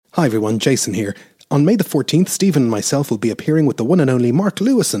Hi everyone, Jason here. On May the 14th, Stephen and myself will be appearing with the one and only Mark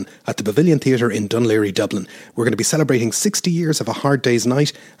Lewison at the Pavilion Theatre in Dunleary, Dublin. We're going to be celebrating 60 years of A Hard Day's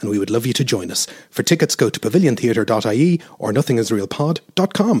Night, and we would love you to join us. For tickets, go to paviliontheatre.ie or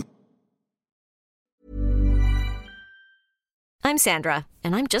nothingisrealpod.com. I'm Sandra,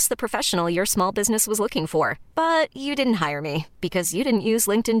 and I'm just the professional your small business was looking for. But you didn't hire me because you didn't use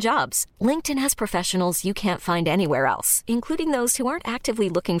LinkedIn Jobs. LinkedIn has professionals you can't find anywhere else, including those who aren't actively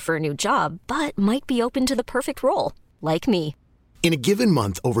looking for a new job, but might be open to the perfect role, like me. In a given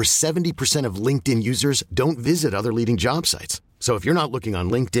month, over 70% of LinkedIn users don't visit other leading job sites. So if you're not looking on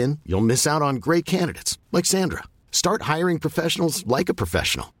LinkedIn, you'll miss out on great candidates, like Sandra. Start hiring professionals like a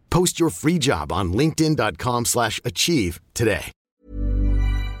professional. Post your free job on linkedin.com/achieve today.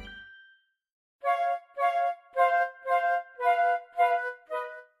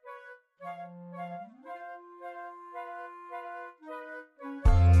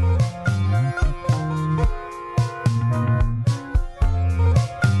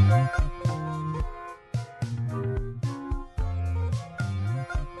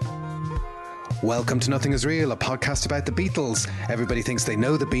 Welcome to Nothing Is Real, a podcast about the Beatles. Everybody thinks they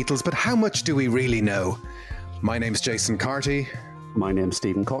know the Beatles, but how much do we really know? My name's Jason Carty. My name's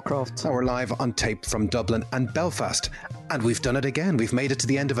Stephen Cockcroft. And we're live on tape from Dublin and Belfast. And we've done it again. We've made it to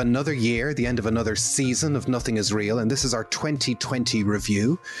the end of another year, the end of another season of Nothing Is Real. And this is our 2020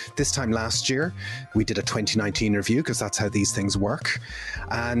 review. This time last year, we did a 2019 review because that's how these things work.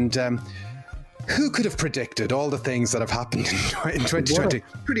 And who could have predicted all the things that have happened in 2020?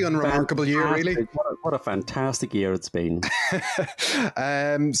 Pretty unremarkable year, really. What a fantastic year it's been.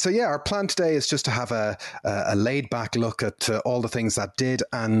 So yeah, our plan today is just to have a laid-back look at all the things that did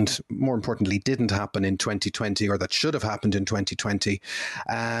and, more importantly, didn't happen in 2020 or that should have happened in 2020.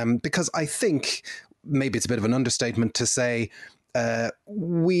 Because I think maybe it's a bit of an understatement to say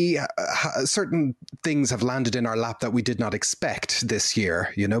certain things have landed in our lap that we did not expect this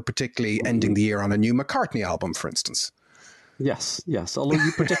year, particularly ending the year on a new McCartney album, for instance. Yes. Although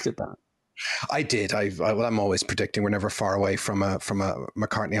you predicted that. I did. I'm always predicting. We're never far away from a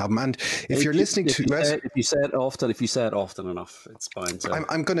McCartney album. And if you say it often enough, it's fine. So.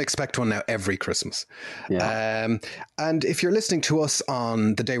 I'm going to expect one now every Christmas. Yeah. And if you're listening to us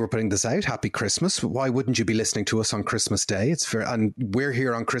on the day we're putting this out, Happy Christmas. Why wouldn't you be listening to us on Christmas Day? And we're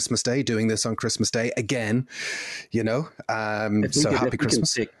here on Christmas Day, doing this on Christmas Day again. Happy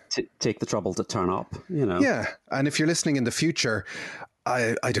Christmas. Take the trouble to turn up. Yeah, and if you're listening in the future,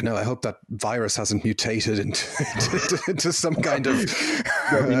 I don't know. I hope that virus hasn't mutated into some kind of...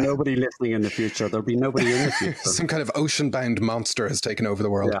 There'll be nobody listening in the future. There'll be nobody in the future. Some kind of ocean-bound monster has taken over the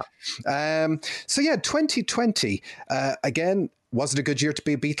world. Yeah. 2020. Again, was it a good year to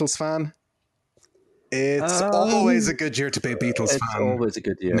be a Beatles fan? It's always a good year to be a Beatles fan. It's always a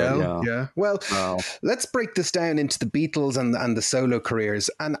good year. No? Yeah. Well, let's break this down into the Beatles and the solo careers.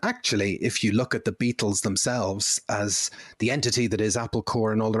 And actually, if you look at the Beatles themselves as the entity that is Apple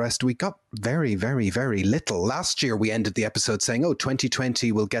Corps and all the rest, we got very, very, very little. Last year, we ended the episode saying,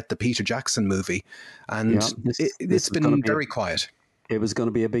 2020 will get the Peter Jackson movie. And it's been very quiet. It was going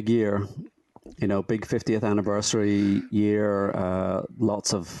to be a big year. Big 50th anniversary year,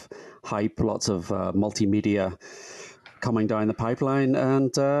 lots of hype, lots of multimedia coming down the pipeline,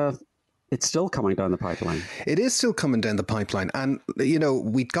 and it's still coming down the pipeline. It is still coming down the pipeline. And,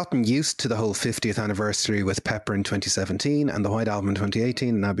 we'd gotten used to the whole 50th anniversary with Pepper in 2017 and the White Album in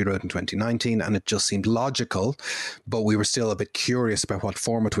 2018 and Abbey Road in 2019. And it just seemed logical. But we were still a bit curious about what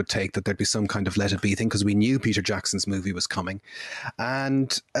form it would take, that there'd be some kind of Let It Be thing, because we knew Peter Jackson's movie was coming.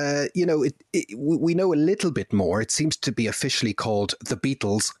 And, we know a little bit more. It seems to be officially called The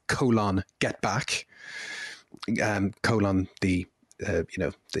Beatles, Get Back, the...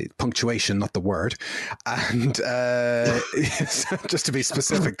 the punctuation, not the word. And just to be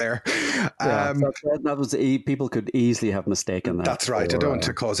specific there. That was people could easily have mistaken that. That's right. I don't want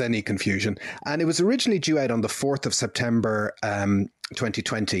to cause any confusion. And it was originally due out on the 4th of September,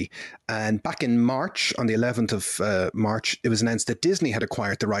 2020. And back in March, on the 11th of March, it was announced that Disney had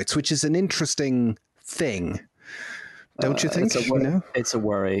acquired the rights, which is an interesting thing. Don't you think? It's a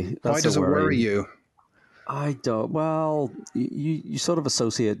worry. Why does it worry you? I don't. Well, you sort of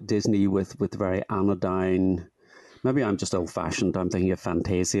associate Disney with very anodyne. Maybe I'm just old-fashioned. I'm thinking of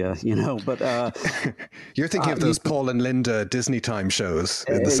Fantasia, but... You're thinking of those Paul and Linda Disney time shows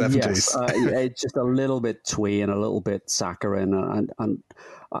in the 70s. Yes, it's just a little bit twee and a little bit saccharine. And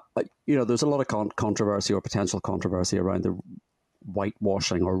there's a lot of controversy or potential controversy around the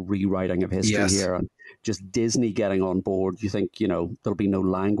whitewashing or rewriting of history here. And just Disney getting on board, you think, there'll be no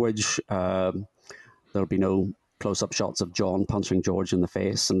language... there'll be no close-up shots of John punching George in the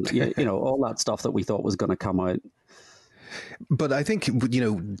face, and all that stuff that we thought was going to come out. But I think,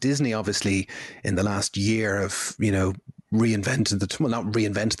 Disney obviously in the last year have, not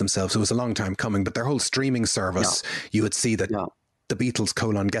reinvented themselves. It was a long time coming, but their whole streaming service, you would see that the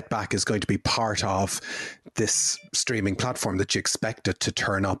Beatles : Get Back is going to be part of this streaming platform that you expect it to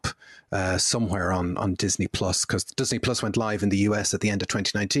turn up somewhere on Disney Plus, because Disney Plus went live in the US at the end of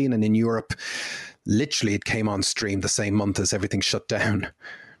 2019, and in Europe, literally it came on stream the same month as everything shut down.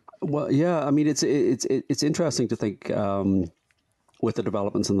 Well, yeah, I mean, it's interesting to think with the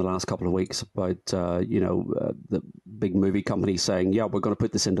developments in the last couple of weeks about the big movie companies saying, yeah, we're going to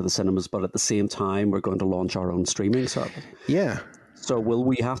put this into the cinemas, but at the same time we're going to launch our own streaming service. Yeah. So will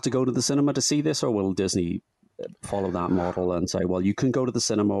we have to go to the cinema to see this, or will Disney follow that model and say, well, you can go to the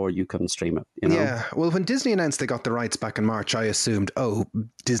cinema or you can stream it? Yeah. Well, when Disney announced they got the rights back in March, I assumed,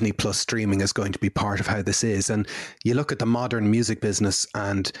 Disney Plus streaming is going to be part of how this is. And you look at the modern music business,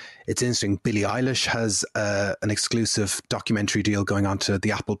 and it's interesting. Billie Eilish has an exclusive documentary deal going on to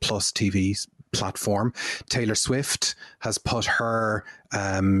the Apple Plus TV platform. Taylor Swift has put her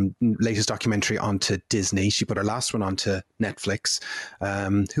latest documentary onto Disney. She put her last one onto Netflix.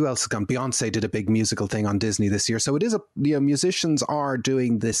 Who else has gone? Beyonce did a big musical thing on Disney this year. So it is musicians are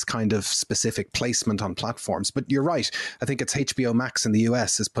doing this kind of specific placement on platforms. But you're right. I think it's HBO Max in the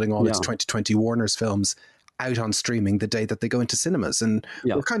US is putting all its 2020 Warner's films out on streaming the day that they go into cinemas. And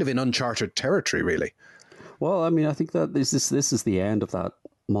we're kind of in uncharted territory, really. Well, I mean, I think that this is the end of that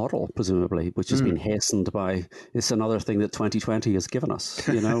model, presumably, which has been hastened by, it's another thing that 2020 has given us,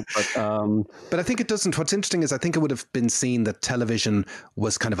 but I think it doesn't. What's interesting is I think it would have been seen that television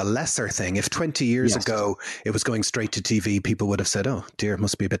was kind of a lesser thing. If 20 years ago it was going straight to TV, people would have said, oh dear, it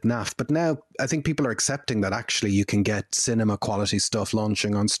must be a bit naff. But now I think people are accepting that actually you can get cinema quality stuff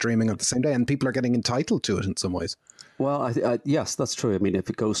launching on streaming at the same day, and people are getting entitled to it in some ways. Well, yes, that's true. I mean, if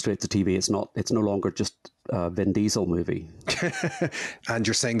it goes straight to TV, it's no longer just a Vin Diesel movie. And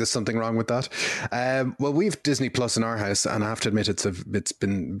you're saying there's something wrong with that? Well, we've Disney Plus in our house, and I have to admit it's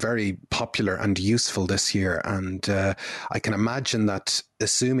been very popular and useful this year. And I can imagine that,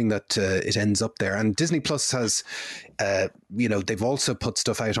 assuming that it ends up there. And Disney Plus has, they've also put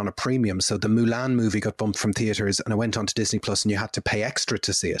stuff out on a premium. So the Mulan movie got bumped from theaters and it went onto Disney Plus, and you had to pay extra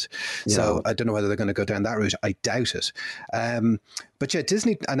to see it. Yeah. So I don't know whether they're going to go down that route. I doubt it. But yeah,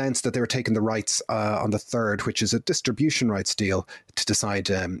 Disney announced that they were taking the rights on the 3rd, which is a distribution rights deal to decide,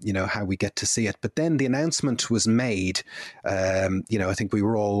 how we get to see it. But then the announcement was made. I think we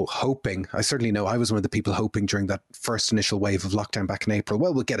were all hoping. I certainly know I was one of the people hoping during that first initial wave of lockdown back in April.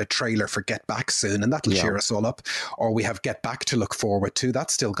 Well, we'll get a trailer for Get Back soon, and that'll cheer us all up. Or we have Get Back to look forward to.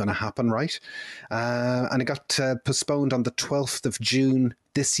 That's still going to happen, right? And it got postponed on the 12th of June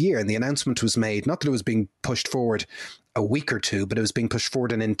this year. And the announcement was made, not that it was being pushed forward a week or two, but it was being pushed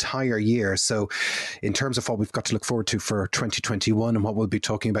forward an entire year. So in terms of what we've got to look forward to for 2021 and what we'll be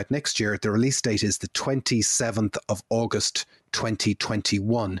talking about next year, the release date is the 27th of August,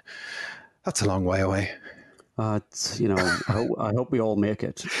 2021. That's a long way away. I hope we all make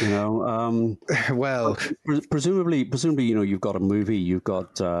it. Well, presumably, you've got a movie, you've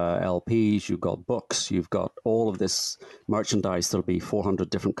got LPs, you've got books, you've got all of this merchandise. There'll be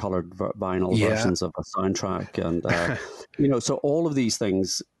 400 different colored vinyl versions of a soundtrack, and so all of these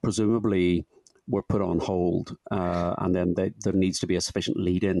things presumably were put on hold, and then there needs to be a sufficient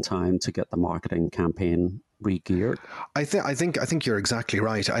lead-in time to get the marketing campaign re-geared. I think you're exactly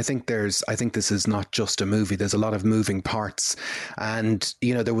right. I think this is not just a movie. There's a lot of moving parts, and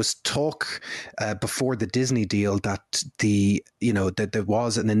there was talk before the Disney deal that that there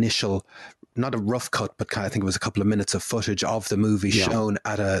was an initial, not a rough cut, but I think it was a couple of minutes of footage of the movie shown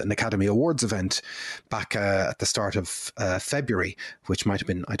at an Academy Awards event back at the start of February, which might have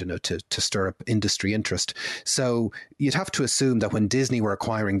been, I don't know, to stir up industry interest. So you'd have to assume that when Disney were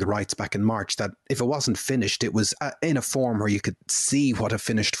acquiring the rights back in March, that if it wasn't finished, it was in a form where you could see what a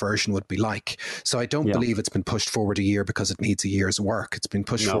finished version would be like. So I don't believe it's been pushed forward a year because it needs a year's work. It's been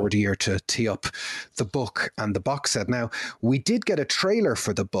pushed forward a year to tee up the book and the box set. Now, we did get a trailer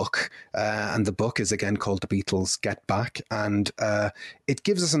for the book, and the book is again called The Beatles Get Back, and it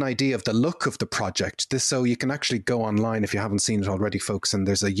gives us an idea of the look of the project. So you can actually go online if you haven't seen it already, folks, and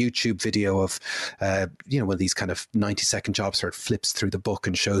there's a YouTube video of one of these kind of 90-second jobs where it flips through the book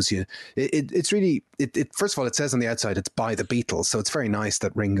and shows you. It's really, first of all, it says on the outside it's by the Beatles, so it's very nice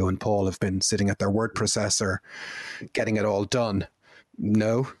that Ringo and Paul have been sitting at their word processor getting it all done.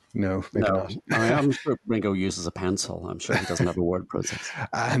 No? No, maybe No, not. I'm sure Ringo uses a pencil. I'm sure he doesn't have a word processor.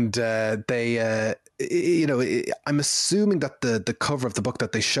 And I'm assuming that the cover of the book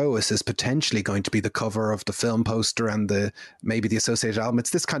that they show us is potentially going to be the cover of the film poster and maybe the associated album.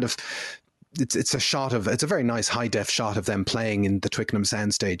 It's this kind of, it's a very nice high def shot of them playing in the Twickenham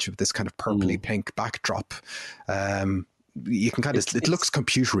soundstage with this kind of purpley pink backdrop. You can it looks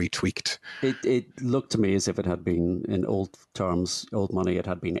computery tweaked. It looked to me as if it had been, in old money, it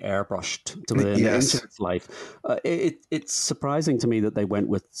had been airbrushed to the inch of its life. It's surprising to me that they went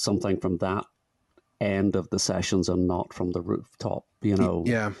with something from that end of the sessions and not from the rooftop.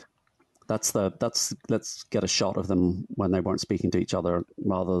 Yeah. Let's get a shot of them when they weren't speaking to each other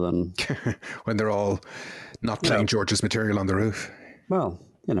rather than when they're all not playing George's material on the roof. Well,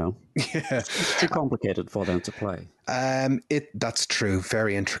 it's too complicated for them to play. That's true.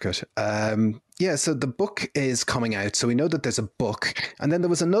 Very intricate. So the book is coming out. So we know that there's a book. And then there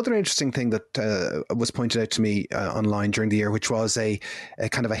was another interesting thing that was pointed out to me online during the year, which was a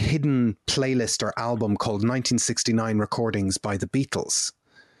kind of a hidden playlist or album called 1969 Recordings by the Beatles.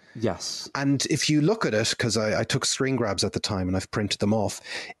 Yes. And if you look at it, because I took screen grabs at the time and I've printed them off,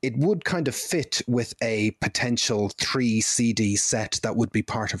 it would kind of fit with a potential 3 CD set that would be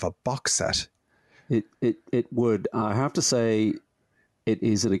part of a box set. It would. I have to say, it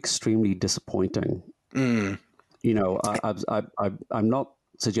is an extremely disappointing. I'm not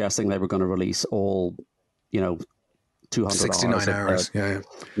suggesting they were going to release all, 200 hours of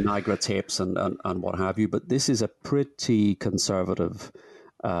Niagara tapes and what have you, but this is a pretty conservative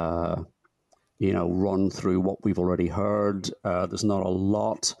run through what we've already heard. There's not a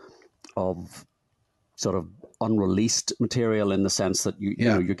lot of sort of unreleased material in the sense that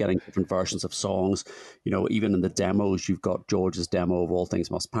you're getting different versions of songs. Even in the demos, you've got George's demo of All Things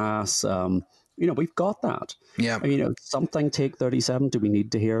Must Pass. We've got that. Yeah. Something Take 37. Do we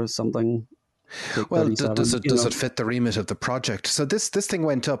need to hear something? Well, does it fit the remit of the project? So this thing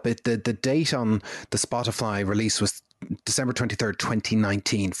went up. The date on the Spotify release was December 23rd,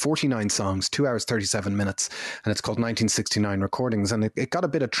 2019, 49 songs, 2 hours, 37 minutes. And it's called 1969 Recordings. And it got a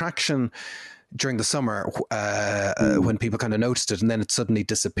bit of traction during the summer when people kind of noticed it, and then it suddenly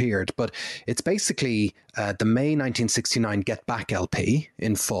disappeared. But it's basically the May 1969 Get Back LP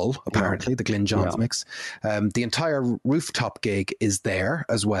in full, apparently, the Glyn Johns mix. The entire Rooftop gig is there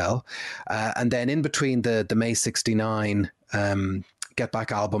as well. And then in between the May 69 Get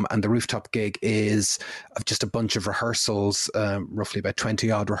Back album and the Rooftop gig is just a bunch of rehearsals, roughly about 20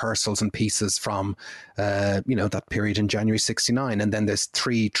 odd rehearsals and pieces from, that period in January 69. And then there's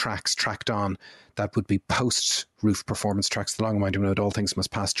 3 tracks tracked on that would be post-Roof performance tracks, The Long and Winding Road, All Things Must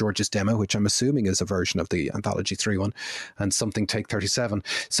Pass, George's demo, which I'm assuming is a version of the Anthology 3 one, and Something Take 37.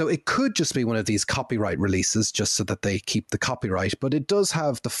 So it could just be one of these copyright releases just so that they keep the copyright, but it does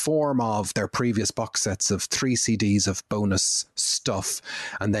have the form of their previous box sets of 3 CDs of bonus stuff,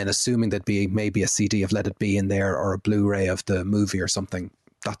 and then assuming there'd be maybe a CD of Let It Be in there or a Blu-ray of the movie or something.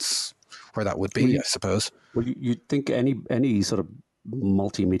 That's where that would be, I suppose. Well, you'd think any sort of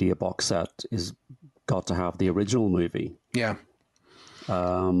multimedia box set is got to have the original movie. Yeah.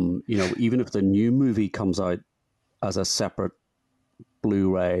 Even if the new movie comes out as a separate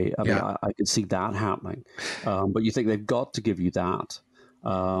Blu-ray, I could see that happening. But you think they've got to give you that.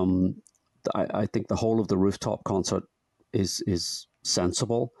 I think the whole of the Rooftop concert is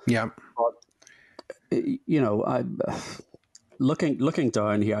sensible. Yeah. But, looking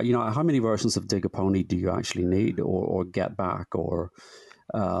down here, how many versions of Dig a Pony do you actually need, or Get Back, or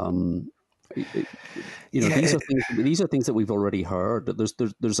these are things that we've already heard.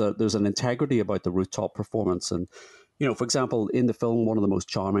 There's an integrity about the Rooftop performance, and for example, in the film, one of the most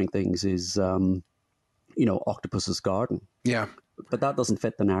charming things is Octopus's Garden. Yeah, but that doesn't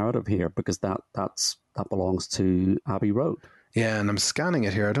fit the narrative here because that belongs to Abbey Road. Yeah, and I'm scanning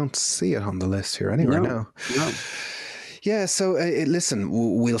it here. I don't see it on the list here anywhere. No. Yeah, so listen,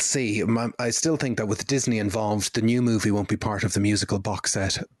 we'll see. I still think that with Disney involved, the new movie won't be part of the musical box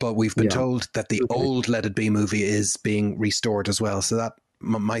set, but we've been told that the old Let It Be movie is being restored as well. So that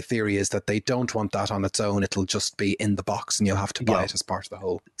my theory is that they don't want that on its own. It'll just be in the box and you'll have to buy it as part of the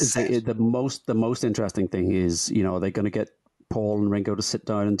whole set. The most interesting thing is, are they going to get Paul and Ringo to sit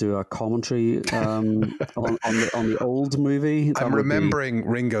down and do a commentary on the old movie? I'm remembering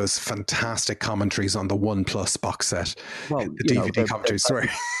Ringo's fantastic commentaries on the OnePlus box set, the DVD commentaries,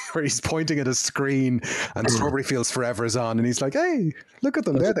 where he's pointing at a screen and Strawberry Fields Forever is on, and he's like, "Hey, look at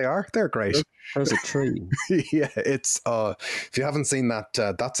them! There they are. They're great." There's a tree. Yeah, it's if you haven't seen that,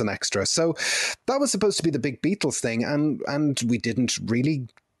 that's an extra. So that was supposed to be the big Beatles thing, and we didn't really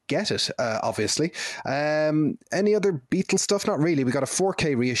get it, obviously. Any other Beatles stuff? Not really. We got a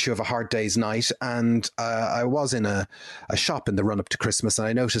 4K reissue of A Hard Day's Night, and I was in a shop in the run-up to Christmas, and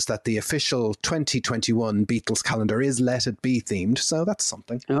I noticed that the official 2021 Beatles calendar is Let It Be themed, so that's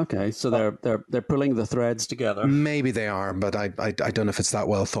something. Okay, so they're pulling the threads together. Maybe they are, but I don't know if it's that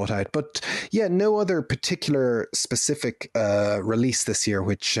well thought out. But yeah, no other particular specific release this year,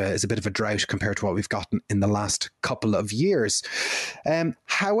 which is a bit of a drought compared to what we've gotten in the last couple of years.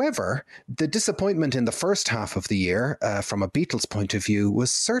 However, the disappointment in the first half of the year, from a Beatles point of view,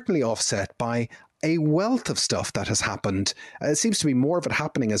 was certainly offset by a wealth of stuff that has happened. It seems to be more of it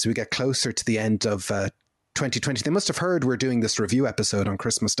happening as we get closer to the end of 2020. They must have heard we're doing this review episode on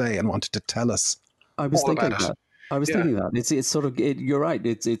Christmas Day and wanted to tell us. I was all thinking about that. I was thinking that it's sort of you're right.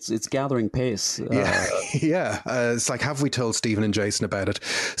 It's gathering pace. Yeah. It's like, have we told Stephen and Jason about it?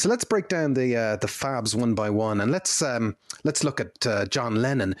 So let's break down the fabs one by one, and let's look at John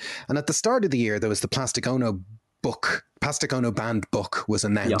Lennon. And at the start of the year, there was the Plastic Ono Band book was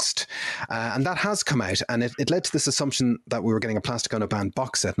announced, and that has come out, and it led to this assumption that we were getting a Plastic Ono Band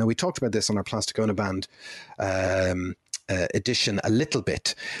box set. Now, we talked about this on our Plastic Ono Band edition a little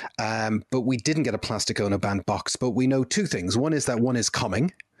bit, but we didn't get a Plastic Ono Band box. But we know two things. One is that one is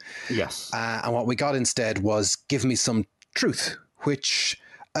coming. Yes. And what we got instead was Give Me Some Truth, which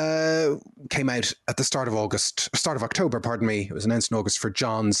came out at the start of October, pardon me. It was announced in August for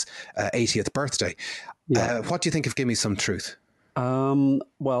John's 80th birthday. Yeah. What do you think of Give Me Some Truth?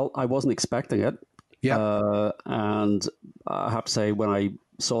 Well, I wasn't expecting it. Yeah. And I have to say, when I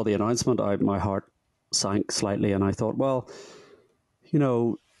saw the announcement, my heart sank slightly, and I thought, well,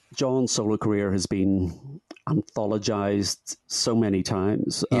 John's solo career has been anthologized so many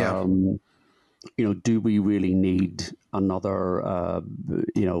times. Yeah. Do we really need another,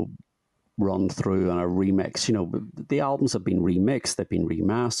 run through and a remix? The albums have been remixed, they've been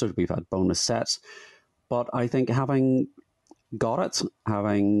remastered, we've had bonus sets. But I think having got it,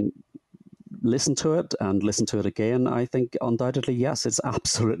 having listened to it and listened to it again, I think undoubtedly, yes, it's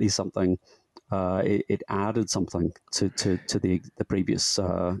absolutely something. It added something to the previous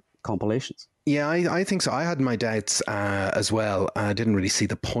compilations. Yeah, I think so. I had my doubts as well. I didn't really see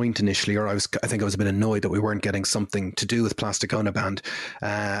the point initially, or I think I was a bit annoyed that we weren't getting something to do with Plastic Ono Band.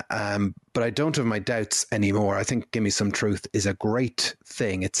 But I don't have my doubts anymore. I think Give Me Some Truth is a great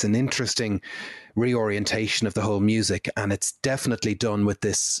thing. It's an interesting reorientation of the whole music, and it's definitely done with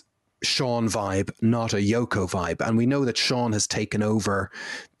this Sean vibe, not a Yoko vibe. And we know that Sean has taken over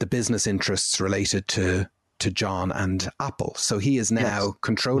the business interests related to John and Apple. So he is now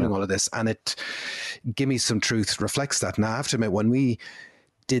controlling all of this. And Give Me Some Truth reflects that. Now, I have to admit, when we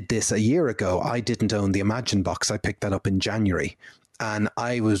did this a year ago, I didn't own the Imagine box. I picked that up in January. And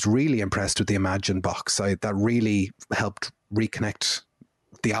I was really impressed with the Imagine box. That really helped reconnect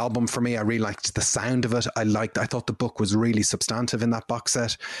the album for me. I really liked the sound of it. I thought the book was really substantive in that box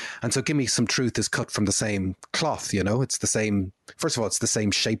set. And so Give Me Some Truth is cut from the same cloth, it's the same, first of all, it's the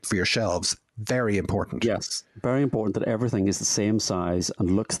same shape for your shelves. Very important. Yes, very important that everything is the same size and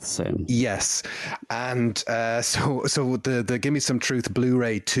looks the same. Yes. And so the Give Me Some Truth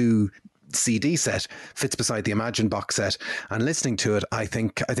Blu-ray 2 CD set fits beside the Imagine box set, and listening to it, I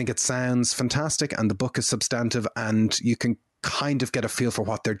think it sounds fantastic, and the book is substantive, and you can kind of get a feel for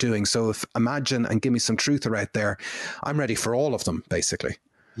what they're doing. So if Imagine and Give Me Some Truth are out there, I'm ready for all of them, basically.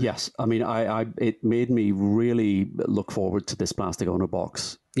 Yes, I mean, it made me really look forward to this Plastic Ono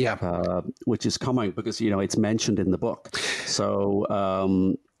box. Yeah, which is coming because it's mentioned in the book. So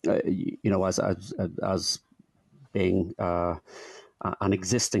as being an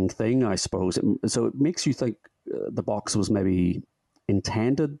existing thing, I suppose. So it makes you think the box was maybe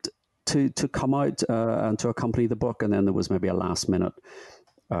intended to come out and to accompany the book, and then there was maybe a last minute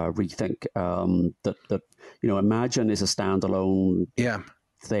rethink that Imagine is a standalone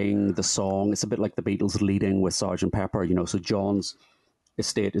thing. The song, it's a bit like the Beatles leading with Sgt. Pepper, so John's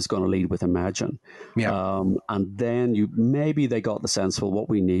estate is going to lead with Imagine. And then maybe they got the sense, well, what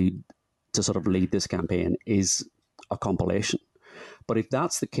we need to sort of lead this campaign is a compilation. But if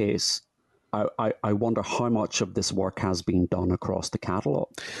that's the case, I wonder how much of this work has been done across the catalogue.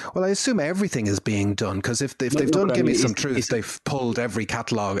 Well, I assume everything is being done, because if they've done Give Me Some Truth, they've pulled every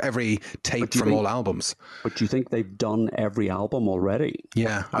catalogue, every tape from all albums. But do you think they've done every album already?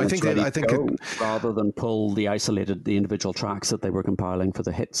 Yeah, I think rather than pull the individual tracks that they were compiling for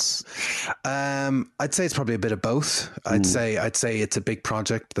the hits. I'd say it's probably a bit of both. I'd say it's a big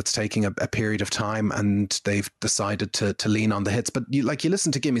project that's taking a period of time, and they've decided to lean on the hits. But you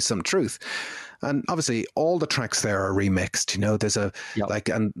listen to Give Me Some Truth, And obviously all the tracks there are remixed, you know, there's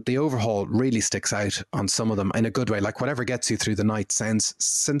and the overhaul really sticks out on some of them in a good way. Like Whatever Gets You Through the Night sounds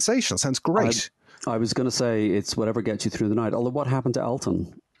sensational, sounds great. I was going to say it's Whatever Gets You Through the Night. Although what happened to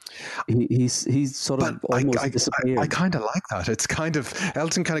Elton? He's sort of almost disappeared. I kind of like that. It's kind of,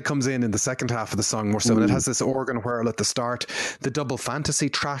 Elton kind of comes in the second half of the song more so, and it has this organ whirl at the start. The Double Fantasy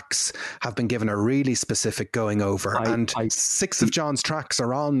tracks have been given a really specific going over, and 6 of John's tracks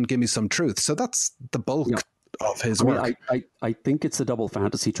are on Give Me Some Truth. So that's the bulk of his work. I think it's the Double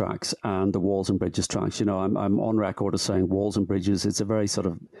Fantasy tracks and the Walls and Bridges tracks. You know, I'm on record as saying Walls and Bridges, it's a very sort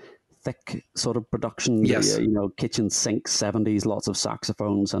of thick sort of production, you know, kitchen sink 70s, lots of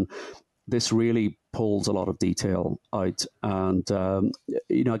saxophones, and this really pulls a lot of detail out. And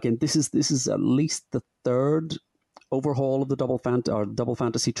you know, again, this is at least the third overhaul of the Double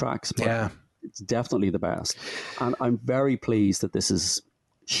Fantasy tracks, but it's definitely the best. And I'm very pleased that this is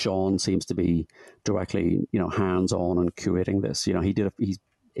Sean seems to be directly, you know, hands-on and curating this. You know, he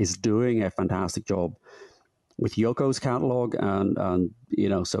is doing a fantastic job with Yoko's catalog, and you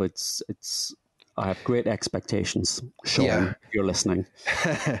know, so it's I have great expectations, Sean, if you're listening.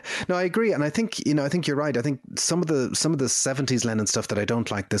 No, I agree, and I think you're right. I think some of the 70s Lennon stuff that I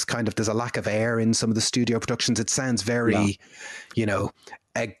don't like, there's a lack of air in some of the studio productions. It sounds very, you know,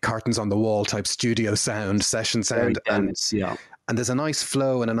 egg cartons on the wall type studio sound, session sound, very dense, and there's a nice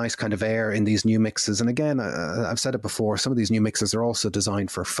flow and a nice kind of air in these new mixes. And again, I've said it before, some of these new mixes are also designed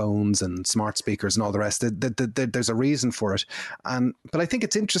for phones and smart speakers and all the rest. There's a reason for it. But I think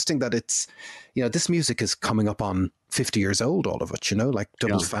it's interesting that it's, you know, this music is coming up on 50 years old, all of it, you know, like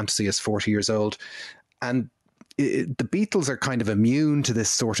Double Fantasy is 40 years old. And the Beatles are kind of immune to this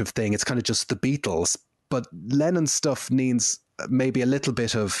sort of thing. It's kind of just the Beatles. But Lennon stuff needs maybe a little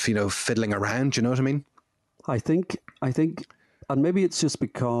bit of, you know, fiddling around. You know what I mean? I think, and maybe it's just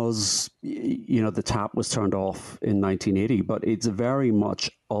because, you know, the tap was turned off in 1980, but it's very much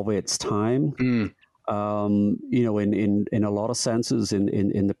of its time. You know, in a lot of senses,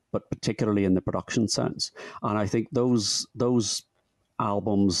 but particularly in the production sense. And I think those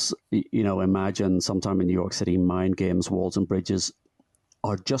albums, you know, Imagine, Sometime in New York City, Mind Games, Walls and Bridges,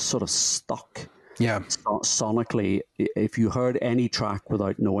 are just sort of stuck. Sonically, if you heard any track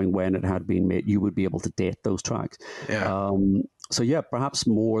without knowing when it had been made, you would be able to date those tracks. So perhaps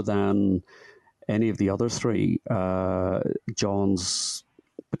more than any of the other three, John's,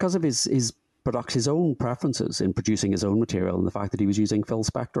 because of his own preferences in producing his own material and the fact that he was using Phil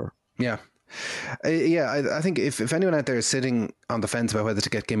Spector. I think if anyone out there is sitting on the fence about whether to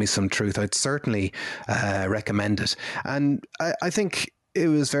get Give Me Some Truth, I'd certainly recommend it. And I think it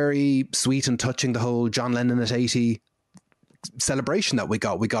was very sweet and touching, the whole John Lennon at 80 celebration that we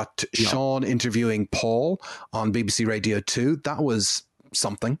got. We got Sean interviewing Paul on BBC Radio 2. That was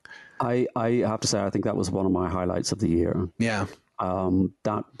something. I have to say, I think that was one of my highlights of the year.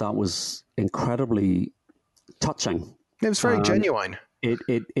 That was incredibly touching. It was very genuine.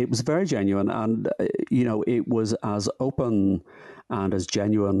 It was very genuine, and you know, it was as open and as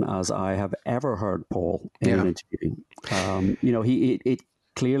genuine as I have ever heard Paul in an interview. You know, it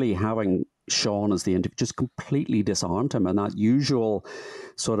clearly, having Sean as the interview just completely disarmed him, and that usual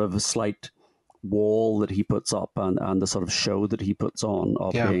sort of slight wall that he puts up and the sort of show that he puts on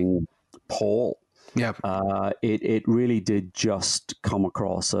of being Paul. It really did just come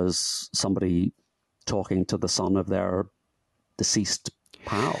across as somebody talking to the son of their deceased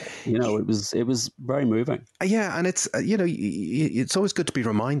pal. You know, it was very moving. And it's, you know, it's always good to be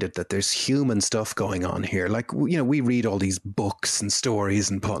reminded that there's human stuff going on here. Like, you know, we read all these books and stories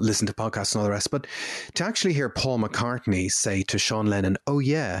and listen to podcasts and all the rest, but to actually hear Paul McCartney say to Sean Lennon, "Oh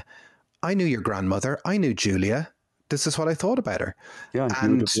yeah, I knew your grandmother, I knew Julia, this is what I thought about her."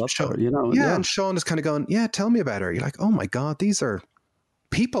 And Sean, you know, and Sean is kind of going, tell me about her. You're like, oh my God, these are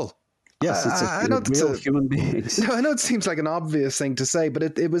people. Yes, it's real human beings. No, I know it seems like an obvious thing to say,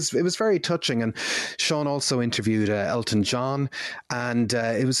 but it was very touching. And Sean also interviewed Elton John, and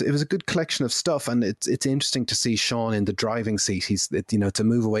it was a good collection of stuff. And it's interesting to see Sean in the driving seat. To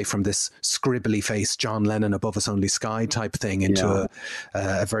move away from this scribbly face John Lennon above us only sky type thing into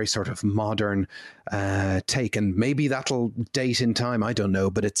a very sort of modern take. And maybe that'll date in time. I don't know,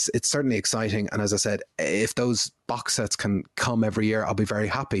 but it's certainly exciting. And as I said, if those box sets can come every year, I'll be very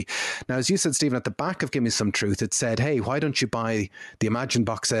happy. Now, as you said, Stephen, at the back of Give Me Some Truth, it said, hey, why don't you buy the Imagine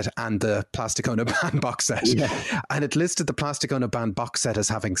box set and the Plastic Ono Band box set? And it listed the Plastic Ono Band box set as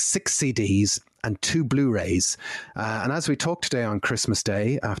having 6 CDs and 2 Blu-rays. And as we talked today on Christmas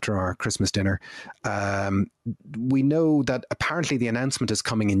Day, after our Christmas dinner, we know that apparently the announcement is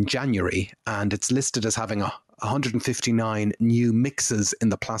coming in January, and it's listed as having 159 new mixes in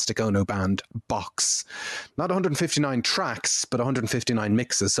the Plastic Ono Band box. Not 159 tracks, but 159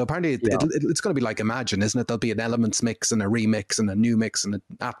 mixes. So apparently it's going to be like Imagine, isn't it? There'll be an Elements mix and a remix and a new mix and an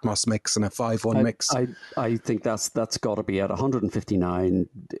Atmos mix and a 5-1 mix. I think that's got to be at 159.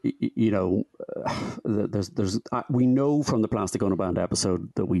 There's we know from the Plastic Ono Band episode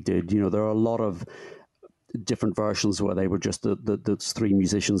that we did, there are a lot of different versions where they were just the three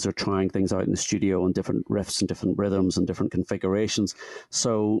musicians are trying things out in the studio and different riffs and different rhythms and different configurations.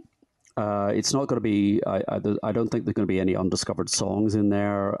 So it's not going to be, I don't think there's going to be any undiscovered songs in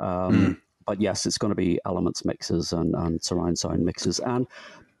there. But yes, it's going to be Elements mixes and surround sound mixes. And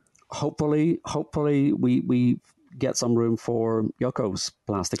hopefully we get some room for Yoko's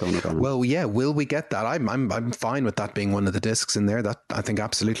Plastic Ono Band. Well, yeah, will we get that? I'm fine with that being one of the discs in there. That I think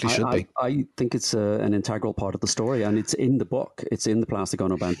absolutely should be. I think it's an integral part of the story, and it's in the book. It's in the Plastic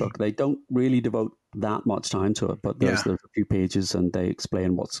Ono Band book. They don't really devote that much time to it, but there's a few pages, and they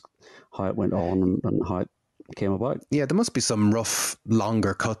explain how it went on and how it came about. Yeah, there must be some rough,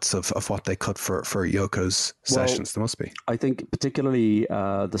 longer cuts of what they cut for Yoko's sessions. There must be. I think particularly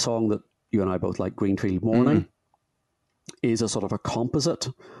the song that you and I both like, Greenfield Morning, is a sort of a composite.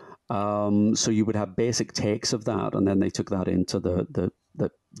 So you would have basic takes of that, and then they took that into the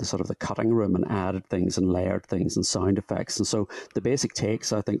sort of the cutting room and added things and layered things and sound effects. And so the basic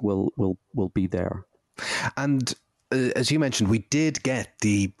takes, I think, will be there. And as you mentioned, we did get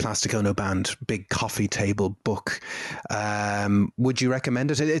the Plastic Ono Band big coffee table book. Would you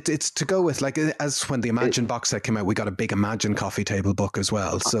recommend it? It's to go with, like, as when the Imagine box set came out, we got a big Imagine coffee table book as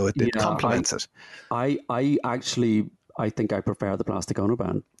well. So it complements it. I think I prefer the Plastic Ono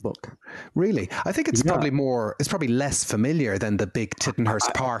Band book. Really? I think it's probably less familiar than the big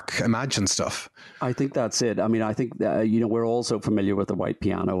Tittenhurst Park Imagine stuff. I think that's it. I mean, I think, we're also familiar with the white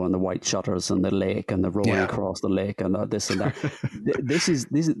piano and the white shutters and the lake and the rowing across the lake and this and that. this is,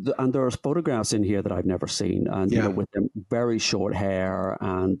 and there's photographs in here that I've never seen, and, with them very short hair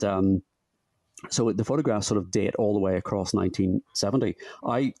and, so the photographs sort of date all the way across 1970.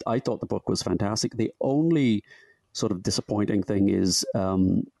 I thought the book was fantastic. The only sort of disappointing thing is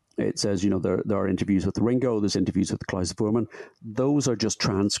it says, there are interviews with Ringo, there's interviews with Klaus Voormann. Those are just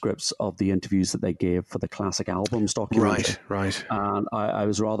transcripts of the interviews that they gave for the Classic Albums documentary. Right. And I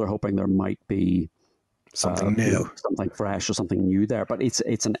was rather hoping there might be something new, something fresh or something new there. But it's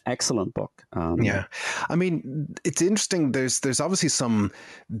an excellent book. I mean, it's interesting. There's obviously some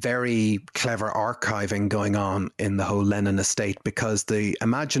very clever archiving going on in the whole Lennon estate, because the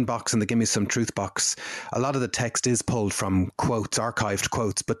Imagine box and the Give Me Some Truth box, a lot of the text is pulled from quotes, archived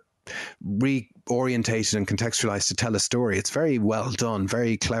quotes, but reorientated and contextualized to tell a story. It's very well done,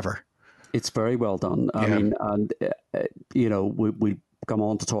 very clever. It's very well done. I mean, and we come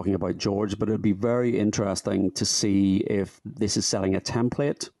on to talking about George, but it'd be very interesting to see if this is setting a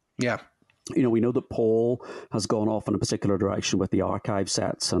template. Yeah. We know that Paul has gone off in a particular direction with the archive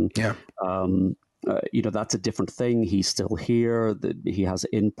sets, and that's a different thing. He's still here. He has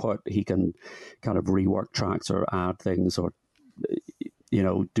input. He can kind of rework tracks or add things or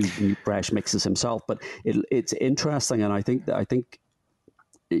do new fresh mixes himself. But it's interesting, and I think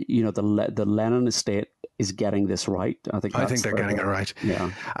the Lennon estate is getting this right. I think they're getting it right.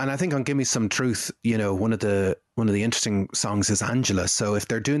 Yeah. And I think on Give Me Some Truth, one of the interesting songs is Angela. So if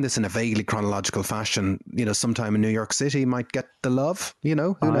they're doing this in a vaguely chronological fashion, sometime in New York City might get the love, who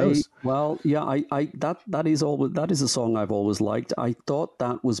knows? Well, yeah, that is a song I've always liked. I thought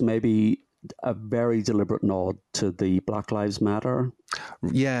that was maybe a very deliberate nod to the Black Lives Matter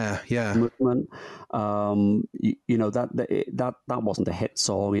movement. That wasn't a hit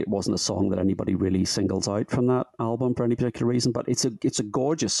song. It wasn't a song that anybody really singles out from that album for any particular reason, but it's a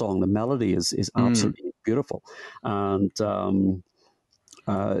gorgeous song. The melody is absolutely beautiful. And so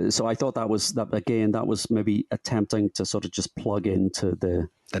I thought that was maybe attempting to sort of just plug into the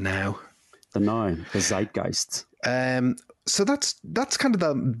zeitgeist. So that's kind of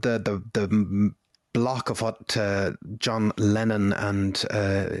the block of what John Lennon and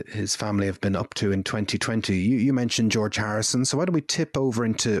his family have been up to in 2020. You mentioned George Harrison, so why don't we tip over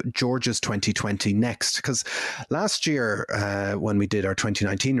into George's 2020 next? Because last year, when we did our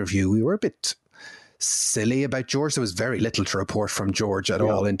 2019 review, we were a bit silly about George. There was very little to report from George at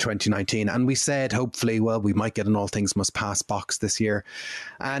all in 2019, and we said hopefully, we might get an All Things Must Pass box this year,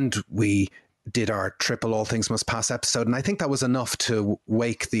 and we did our triple All Things Must Pass episode, and I think that was enough to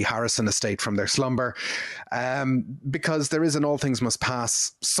wake the Harrison estate from their slumber, because there is an All Things Must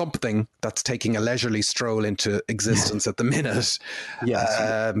Pass something that's taking a leisurely stroll into existence at the minute.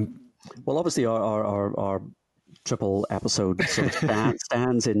 Yes. Well, obviously our triple episode sort of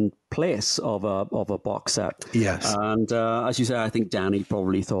stands in place of a box set. Yes. And as you say, I think Danny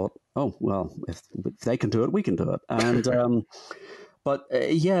probably thought, oh, well, if they can do it, we can do it. And but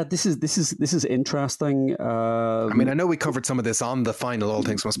yeah, this is interesting. I mean, I know we covered some of this on the final All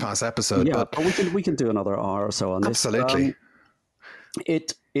Things Must Pass episode, yeah, but we can do another hour or so on this. Absolutely.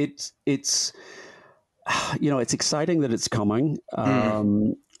 It's it's exciting that it's coming. I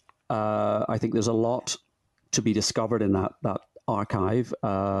think there's a lot to be discovered in that archive.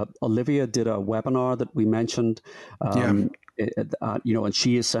 Olivia did a webinar that we mentioned. And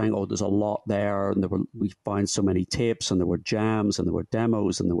she is saying, oh, there's a lot there, and we find so many tapes, and there were jams, and there were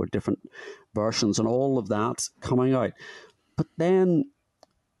demos, and there were different versions, and all of that coming out. But then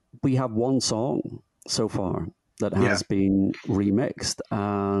we have one song so far that has been remixed,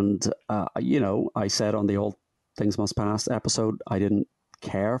 and I said on the All Things Must Pass episode, I didn't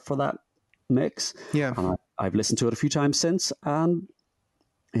care for that mix. Yeah, and I've listened to it a few times since, and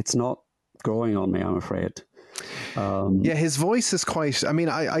it's not growing on me, I'm afraid. His voice is quite, I mean,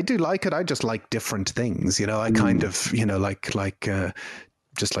 I do like it. I just like different things, I kind of, like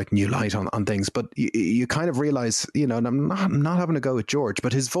just like new light on things, but you kind of realize, and I'm not having to go with George,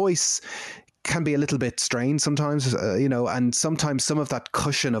 but his voice can be a little bit strained sometimes, and sometimes some of that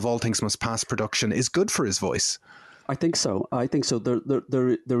cushion of All Things Must Pass production is good for his voice. I think so.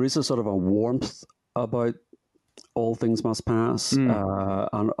 There is a sort of a warmth about All Things Must Pass.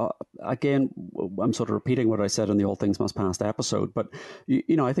 And again, I'm sort of repeating what I said in the All Things Must Pass episode, but,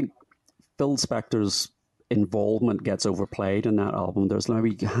 I think Phil Spector's involvement gets overplayed in that album. There's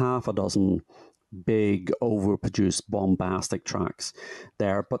maybe half a dozen big, overproduced, bombastic tracks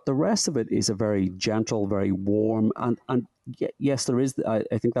there, but the rest of it is a very gentle, very warm, and yes, there is, I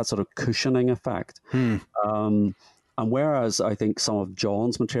think, that sort of cushioning effect. And whereas I think some of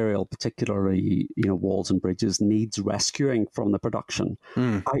John's material, particularly, Walls and Bridges, needs rescuing from the production,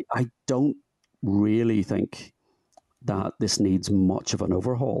 I don't really think that this needs much of an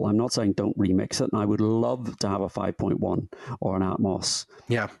overhaul. I'm not saying don't remix it, and I would love to have a 5.1 or an Atmos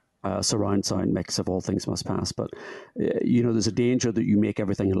surround sound mix of All Things Must Pass, but there's a danger that you make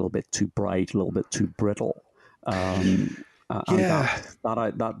everything a little bit too bright, a little bit too brittle.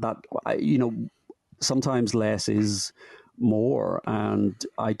 Sometimes less is more, and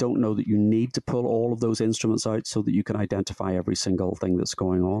I don't know that you need to pull all of those instruments out so that you can identify every single thing that's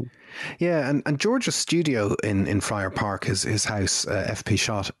going on. Yeah, and George's studio in Friar Park, his house, FP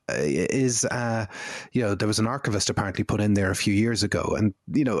Shot, is, there was an archivist apparently put in there a few years ago, and,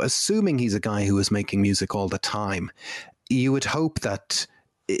 assuming he's a guy who is making music all the time, you would hope that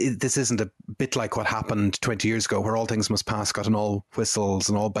this isn't a bit like what happened 20 years ago, where All Things Must Pass got an all whistles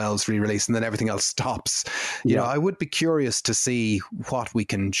and all bells re-release, and then everything else stops. I would be curious to see what we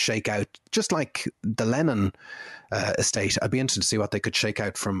can shake out, just like the Lennon estate. I'd be interested to see what they could shake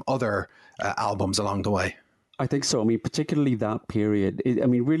out from other albums along the way. I think so. I mean, particularly that period.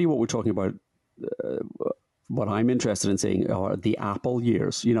 Really what we're talking about, what I'm interested in seeing are the Apple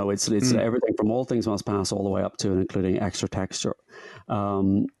years. It's everything from All Things Must Pass all the way up to and including Extra Texture.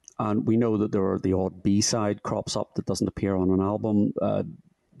 And we know that there are the odd B-side crops up that doesn't appear on an album.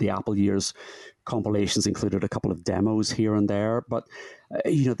 The Apple years compilations included a couple of demos here and there, but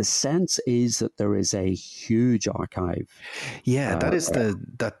the sense is that there is a huge archive. Yeah, that is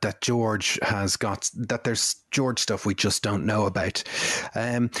that George has got, that there's George stuff we just don't know about.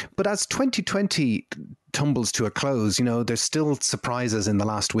 But as 2020 tumbles to a close, there's still surprises in the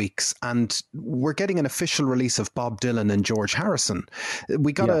last weeks, and we're getting an official release of Bob Dylan and George Harrison.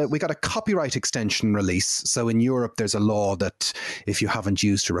 We got a copyright extension release. So in Europe, there's a law that if you haven't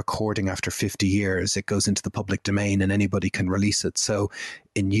used a recording after 50 years, it goes into the public domain and anybody can release it. So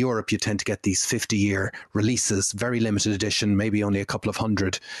in Europe, you tend to get these 50-year releases, very limited edition, maybe only a couple of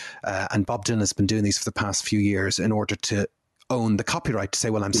hundred. And Bob Dylan has been doing these for the past few years in order to own the copyright, to say,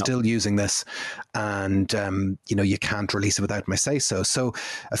 well, I'm still using this, and you can't release it without my say-so. So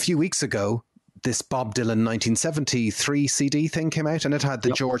a few weeks ago, this Bob Dylan 1973 CD thing came out, and it had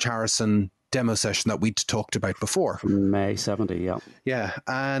the George Harrison demo session that we'd talked about before. From May 70, Yeah,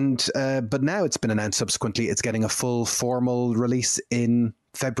 and but now it's been announced subsequently it's getting a full formal release in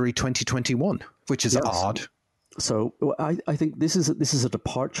February 2021, which is odd. So I think this is a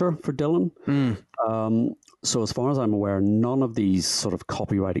departure for Dylan. So as far as I'm aware, none of these sort of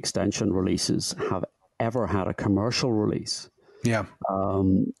copyright extension releases have ever had a commercial release. Yeah.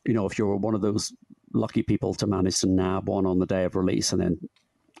 If you're one of those lucky people to manage to nab one on the day of release, and then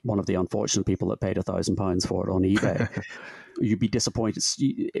one of the unfortunate people that paid £1,000 for it on eBay, you'd be disappointed.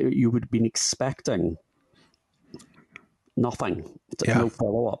 You would have been expecting nothing, Yeah. no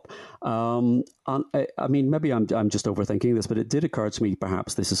follow up. And I mean, maybe I'm just overthinking this, but it did occur to me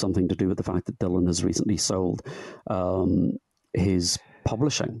perhaps this is something to do with the fact that Dylan has recently sold his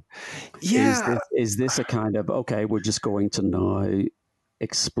publishing. Yeah. Is this a kind of, okay, we're just going to now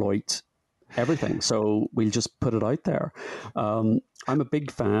exploit everything, so we'll just put it out there. I'm a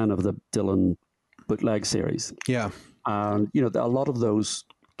big fan of the Dylan bootleg series. Yeah. And, you know, a lot of those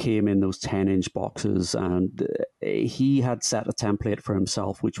came in those 10-inch boxes, and he had set a template for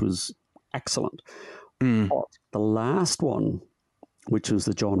himself, which was excellent. But the last one, which was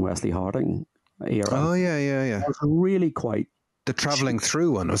the John Wesley Harding era, Oh, yeah. was really quite The traveling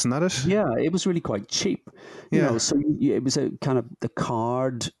through one, wasn't that it? Yeah, it was really quite cheap. You Yeah. know, so it was a kind of the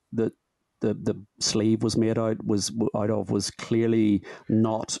card that the sleeve was made out of was clearly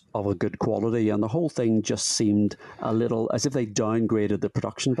not of a good quality, and the whole thing just seemed a little as if they downgraded the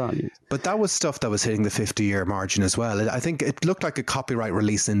production values. But that was stuff that was hitting the 50-year margin as well. I think it looked like a copyright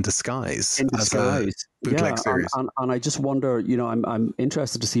release in disguise. In disguise. As a bootleg series. And I just wonder, you know, I'm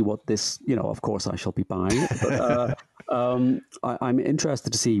interested to see what this, you know, of course I shall be buying it, but I'm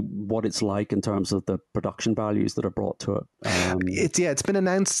interested to see what it's like in terms of the production values that are brought to it. It's been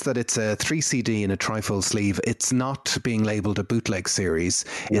announced that it's a 3 CD in a trifold sleeve. It's not being labelled a bootleg series.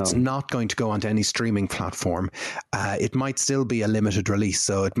 No. It's not going to go onto any streaming platform. It might still be a limited release,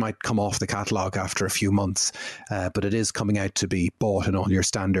 so it might come off the catalogue after a few months, but it is coming out to be bought in all your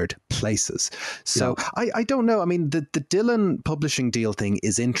standard places. So I don't know. I mean, the Dylan publishing deal thing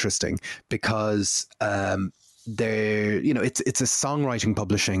is interesting because it's a songwriting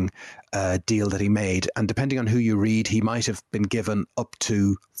publishing deal that he made, and depending on who you read, he might have been given up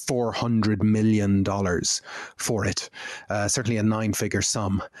to $400 million for it, certainly a 9-figure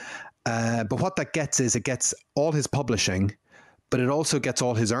sum. But what that gets is it gets all his publishing, but it also gets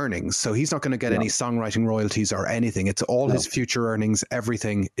all his earnings. So he's not going to get any songwriting royalties or anything. It's all his future earnings,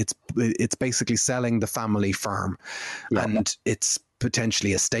 everything. It's basically selling the family firm, and it's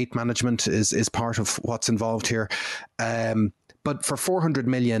potentially estate management is part of what's involved here. But for 400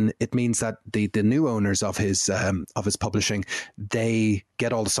 million, it means that the new owners of his publishing, they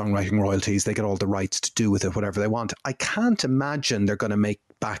get all the songwriting royalties, they get all the rights to do with it whatever they want. I can't imagine they're going to make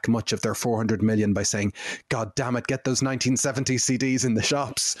back much of their 400 million by saying, God damn it, get those 1970 CDs in the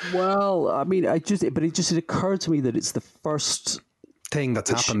shops. Well, I mean, it just occurred to me that it's the first thing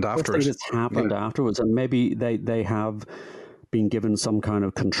that's happened afterwards. It's happened afterwards, and maybe they have been given some kind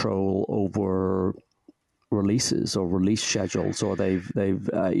of control over releases or release schedules, or they've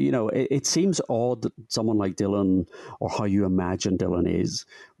it seems odd that someone like Dylan, or how you imagine Dylan is,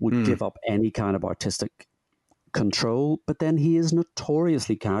 would give up any kind of artistic control, but then he is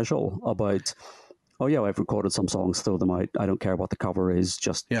notoriously casual about, oh yeah, I've recorded some songs, throw them out, I don't care what the cover is,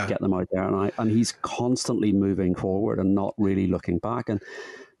 just get them out there, and he's constantly moving forward and not really looking back. And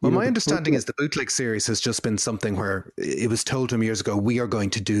well, my understanding is the bootleg series has just been something where it was told to him years ago, we are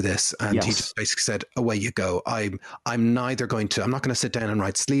going to do this. And he just basically said, away you go. I'm not going to sit down and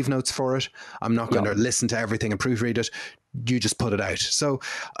write sleeve notes for it. I'm not going to listen to everything and proofread it. You just put it out. So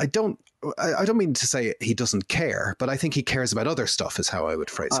I don't mean to say he doesn't care, but I think he cares about other stuff is how I would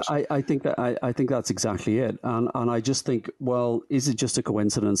phrase it. I think that's exactly it. And I just think, well, is it just a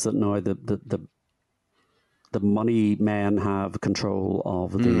coincidence that now the money men have control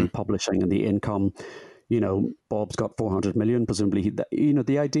of the publishing and the income? You know, Bob's got 400 million, presumably.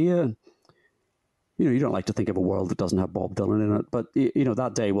 The idea, you don't like to think of a world that doesn't have Bob Dylan in it, but,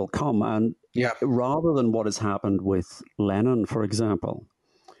 that day will come. And rather than what has happened with Lennon, for example,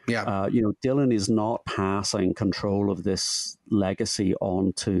 Dylan is not passing control of this legacy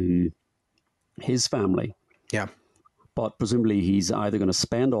on to his family. Yeah. But presumably he's either going to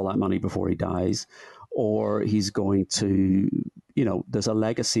spend all that money before he dies, or he's going to, there's a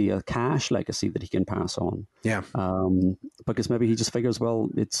legacy, a cash legacy that he can pass on. Yeah. Because maybe he just figures, well,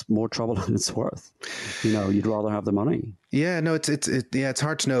 it's more trouble than it's worth. You'd rather have the money. Yeah, no, it's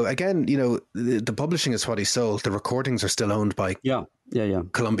hard to know. Again, the publishing is what he sold. The recordings are still owned by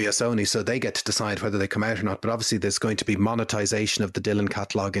Columbia Sony, so they get to decide whether they come out or not. But obviously there's going to be monetization of the Dylan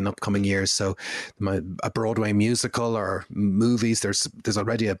catalogue in upcoming years. So a Broadway musical or movies, there's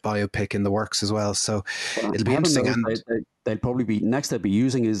already a biopic in the works as well. So it'll be interesting. And they'll probably be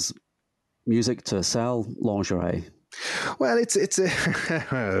using his music to sell lingerie. Well, it's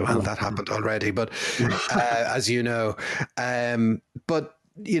that happened already, but as you know, but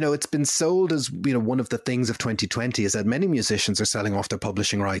it's been sold as, one of the things of 2020 is that many musicians are selling off their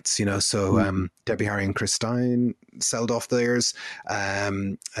publishing rights, so Debbie Harry and Chris Stein sold off theirs.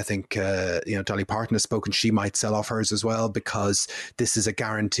 I think, Dolly Parton has spoken, she might sell off hers as well, because this is a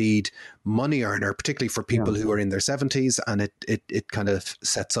guaranteed money earner, particularly for people who are in their 70s, and it kind of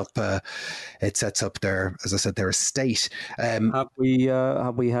sets up their, as I said, their estate. Have we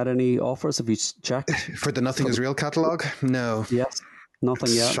had any offers? Have you checked? For the Nothing Is Real catalogue? No. Yes.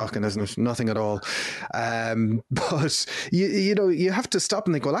 Nothing yet. Shocking, isn't it? Nothing at all. But you have to stop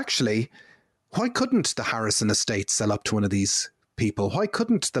and think, well, actually, why couldn't the Harrison estate sell up to one of these people? Why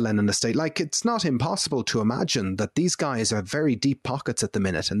couldn't the Lennon estate? Like, it's not impossible to imagine that these guys have very deep pockets at the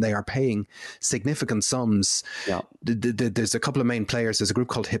minute, and they are paying significant sums. Yeah. There's a couple of main players. There's a group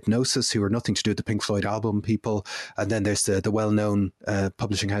called Hypnosis, who are nothing to do with the Pink Floyd album people, and then there's the well-known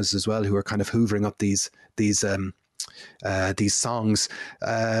publishing houses as well, who are kind of hoovering up these songs.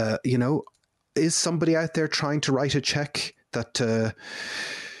 Is somebody out there trying to write a check that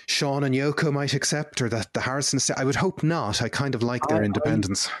Sean and Yoko might accept, or that the Harrison? I would hope not. I kind of like their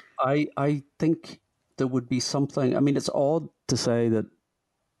independence. I think there would be something. I mean, it's odd to say that,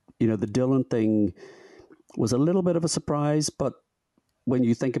 the Dylan thing was a little bit of a surprise, but when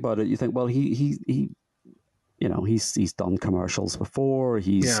you think about it, you think, well, he's done commercials before.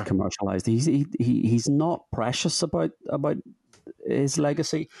 He's commercialized. He's not precious about his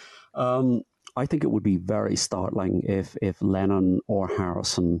legacy. I think it would be very startling if Lennon or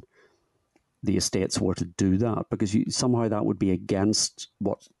Harrison, the estates, were to do that, because somehow that would be against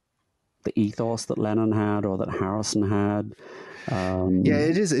what the ethos that Lennon had or that Harrison had.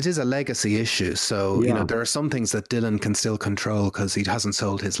 It is a legacy issue. So, there are some things that Dylan can still control because he hasn't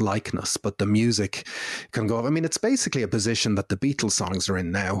sold his likeness, but the music can go. I mean, it's basically a position that the Beatles songs are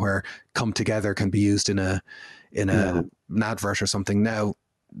in now, where Come Together can be used in an advert or something. Now,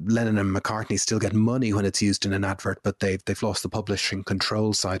 Lennon and McCartney still get money when it's used in an advert, but they've lost the publishing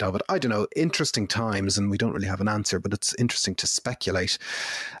control side of it. I don't know. Interesting times, and we don't really have an answer, but it's interesting to speculate.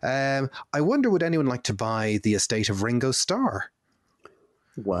 I wonder, would anyone like to buy the estate of Ringo Starr?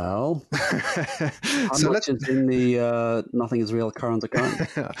 Well, how much is in the Nothing Is Real current account?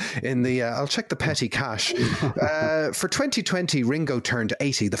 I'll check the petty cash. For 2020, Ringo turned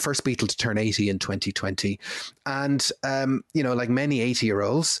 80, the first Beatle to turn 80 in 2020. And, like many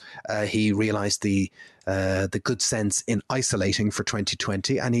 80-year-olds, he realised the good sense in isolating for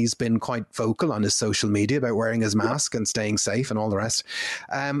 2020, and he's been quite vocal on his social media about wearing his mask and staying safe and all the rest.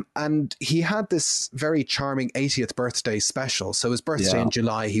 And he had this very charming 80th birthday special. So his birthday in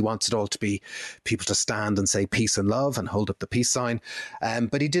July, he wants it all to be people to stand and say peace and love and hold up the peace sign.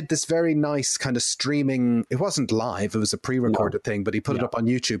 But he did this very nice kind of streaming. It wasn't live, it was a pre-recorded thing, but he put it up on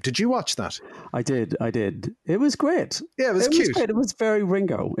YouTube. Did you watch that? I did. It was great. Yeah, it was cute. Was great. It was very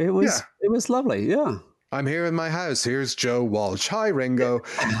Ringo. It was lovely. Yeah. I'm here in my house. Here's Joe Walsh. Hi, Ringo.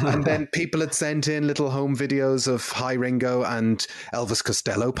 And then people had sent in little home videos of Hi, Ringo, and Elvis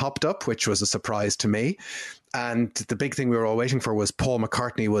Costello popped up, which was a surprise to me. And the big thing we were all waiting for was Paul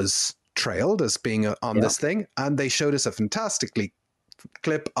McCartney was trailed as being on this thing. And they showed us a fantastically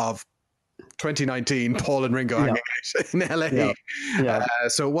clip of 2019 Paul and Ringo hanging out in LA. Yeah.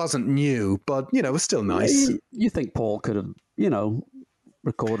 So it wasn't new, but, it was still nice. You think Paul could have,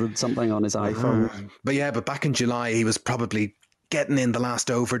 recorded something on his iPhone. But back in July, he was probably getting in the last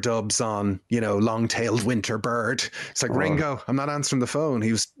overdubs on, Long-Tailed Winter Bird. It's like, Ringo, I'm not answering the phone.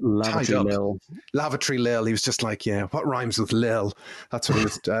 He was tied up. Lavatory Lil. He was just like, what rhymes with Lil? That's what he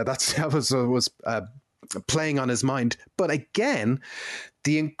was, that was playing on his mind. But again,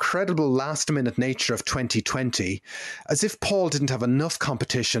 the incredible last-minute nature of 2020, as if Paul didn't have enough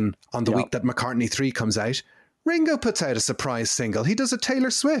competition on the week that McCartney 3 comes out, Ringo puts out a surprise single. He does a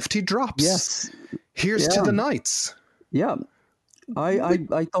Taylor Swift. He drops Here's to the Nights. Yeah.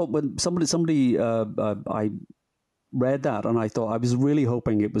 I thought when somebody I read that, and I thought, I was really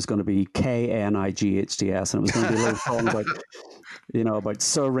hoping it was going to be KNIGHTS, and it was going to be a little song about, about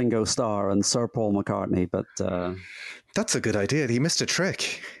Sir Ringo Starr and Sir Paul McCartney, but... That's a good idea. He missed a trick.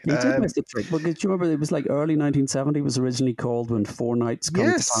 He did miss a trick. Well, do you remember it was like early 1970 was originally called When Four Nights Come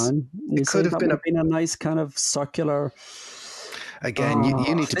to Town? It could have been a nice kind of circular... Again, you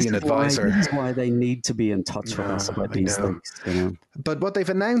need to be an advisor. This is why they need to be in touch with us about these things. But what they've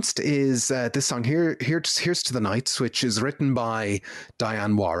announced is this song, Here's to the Nights, which is written by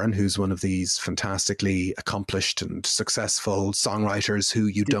Diane Warren, who's one of these fantastically accomplished and successful songwriters who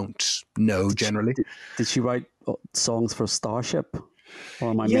you don't know generally. Did she write songs for Starship? Or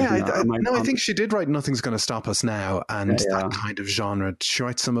am I I think she did write Nothing's Gonna Stop Us Now and that kind of genre. She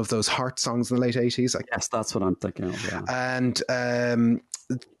wrote some of those heart songs in the late 80s. Yes, that's what I'm thinking of, And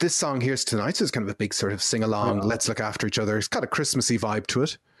this song Here's Tonight is kind of a big sort of sing along. Let's look after each other. It's got a Christmassy vibe to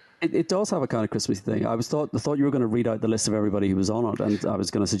it. It does have a kind of Christmassy thing. I thought you were going to read out the list of everybody who was on it, and I was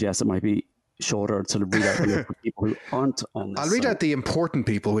going to suggest it might be shorter to read out the list of people who aren't on this. I'll read out the important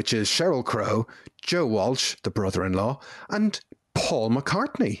people, which is Sheryl Crow, Joe Walsh, the brother-in-law, and Paul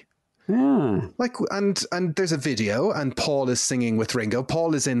McCartney. Yeah. And there's a video, and Paul is singing with Ringo.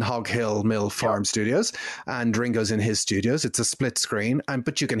 Paul is in Hog Hill Mill Farm Studios, and Ringo's in his studios. It's a split screen,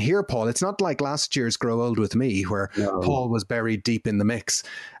 but you can hear Paul. It's not like last year's Grow Old With Me, where Paul was buried deep in the mix.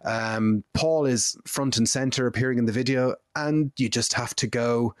 Paul is front and center appearing in the video, and you just have to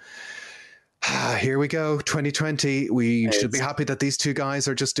go, here we go, 2020. We should be happy that these two guys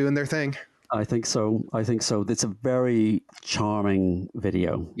are just doing their thing. I think so. It's a very charming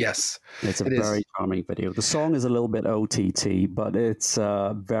video. Yes. It's a very charming video. The song is a little bit OTT, but it's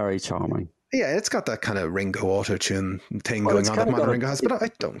very charming. Yeah, it's got that kind of Ringo auto-tune thing going on that Modern Ringo has, but I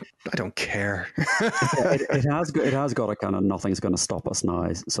don't care. it has got a kind of nothing's going to stop us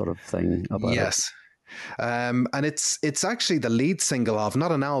now sort of thing about it. Yes. And it's actually the lead single of,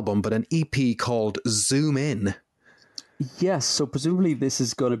 not an album, but an EP called Zoom In. Yes, so presumably this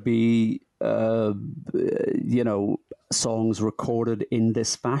is going to be, songs recorded in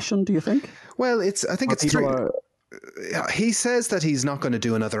this fashion, do you think? Well, I think it's three. He says that he's not going to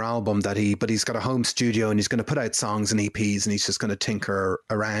do another album, but he's got a home studio and he's going to put out songs and EPs and he's just going to tinker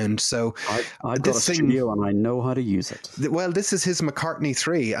around. So I've got a studio and I know how to use it. Well, this is his McCartney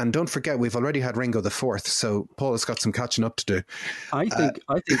 3, and don't forget we've already had Ringo the 4th, so Paul has got some catching up to do. I think.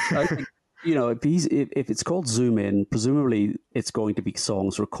 If it's called Zoom In, presumably it's going to be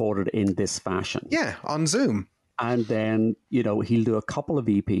songs recorded in this fashion. Yeah, on Zoom. And then, he'll do a couple of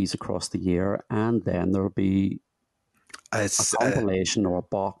EPs across the year, and then there'll be a compilation or a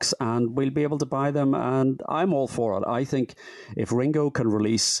box, and we'll be able to buy them, and I'm all for it. I think if Ringo can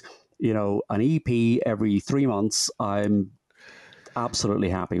release, an EP every 3 months, I'm absolutely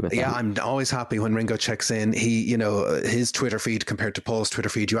happy with that. Yeah, I'm always happy when Ringo checks in. He, his Twitter feed compared to Paul's Twitter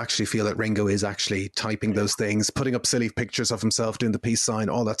feed, you actually feel that Ringo is actually typing those things, putting up silly pictures of himself, doing the peace sign,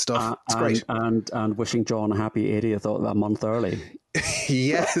 all that stuff. It's great. And wishing John a happy 80th a month early.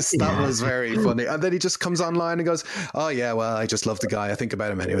 Yes, that was very funny. And then he just comes online and goes, oh yeah, well, I just love the guy. I think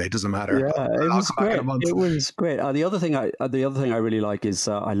about him anyway. It doesn't matter. Yeah, it was great. It was great. The other thing I really like is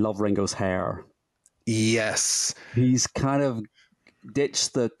I love Ringo's hair. Yes. He's kind of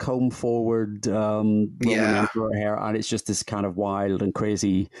ditched the comb forward Emperor hair, and it's just this kind of wild and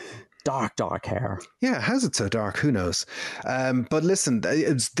crazy dark hair. Yeah, how's it so dark? Who knows? But listen,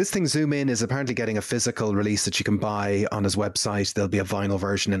 this thing Zoom In is apparently getting a physical release that you can buy on his website. There'll be a vinyl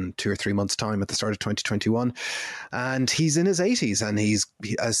version in 2 or 3 months' time at the start of 2021. And he's in his 80s, and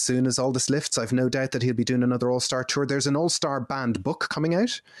as soon as all this lifts, I've no doubt that he'll be doing another All-Star tour. There's an All-Star Band book coming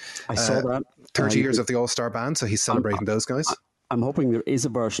out. I saw that. 30 years of the All-Star Band, so he's celebrating those guys. I'm hoping there is a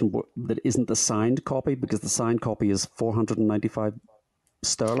version that isn't the signed copy, because the signed copy is 495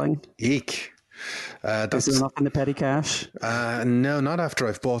 sterling. Eek. Is there enough in the petty cash? No, not after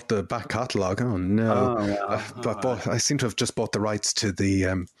I've bought the back catalogue. Oh, no. I seem to have just bought the rights to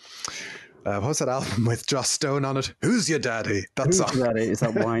the... what's that album with Joss Stone on it? Who's Your Daddy? Who's Your Daddy? Is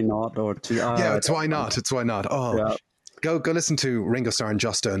that Why Not? Yeah, it's Why Not. It's Why Not. Oh, yeah. Go listen to Ringo Starr and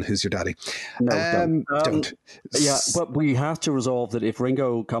Joss Stone, Who's Your Daddy? No, don't. Yeah, but we have to resolve that if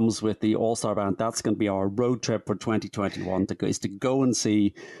Ringo comes with the All-Star Band, that's going to be our road trip for 2021, is to go and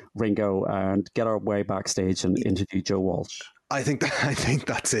see Ringo and get our way backstage and interview Joe Walsh. I think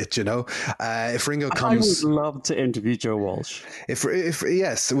that's it. If Ringo comes, I would love to interview Joe Walsh. If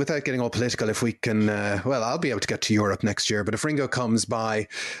yes, without getting all political, if we can, well, I'll be able to get to Europe next year. But if Ringo comes by,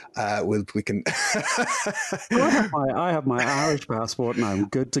 we can. I have my Irish passport and I'm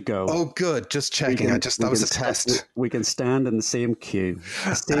good to go. Oh, good. Just checking. That was a test. We can stand in the same queue,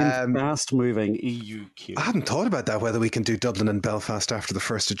 the same fast-moving EU queue. I hadn't thought about that. Whether we can do Dublin and Belfast after the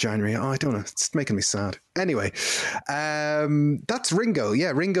 1st of January. Oh, I don't know. It's making me sad. Anyway. That's Ringo.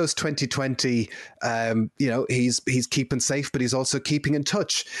 Yeah, Ringo's 2020. He's keeping safe, but he's also keeping in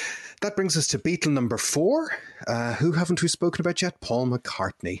touch. That brings us to Beatle number 4. Who haven't we spoken about yet? Paul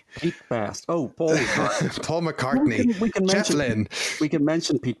McCartney. Pete Best. Oh, Paul McCartney. Paul McCartney. We can Jeff Lynne. We can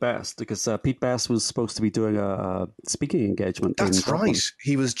mention Pete Best because Pete Best was supposed to be doing a speaking engagement. That's right.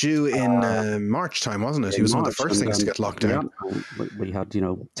 He was due in March time, wasn't it? He was one of the first things to get locked down. Yeah, we had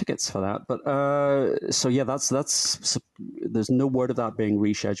tickets for that. But so yeah, that's there's no word of that being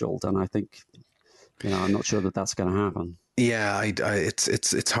rescheduled, and I think I'm not sure that that's going to happen. Yeah,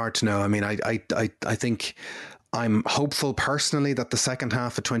 it's hard to know. I mean, I think I'm hopeful personally that the second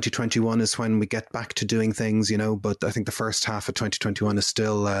half of 2021 is when we get back to doing things, but I think the first half of 2021 is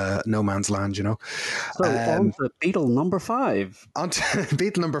still no man's land, So on to Beatle number 5. On to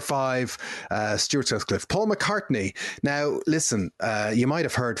Beatle number 5, Stuart Sutcliffe, Paul McCartney. Now, listen, you might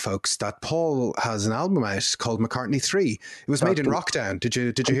have heard, folks, that Paul has an album out called McCartney 3. It was made in Rockdown. Did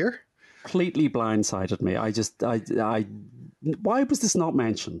you hear? Completely blindsided me. Why was this not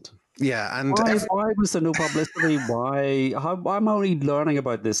mentioned? Yeah, and why was there no publicity? I'm only learning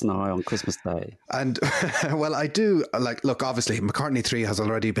about this now on Christmas Day. And well, I do look, obviously McCartney 3 has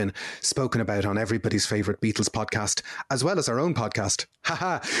already been spoken about on everybody's favorite Beatles podcast, as well as our own podcast.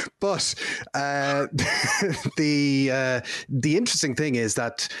 Haha. But the interesting thing is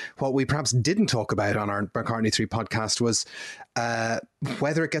that what we perhaps didn't talk about on our McCartney 3 podcast was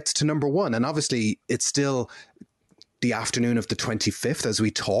whether it gets to number 1. And obviously it's still the afternoon of the 25th as we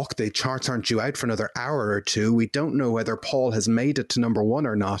talk. The charts aren't due out for another hour or two. We don't know whether Paul has made it to number 1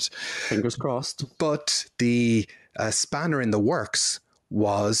 or not. Fingers crossed. But the spanner in the works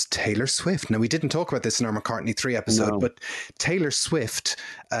was Taylor Swift. Now, we didn't talk about this in our McCartney 3 episode, but Taylor Swift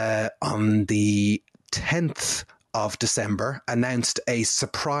on the 10th of December announced a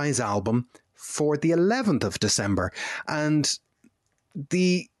surprise album for the 11th of December. And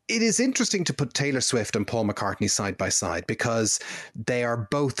it is interesting to put Taylor Swift and Paul McCartney side by side because they are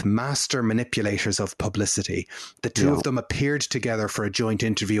both master manipulators of publicity. The two of them appeared together for a joint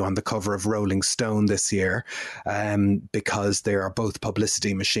interview on the cover of Rolling Stone this year because they are both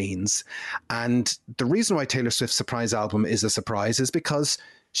publicity machines. And the reason why Taylor Swift's surprise album is a surprise is because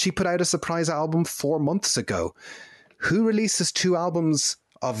she put out a surprise album 4 months ago. Who releases 2 albums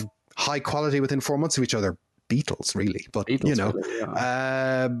of high quality within 4 months of each other? Beatles, really, but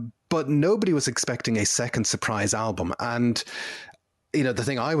but nobody was expecting a second surprise album. And the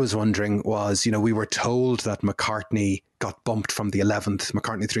thing I was wondering was, we were told that McCartney got bumped from the 11th,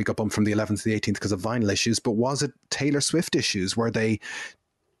 McCartney 3 got bumped from the 11th to the 18th because of vinyl issues, but was it Taylor Swift issues? Were they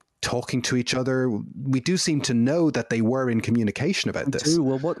talking to each other? We do seem to know that they were in communication about this.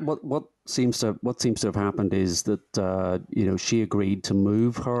 Well, what seems to have happened is that she agreed to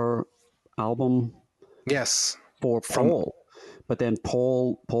move her album. Yes, for Paul, but then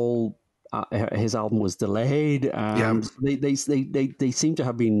Paul, his album was delayed, and they seem to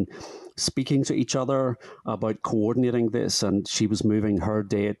have been speaking to each other about coordinating this, and she was moving her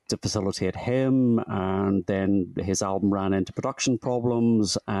date to facilitate him, and then his album ran into production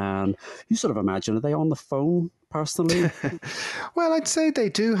problems, and you sort of imagine, are they on the phone personally? Well, I'd say they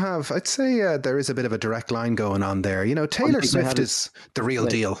do have. I'd say there is a bit of a direct line going on there. Taylor Swift is the real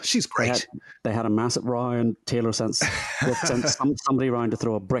deal. She's great. They had a massive row, and Taylor sent somebody around to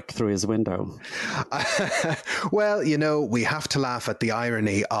throw a brick through his window. Well, we have to laugh at the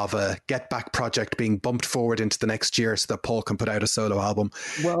irony of a Get Back project being bumped forward into the next year so that Paul can put out a solo album.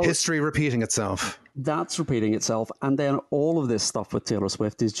 Well, history repeating itself. That's repeating itself. And then all of this stuff with Taylor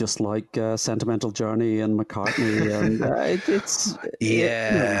Swift is just like Sentimental Journey and McCartney. And that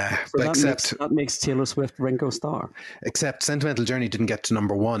makes Taylor Swift Ringo Starr. Except Sentimental Journey didn't get to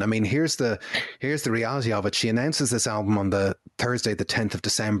number 1. I mean, here's the reality of it. She announces this album on the Thursday, the 10th of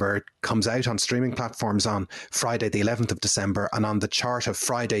December. It comes out on streaming platforms on Friday, the 11th of December. And on the chart of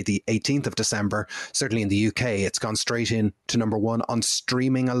Friday, the 18th of December, certainly in the UK, it's gone straight in to number 1 on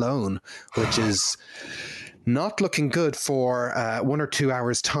streaming alone, which is not looking good for 1 or 2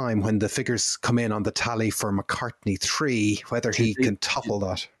 hours' time when the figures come in on the tally for McCartney 3, whether he can topple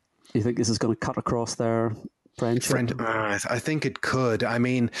that. You think this is going to cut across their friendship? I think it could. I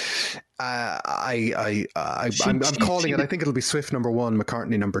mean, I'm calling it. I think it'll be Swift number 1,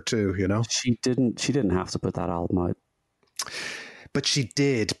 McCartney number 2, She didn't have to put that album out. But she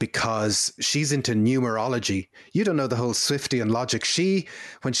did because she's into numerology. You don't know the whole Swiftian logic.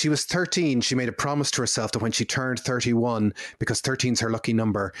 When she was 13, she made a promise to herself that when she turned 31, because 13's her lucky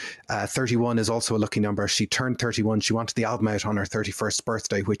number, 31 is also a lucky number. She turned 31. She wanted the album out on her 31st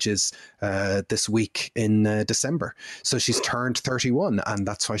birthday, which is this week in December. So she's turned 31, and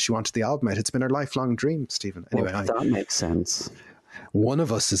that's why she wanted the album out. It's been her lifelong dream, Stephen. Anyway, that makes sense. One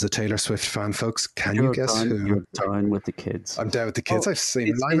of us is a Taylor Swift fan, folks. Can you guess who? You're down with the kids. I'm down with the kids. I've seen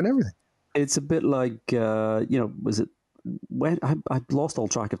it live and everything. It's a bit like, was it when I lost all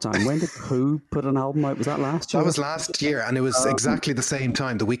track of time? When did Who put an album out? Was that last year? That was last year, and it was exactly the same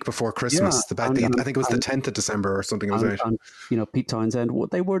time, the week before Christmas. I think it was the 10th of December or something. And Pete Townsend,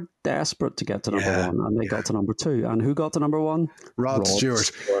 they were desperate to get to number 1, and they got to number 2. And who got to number 1? Rod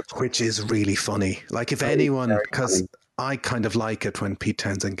Stewart, which is really funny. Like, if anyone, because I kind of like it when Pete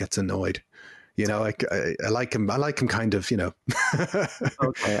Townsend gets annoyed. You know, I like him. I like him kind of, you know.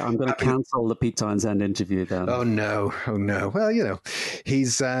 Okay, I'm going to cancel the Pete Townsend interview then. Oh no. Well, you know,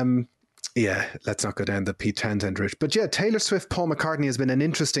 he's yeah, let's not go down the Pete Townsend route. But yeah, Taylor Swift, Paul McCartney has been an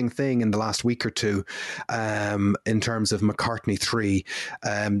interesting thing in the last week or two in terms of McCartney 3.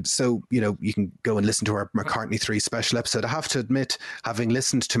 So, you know, you can go and listen to our McCartney 3 special episode. I have to admit, having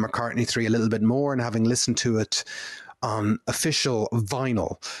listened to McCartney 3 a little bit more and having listened to it on official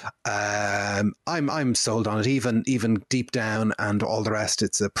vinyl, I'm sold on it. Even Deep Down and all the rest,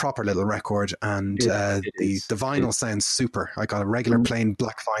 it's a proper little record, and the vinyl sounds super. I got a regular plain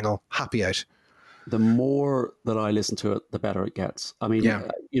black vinyl, happy out. The more that I listen to it, the better it gets. I mean,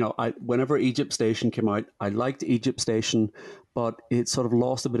 you know, whenever Egypt Station came out, I liked Egypt Station, but it sort of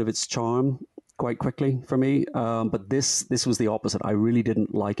lost a bit of its charm quite quickly for me. But this was the opposite. I really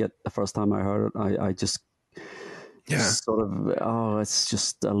didn't like it the first time I heard it. I just sort of, it's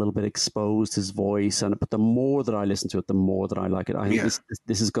just a little bit exposed, his voice. But the more that I listen to it, the more that I like it. I think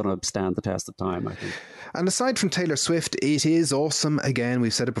this is going to stand the test of time, I think. And aside from Taylor Swift, it is awesome, again,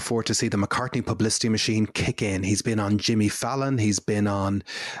 we've said it before, to see the McCartney publicity machine kick in. He's been on Jimmy Fallon. He's been on,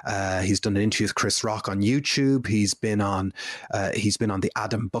 he's done an interview with Chris Rock on YouTube. He's been on the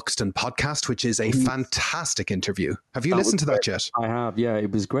Adam Buxton podcast, which is a fantastic interview. Have you listened to that yet? I have, yeah.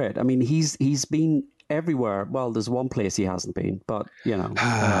 It was great. I mean, he's been everywhere. Well, there's one place he hasn't been, but you know,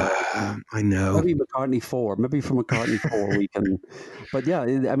 I know. Maybe McCartney 4. Maybe from McCartney 4 we can. But yeah,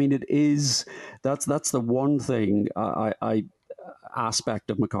 I mean, it is. That's the one thing I aspect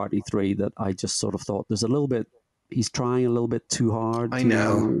of McCartney 3 that I just sort of thought there's a little bit. He's trying a little bit too hard. I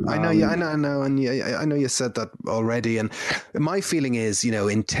know. I know. And I know you said that already. And my feeling is, you know,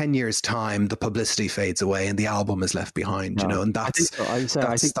 in 10 years' time, the publicity fades away and the album is left behind, you know, and I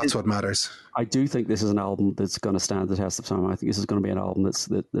think that's what matters. I do think this is an album that's going to stand the test of time. I think this is going to be an album that's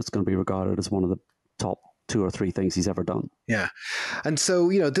going to be regarded as one of the top 2 or 3 things he's ever done. Yeah. And so,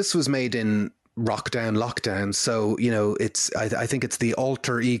 you know, this was made in Rockdown Lockdown, so you know it's I think it's the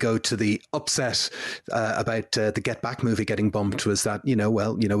alter ego to the upset about the Get Back movie getting bumped, was that, you know,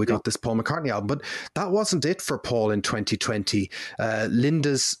 well, you know, we got this Paul McCartney album, but that wasn't it for Paul in 2020.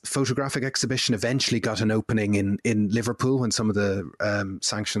 Linda's photographic exhibition eventually got an opening in Liverpool when some of the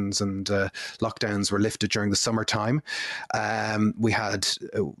sanctions and lockdowns were lifted during the summertime. We had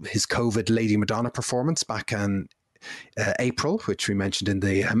his COVID Lady Madonna performance back in April, which we mentioned in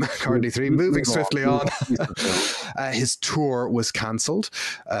the McCartney 3. Moving swiftly on, his tour was cancelled,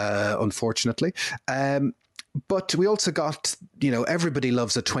 unfortunately. But we also got, you know, everybody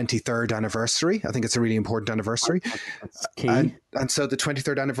loves a 23rd anniversary. I think it's a really important anniversary. That's key. And so the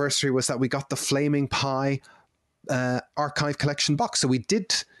 23rd anniversary was that we got the Flaming Pie archive collection box. So we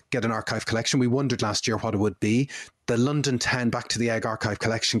did get an archive collection. We wondered last year what it would be. The London Town Back to the Egg archive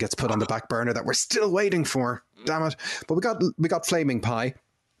collection gets put on the back burner that we're still waiting for. Damn it. But we got Flaming Pie,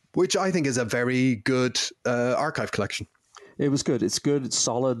 which I think is a very good archive collection. It was good. It's good. It's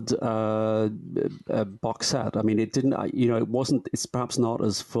solid box set. I mean, it didn't, you know, it wasn't, it's perhaps not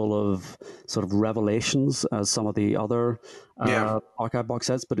as full of sort of revelations as some of the other archive box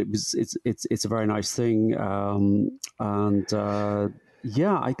sets, but it's a very nice thing. I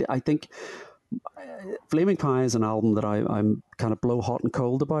think Flaming Pie is an album that I'm kind of blow hot and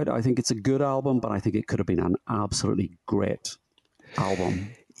cold about. I think it's a good album, but I think it could have been an absolutely great album.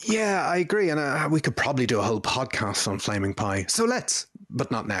 Yeah, I agree. And we could probably do a whole podcast on Flaming Pie. So let's,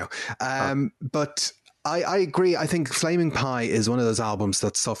 but not now. But I agree. I think Flaming Pie is one of those albums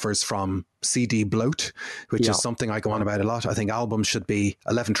that suffers from CD bloat, which is something I go on about a lot. I think albums should be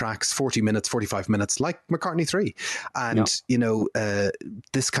 11 tracks, 40 minutes, 45 minutes, like McCartney 3. And, you know,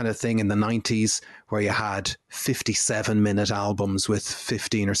 this kind of thing in the 90s where you had 57-minute albums with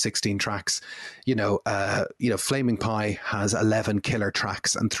 15 or 16 tracks, you know, Flaming Pie has 11 killer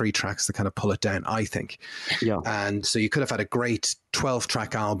tracks and 3 tracks that kind of pull it down, I think. Yeah. And so you could have had a great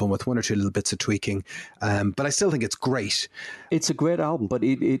 12-track album with 1 or 2 little bits of tweaking. But I still think it's great. It's a great album, but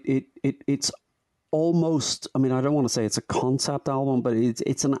it's almost, I mean, I don't want to say it's a concept album, but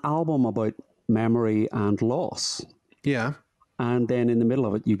it's an album about memory and loss. Yeah. And then in the middle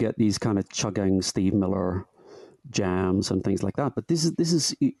of it, you get these kind of chugging Steve Miller jams and things like that. But this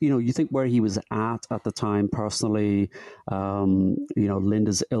is, you know, you think where he was at the time personally, you know,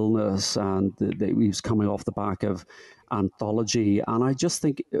 Linda's illness, and he was coming off the back of Anthology. And I just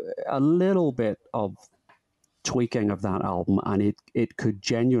think a little bit of tweaking of that album, and it could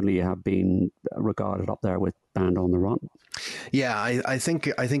genuinely have been regarded up there with Band on the Run. Yeah, I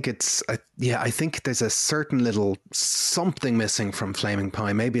think there's a certain little something missing from Flaming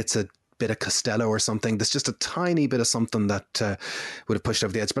Pie. Maybe it's a bit of Costello or something. There's just a tiny bit of something that would have pushed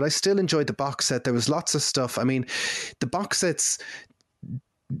over the edge. But I still enjoyed the box set. There was lots of stuff. I mean, the box sets,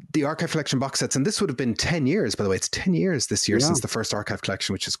 the Archive Collection box sets, and this would have been 10 years, by the way. It's 10 years this year since the first Archive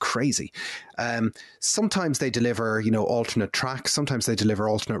Collection, which is crazy. Sometimes they deliver, alternate tracks. Sometimes they deliver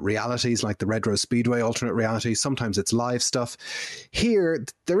alternate realities, like the Red Rose Speedway alternate reality. Sometimes it's live stuff. Here,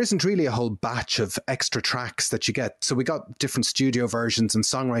 there isn't really a whole batch of extra tracks that you get. So we got different studio versions and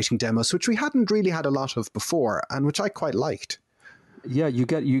songwriting demos, which we hadn't really had a lot of before, and which I quite liked. Yeah, you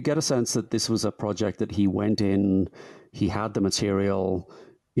get a sense that this was a project that he went in, he had the material,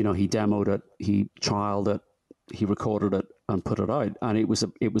 he demoed it, he trialed it, he recorded it and put it out. And it was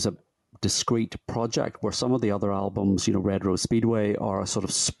a discrete project, where some of the other albums, Red Rose Speedway, are a sort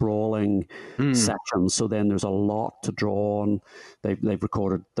of sprawling sections. So then there's a lot to draw on. They've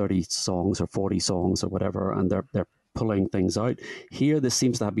recorded 30 songs or 40 songs or whatever, and they're pulling things out. Here, this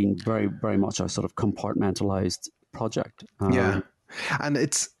seems to have been very, very much a sort of compartmentalized project. And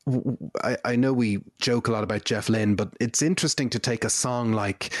I know we joke a lot about Jeff Lynne, but it's interesting to take a song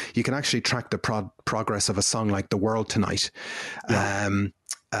like, you can actually track the progress of a song like The World Tonight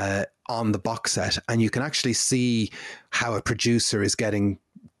on the box set, and you can actually see how a producer is getting,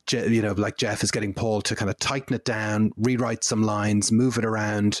 like Jeff is getting Paul to kind of tighten it down, rewrite some lines, move it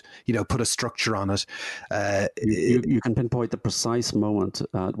around, put a structure on it. You can pinpoint the precise moment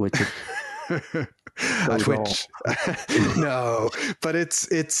at which it at which no, but it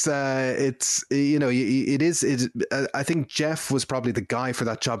is. I think Jeff was probably the guy for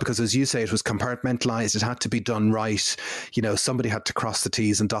that job, because, as you say, it was compartmentalized. It had to be done right. Somebody had to cross the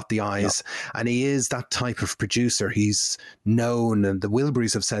T's and dot the I's, and he is that type of producer. He's known, and the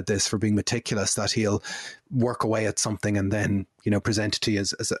Wilburys have said this, for being meticulous, that he'll work away at something and then present it to you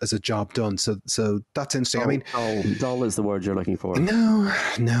as a job done. So that's interesting. I mean, dull is the word you're looking for. No.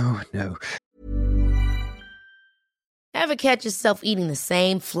 Ever catch yourself eating the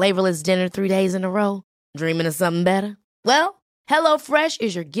same flavorless dinner 3 days in a row? Dreaming of something better? Well, HelloFresh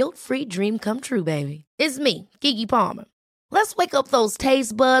is your guilt-free dream come true, baby. It's me, Keke Palmer. Let's wake up those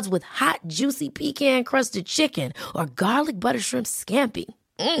taste buds with hot, juicy pecan-crusted chicken or garlic butter shrimp scampi.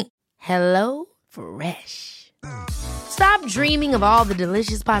 Hello Fresh. Stop dreaming of all the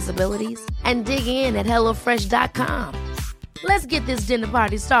delicious possibilities and dig in at HelloFresh.com. Let's get this dinner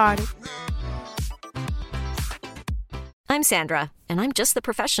party started. I'm Sandra, and I'm just the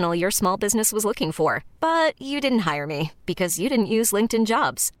professional your small business was looking for. But you didn't hire me because you didn't use LinkedIn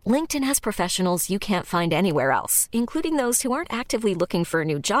Jobs. LinkedIn has professionals you can't find anywhere else, including those who aren't actively looking for a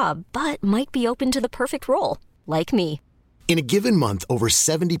new job, but might be open to the perfect role, like me. In a given month, over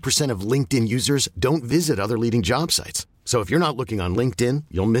 70% of LinkedIn users don't visit other leading job sites. So if you're not looking on LinkedIn,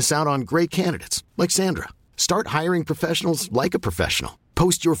 you'll miss out on great candidates like Sandra. Start hiring professionals like a professional.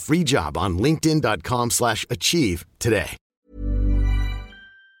 Post your free job on linkedin.com/achieve today.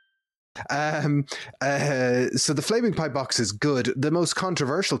 So the Flaming Pie box is good. The most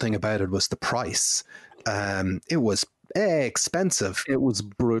controversial thing about it was the price. It was expensive. It was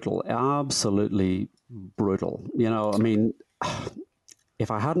brutal, absolutely brutal. I mean, if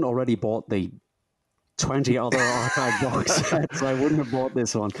I hadn't already bought the 20 other Archive box sets, I wouldn't have bought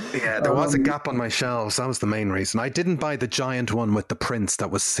this one. Yeah, there was a gap on my shelves. That was the main reason. I didn't buy the giant one with the prints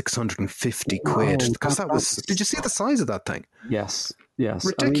that was 650 quid, because that was... Did you see the size of that thing? Yes.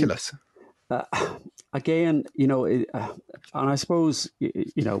 Ridiculous. Again, and I suppose,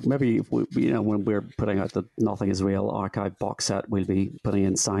 maybe when we're putting out the Nothing Is Real Archive box set, we'll be putting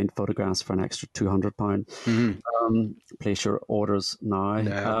in signed photographs for an extra £200. Place your orders now.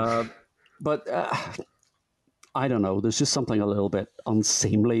 No. But I don't know. There's just something a little bit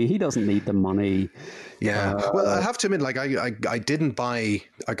unseemly. He doesn't need the money. Yeah. Well, I have to admit, like, I didn't buy...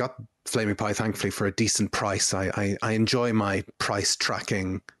 I got Flaming Pie, thankfully, for a decent price. I enjoy my price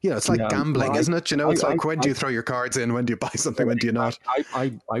tracking. It's like gambling, isn't it? It's like, when do you throw your cards in? When do you buy something? When do you not?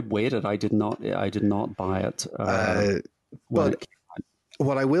 I waited. I did not buy it. But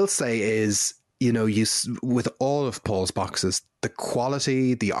what I will say is, with all of Paul's boxes, the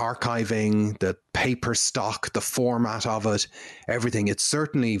quality, the archiving, the paper stock, the format of it, everything, it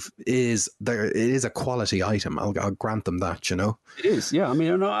certainly is there. It is a quality item. I'll grant them that, It is, yeah. I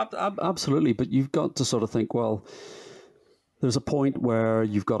mean, no, absolutely. But you've got to sort of think, well, there's a point where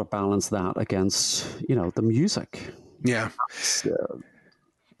you've got to balance that against, the music. Yeah.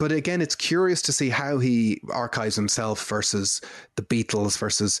 But again, it's curious to see how he archives himself versus the Beatles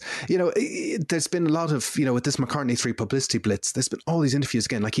versus, there's been a lot of, with this McCartney 3 publicity blitz, there's been all these interviews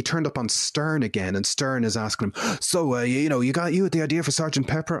again. Like, he turned up on Stern again, and Stern is asking him, so, you had the idea for Sgt.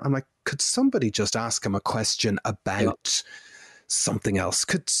 Pepper? I'm like, could somebody just ask him a question about something else?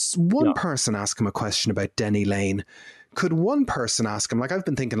 Could one person ask him a question about Denny Lane? Could one person ask him, like I've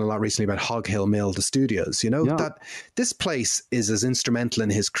been thinking a lot recently about Hog Hill Mill, the studios, that this place is as instrumental in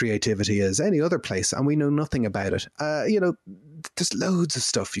his creativity as any other place, and we know nothing about it. There's loads of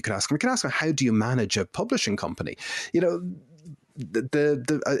stuff you could ask him. You could ask him, how do you manage a publishing company? In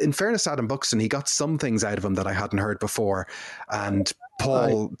fairness to Adam Buxton, he got some things out of him that I hadn't heard before, and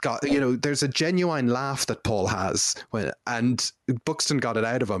Paul got, there's a genuine laugh that Paul has, and Buxton got it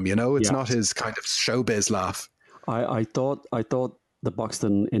out of him. It's not his kind of showbiz laugh. I thought the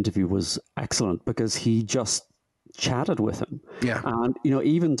Buxton interview was excellent because he just chatted with him. Yeah. And,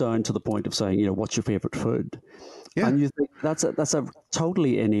 even down to the point of saying, what's your favorite food? Yeah. And you think that's a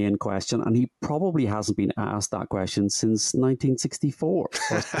totally inane question. And he probably hasn't been asked that question since 1964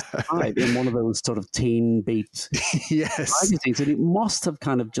 or 65 in one of those sort of teen beat magazines. And it must have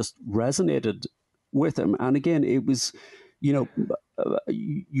kind of just resonated with him. And again, it was,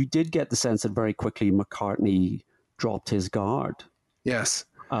 you did get the sense that very quickly McCartney dropped his guard. Yes.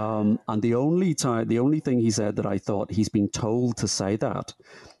 And the only thing he said that I thought he's been told to say that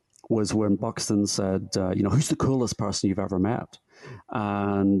was when Buxton said, who's the coolest person you've ever met?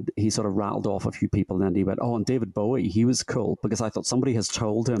 And he sort of rattled off a few people, and then he went, and David Bowie, he was cool, because I thought somebody has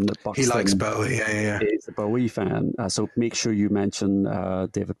told him that Buxton he likes Bowie, is a Bowie fan. So make sure you mention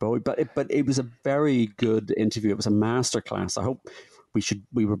David Bowie. But it was a very good interview. It was a masterclass. I hope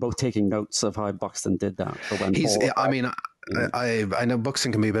we were both taking notes of how Buxton did that. I know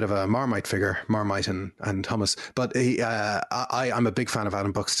Buxton can be a bit of a Marmite figure, Marmite and hummus, but I'm a big fan of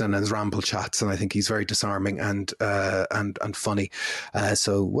Adam Buxton and his ramble chats, and I think he's very disarming and funny.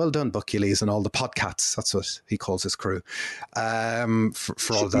 So well done, Buckules, and all the podcats. That's what he calls his crew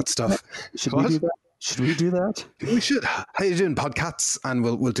for all of that stuff. Should we do that? Should we do that? We should. How you doing, podcats? And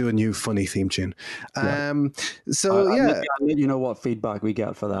we'll do a new funny theme tune. I'll let you know what feedback we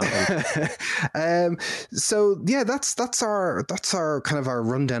get for that one. That's our kind of our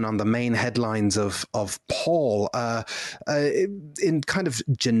rundown on the main headlines of Paul. In kind of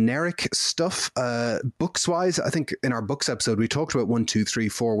generic stuff, books wise, I think in our books episode we talked about 1, 2, 3,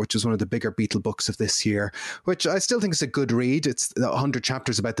 4, which is one of the bigger Beatle books of this year, which I still think is a good read. It's 100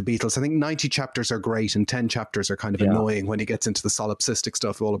 chapters about the Beatles. I think 90 chapters are great and 10 chapters are kind of annoying when he gets into the solipsistic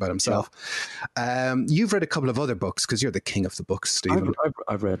stuff all about himself. You've read a couple of other books because you're the king of the books, Stephen.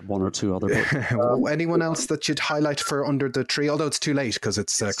 I've read one or two other books. Anyone else that you'd highlight for Under the Tree? Although it's too late because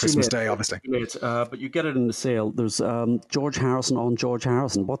it's Christmas Day, obviously. Too late, but you get it in the sale. There's George Harrison on George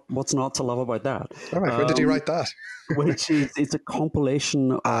Harrison. What's not to love about that? All right, where did he write that? Which is, it's a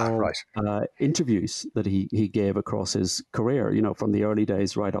compilation of interviews that he gave across his career, from the early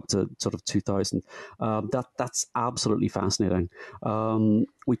days right up to sort of 2000. That's absolutely fascinating.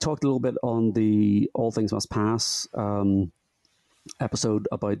 We talked a little bit on the All Things Must Pass episode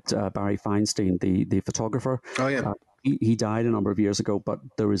about Barry Feinstein, the photographer. Oh, yeah. He died a number of years ago, but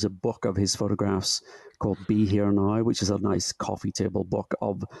there is a book of his photographs called Be Here Now, which is a nice coffee table book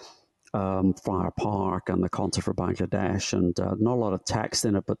of Flower Park and the concert for Bangladesh, and not a lot of text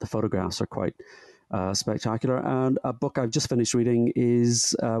in it, but the photographs are quite spectacular. And a book I've just finished reading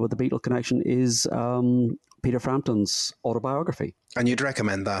is, with the Beatle connection, is Peter Frampton's autobiography. And you'd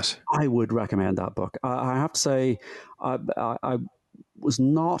recommend that? I would recommend that book. I have to say, I was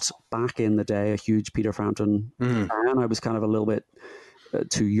not back in the day a huge Peter Frampton fan. I was kind of a little bit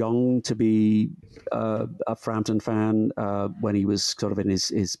too young to be a Frampton fan when he was sort of in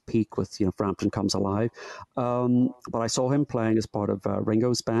his peak with Frampton Comes Alive. But I saw him playing as part of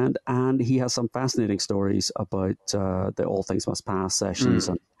Ringo's band, and he has some fascinating stories about the All Things Must Pass sessions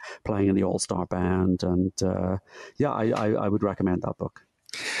and playing in the All-Star Band. And I would recommend that book.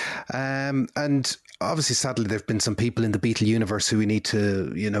 And obviously, sadly, there have been some people in the Beatle universe who we need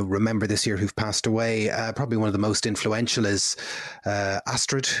to, remember this year who've passed away. Probably one of the most influential is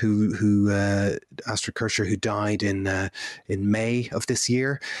Astrid, Astrid Kirchherr, who died in May of this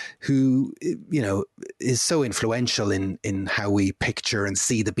year, who is so influential in how we picture and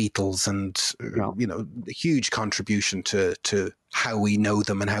see the Beatles, and a huge contribution to how we know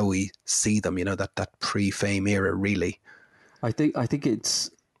them and how we see them. That pre-fame era, really. I think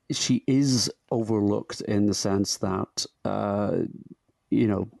she is overlooked in the sense that one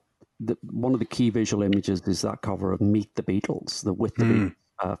of the key visual images is that cover of Meet the Beatles, the With the Beatles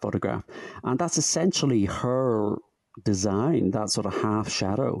photograph, and that's essentially her design. That sort of half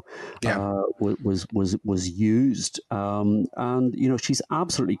shadow was used, and she's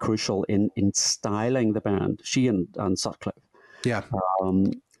absolutely crucial in styling the band. She and Sutcliffe,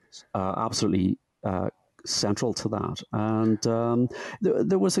 absolutely. central to that. And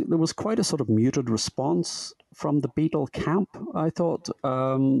there was quite a sort of muted response from the Beatle camp, I thought.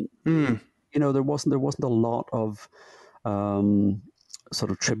 There wasn't a lot of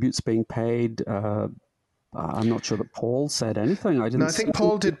sort of tributes being paid. I'm not sure that Paul said anything. I think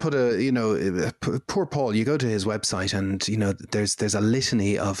Paul did put poor Paul, you go to his website and, there's a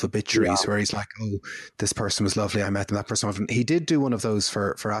litany of obituaries where he's like, oh, this person was lovely, I met them, that person. He did do one of those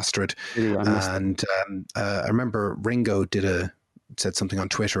for Astrid. And I remember Ringo said something on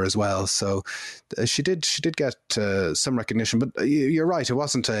Twitter as well. So she did get some recognition, but you're right. It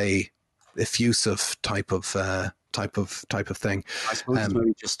wasn't a effusive type of thing. I suppose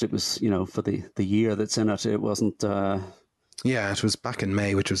maybe just it was, for the year that's in it. It wasn't. Yeah, it was back in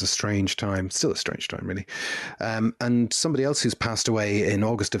May, which was a strange time. Still a strange time, really. And somebody else who's passed away in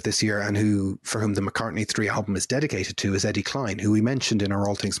August of this year, and for whom the McCartney 3 album is dedicated to, is Eddie Klein, who we mentioned in our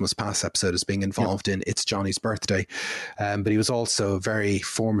All Things Must Pass episode as being involved in It's Johnny's Birthday. But he was also a very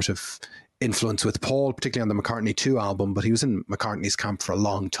formative influence with Paul, particularly on the McCartney 2 album, but he was in McCartney's camp for a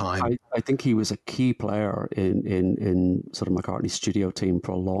long time. I think he was a key player in sort of McCartney's studio team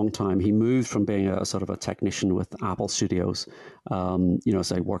for a long time. He moved from being a sort of a technician with Apple Studios, so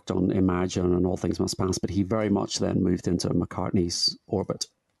he worked on Imagine and All Things Must Pass, but he very much then moved into McCartney's orbit.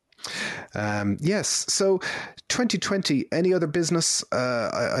 Yes. So 2020, any other business?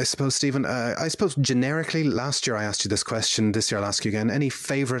 I suppose, Stephen, I suppose generically, last year I asked you this question. This year I'll ask you again. Any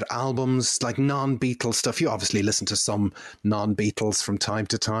favorite albums, like non-Beatles stuff? You obviously listen to some non-Beatles from time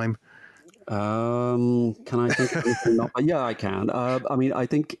to time. Can I think of anything? Yeah, I can. I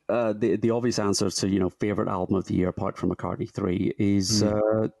think the obvious answer to, favorite album of the year, apart from McCartney 3, is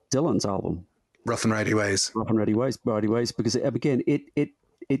Dylan's album. Rough and Ready Ways. Rough and Ready Ways, because again,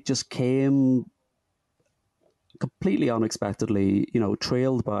 it just came completely unexpectedly,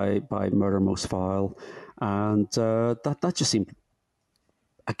 trailed by Murder Most Foul, and that just seemed,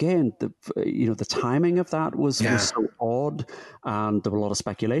 again, the timing of that was so odd, and there were a lot of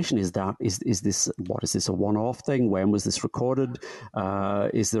speculation. Is this a one-off thing? When was this recorded?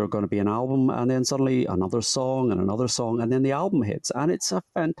 Is there going to be an album? And then suddenly another song, and then the album hits, and it's a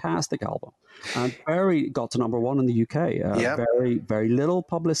fantastic album. And got to number 1 in the UK. Very, very little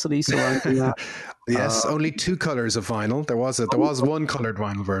publicity surrounding that. Yes, only 2 colors of vinyl. There was one colored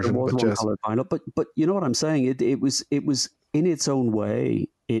vinyl version. There was one colored vinyl, but you know what I'm saying? It was in its own way.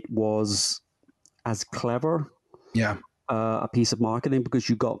 It was as clever. Yeah. A piece of marketing, because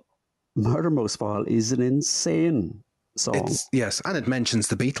you got Murder Most Foul is an insane song. Yes, and it mentions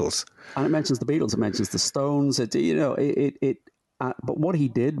the Beatles. It mentions the Stones. But what he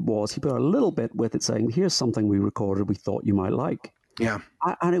did was he put a little bit with it, saying, here's something we recorded we thought you might like. Yeah.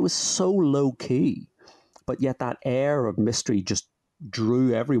 And it was so low key, but yet that air of mystery just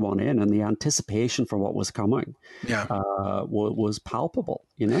drew everyone in, and the anticipation for what was coming was palpable,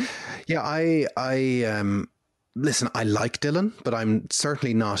 Yeah, I listen, I like Dylan, but I'm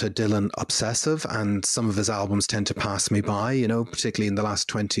certainly not a Dylan obsessive, and some of his albums tend to pass me by, particularly in the last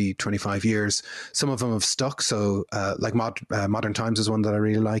 20, 25 years. Some of them have stuck, so like Modern Times is one that I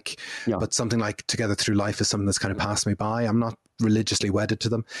really like, but something like Together Through Life is something that's kind of passed me by. I'm not religiously wedded to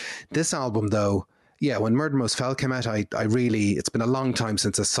them. This album, though, when Murder Most Foul came out, I really, it's been a long time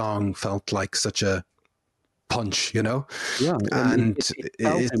since a song felt like such a punch, Yeah, and it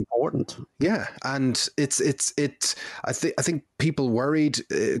felt important. Yeah, and I think people worried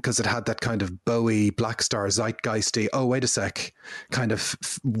because it had that kind of Bowie, Black Star, zeitgeisty, oh wait a sec, kind of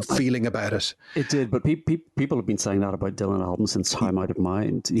feeling about it. It did, but people have been saying that about Dylan albums since Time Out of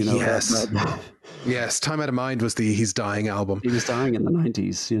Mind. Yes, yes, Time Out of Mind was his dying album. He was dying in the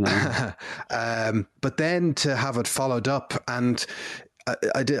 90s, but then to have it followed up, and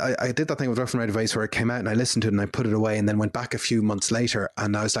I did that thing with Rough and Ready Ways where it came out and I listened to it and I put it away and then went back a few months later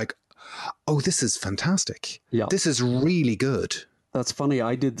and I was like, oh, this is fantastic. Yeah. This is really good. That's funny.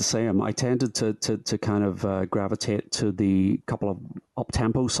 I did the same. I tended to kind of gravitate to the couple of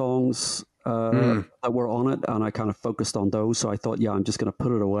up-tempo songs that were on it, and I kind of focused on those. So I thought, I'm just going to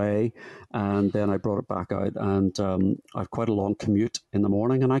put it away, and then I brought it back out, and I've quite a long commute in the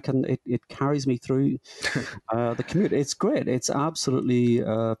morning, and it carries me through the commute. It's great. It's absolutely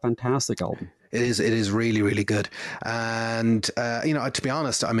a fantastic album. It is really, really good. And, to be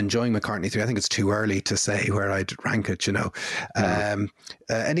honest, I'm enjoying McCartney 3. I think it's too early to say where I'd rank it,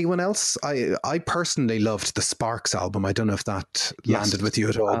 Anyone else? I personally loved the Sparks album. I don't know if that landed with you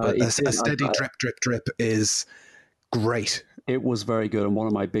at all, but a steady drip, drip, drip is great. It was very good. And one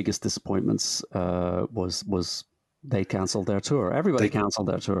of my biggest disappointments was they cancelled their tour. Everybody cancelled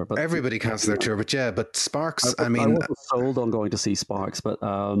their tour. But everybody cancelled their tour. But yeah, but Sparks, I mean... I wasn't sold on going to see Sparks, but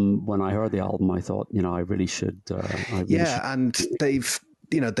when I heard the album, I thought, I really should. And they've...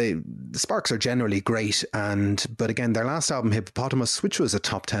 the Sparks are generally great, but again, their last album, Hippopotamus, which was a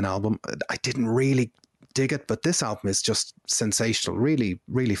top 10 album, I didn't really dig it, but this album is just sensational. Really,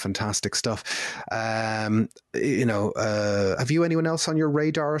 really fantastic stuff. Have you anyone else on your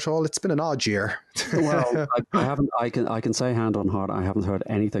radar at all? It's been an odd year. Well, I haven't. I can say hand on heart, I haven't heard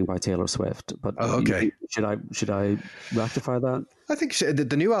anything by Taylor Swift. But okay, should I rectify that? I think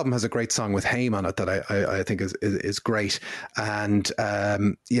the new album has a great song with Haim on it that I think is great. And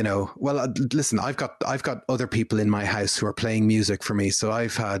listen, I've got other people in my house who are playing music for me, so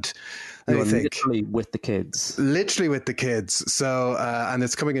I've had. Literally with the kids. Literally with the kids. So, and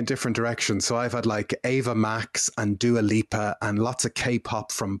it's coming in different directions. So I've had like Ava Max and Dua Lipa and lots of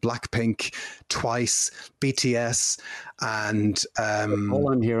K-pop from Blackpink, Twice, BTS, and...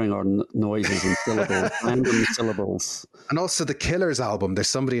 all I'm hearing are noises and syllables, random syllables. And also the Killers album. There's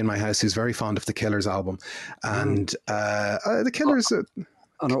somebody in my house who's very fond of the Killers album. And the Killers...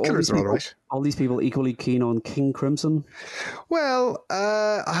 And are all these people equally keen on King Crimson? Well,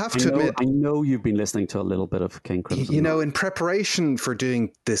 I have to admit... I know you've been listening to a little bit of King Crimson. In preparation for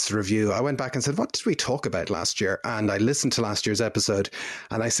doing this review, I went back and said, what did we talk about last year? And I listened to last year's episode,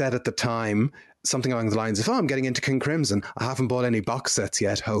 and I said at the time... something along the lines of, I'm getting into King Crimson. I haven't bought any box sets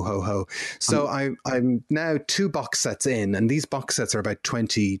yet. Ho, ho, ho. So I'm now 2 box sets in, and these box sets are about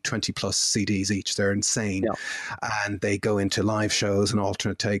 20 plus CDs each. They're insane. Yeah. And they go into live shows and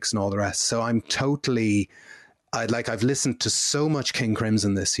alternate takes and all the rest. So I'm totally... I've listened to so much King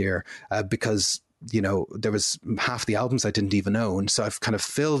Crimson this year because... there was half the albums I didn't even own. So I've kind of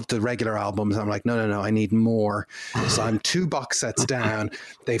filled the regular albums. I'm like, no, I need more. So I'm 2 box sets down.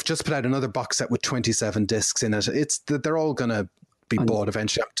 They've just put out another box set with 27 discs in it. They're all going to be bought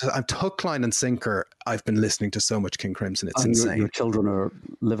eventually. I'm hook, line and sinker. I've been listening to so much King Crimson. It's insane. Your children are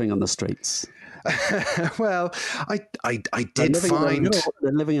living on the streets. Well, I did find...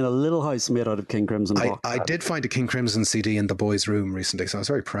 They're living in a little house made out of King Crimson box. I did find a King Crimson CD in the boys' room recently, so I was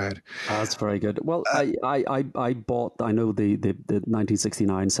very proud. That's very good. Well, I bought, I know the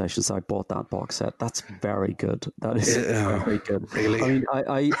 1969 sessions, I bought that box set. That's very good. That is very good. Really? I mean,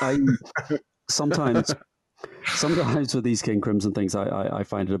 I sometimes with these King Crimson things, I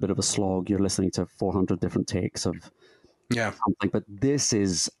find it a bit of a slog. You're listening to 400 different takes of something, but this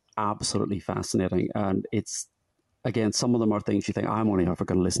is absolutely fascinating. And it's, again, some of them are things you think, I'm only ever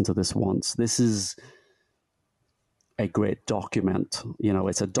going to listen to this once. This is a great document.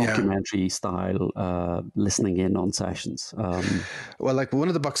 It's a documentary style listening in on sessions. Well, like one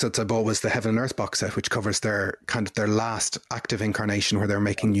of the box sets I bought was the Heaven and Earth box set, which covers their last active incarnation where they're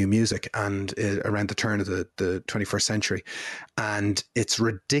making new music and around the turn of the 21st century. And it's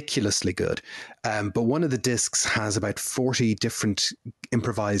ridiculously good. But one of the discs has about 40 different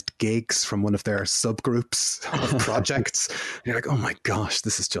improvised gigs from one of their subgroups of projects. And you're like, oh my gosh,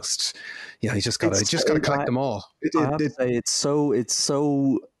 this is just, you just got to collect them all. I have to say, it's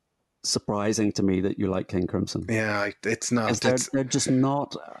so surprising to me that you like King Crimson. Yeah, it's not. They're just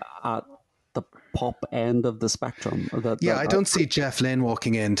not at the pop end of the spectrum. I don't see Jeff Lynne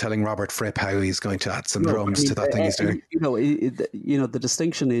walking in telling Robert Fripp how he's going to add some drums to that thing he's doing. The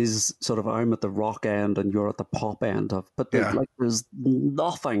distinction is sort of I'm at the rock end and you're at the pop end of, but there's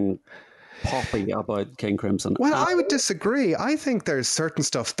nothing poppy about King Crimson. Well, I would disagree. I think there's certain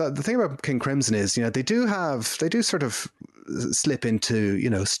stuff that the thing about King Crimson is, they do sort of slip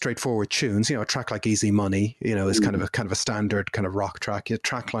into, straightforward tunes. A track like Easy Money, is kind of a standard kind of rock track. A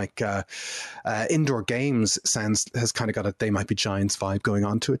track like Indoor Games has kind of got a They Might Be Giants vibe going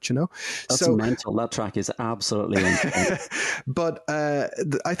on to it, That's mental. That track is absolutely insane. But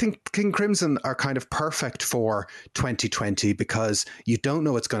I think King Crimson are kind of perfect for 2020 because you don't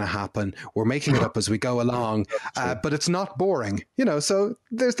know what's going to happen. We're making it up as we go along, but it's not boring, so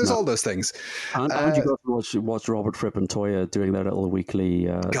there's all those things. And you got to watch Robert Fripp and Toya doing their little weekly...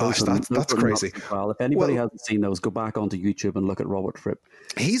 gosh, that's crazy. Well, if anybody hasn't seen those, go back onto YouTube and look at Robert Fripp.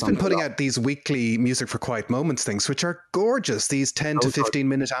 He's been putting out these weekly Music for Quiet Moments things, which are gorgeous. These 10 to 15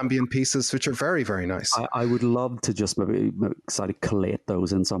 minute ambient pieces, which are very, very nice. I would love to just maybe collate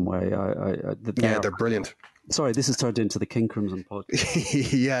those in some way. They're brilliant. Sorry, this has turned into the King Crimson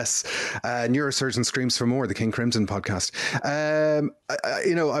podcast. Yes. Neurosurgeon Screams for More, the King Crimson podcast.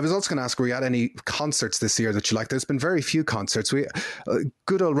 I was also going to ask, were you at any concerts this year that you liked? There's been very few concerts.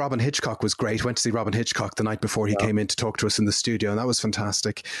 Good old Robin Hitchcock was great. Went to see Robin Hitchcock the night before he came in to talk to us in the studio, and that was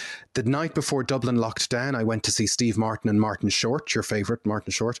fantastic. The night before Dublin locked down, I went to see Steve Martin and Martin Short, your favourite,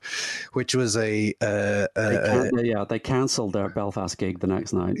 Martin Short, which was they cancelled their Belfast gig the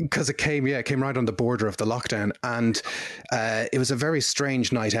next night. Because it came right on the border of the lockdown. And it was a very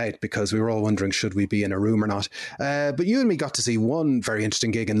strange night out because we were all wondering, should we be in a room or not? But you and me got to see one very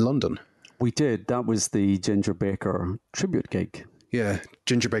interesting gig in London. We did. That was the Ginger Baker tribute gig. Yeah,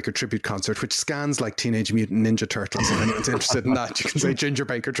 Ginger Baker tribute concert, which scans like Teenage Mutant Ninja Turtles. If anyone's interested in that, you can say Ginger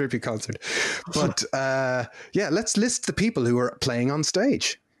Baker tribute concert. But let's list the people who were playing on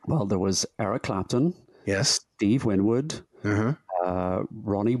stage. Well, there was Eric Clapton. Yes. Steve Winwood.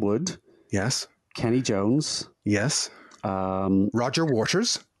 Ronnie Wood. Yes. Kenny Jones. Yes. Roger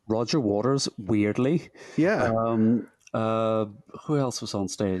Waters. Roger Waters, weirdly. Yeah. Who else was on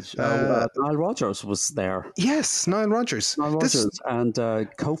stage? Nile Rodgers was there. Yes, Nile Rodgers. And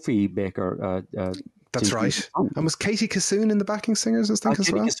Kofi Baker. That's right. And was Katie Kassoon in the backing singers, I think,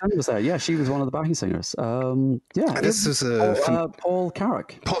 as well? Katie Kassoon was there. Yeah, she was one of the backing singers. This was Paul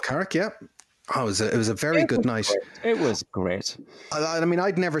Carrick. Paul Carrick, yeah. Oh, it was a very good night. It was great. I mean,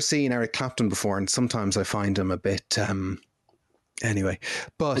 I'd never seen Eric Clapton before, and sometimes I find him a bit... anyway,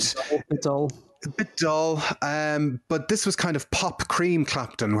 but... A bit dull. A bit dull. But this was kind of pop cream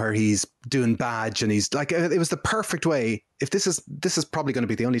Clapton, where he's doing Badge, and he's like... It was the perfect way. If this is probably going to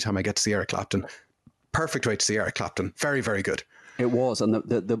be the only time I get to see Eric Clapton. Perfect way to see Eric Clapton. Very, very good. It was, and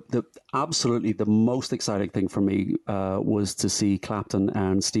the absolutely the most exciting thing for me was to see Clapton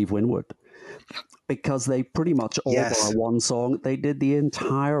and Steve Winwood. Because they pretty much all bar one song. They did the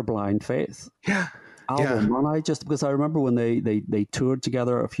entire Blind Faith album. And because I remember when they toured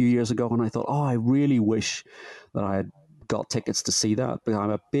together a few years ago, and I thought, I really wish that I had got tickets to see that, because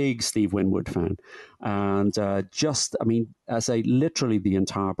I'm a big Steve Winwood fan. And literally the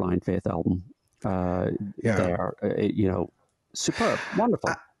entire Blind Faith album superb,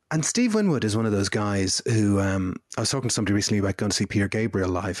 wonderful. And Steve Winwood is one of those guys who, I was talking to somebody recently about going to see Peter Gabriel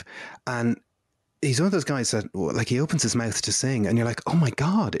live, and he's one of those guys that, like, he opens his mouth to sing and you're like, oh my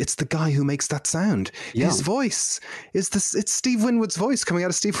God, it's the guy who makes that sound. Yeah. His voice it's Steve Winwood's voice coming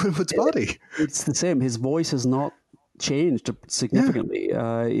out of Steve Winwood's body. It's the same. His voice has not changed significantly.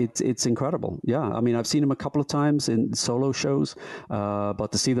 It's incredible. Yeah. I mean, I've seen him a couple of times in solo shows,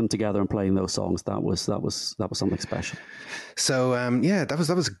 but to see them together and playing those songs, that was something special. So that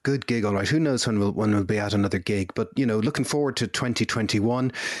was a good gig, all right. Who knows when we'll be at another gig? But looking forward to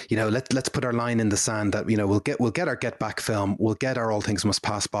 2021. Let's put our line in the sand that we'll get our Get Back film, we'll get our All Things Must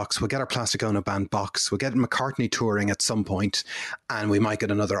Pass box, we'll get our Plastic Ono Band box, we'll get McCartney touring at some point, and we might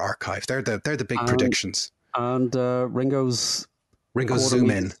get another archive. They're the big predictions. And Ringo's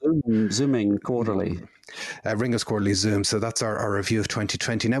zooming quarterly. Ringo's Quarterly Zoom. So that's our review of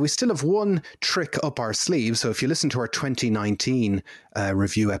 2020. Now, we still have one trick up our sleeve. So if you listen to our 2019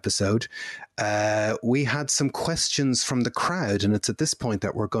 review episode, we had some questions from the crowd. And it's at this point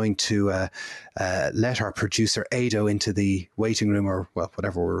that we're going to let our producer Ado into the waiting room, or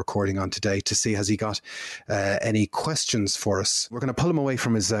whatever we're recording on today, to see has he got any questions for us. We're going to pull him away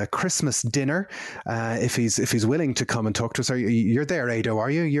from his Christmas dinner if he's willing to come and talk to us. You're there, Ado, are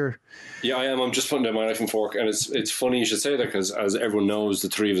you? Yeah, I am. I'm just putting down my knife and fork, and it's funny you should say that, because as everyone knows, the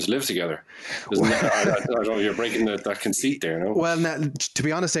three of us live together. I don't know, you're breaking that conceit there, no? Well, now, to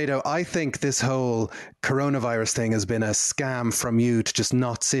be honest, Ado, I think this whole coronavirus thing has been a scam from you to just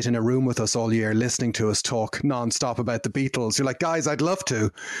not sit in a room with us all year listening to us talk non-stop about the Beatles. You're like, guys, I'd love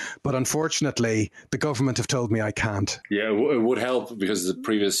to, but unfortunately, the government have told me I can't. Yeah, it would help, because the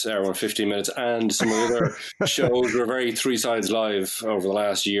previous hour and 15 minutes and some of the other shows were very Three Sides Live over the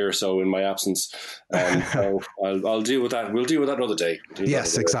last year or so in my absence. So I'll deal with that. We'll deal with that another day.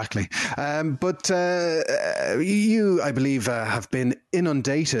 Yes, exactly. But you, I believe, have been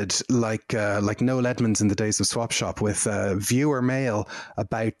inundated like Noel Edmonds in the days of Swap Shop with viewer mail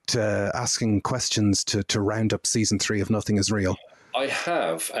about asking questions to round up season 3 of Nothing Is Real. I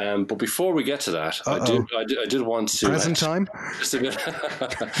have, but before we get to that, I did want to present time. Just a bit.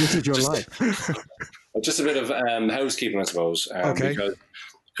 This is your life. Just a bit of housekeeping, I suppose. Okay.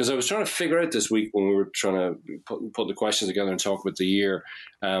 Because I was trying to figure out this week when we were trying to put the questions together and talk about the year,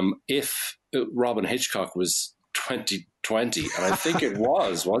 if Robin Hitchcock was 20 20, and I think it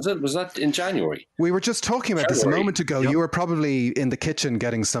was it? Was that in January? We were just talking about this a moment ago. Yep. You were probably in the kitchen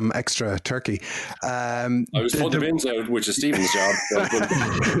getting some extra turkey. I was putting the bins out, which is Stephen's job.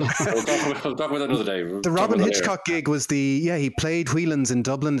 We'll talk about that another day. The Robin Hitchcock gig was he played Whelan's in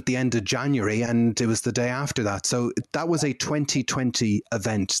Dublin at the end of January, and it was the day after that. So that was a 2020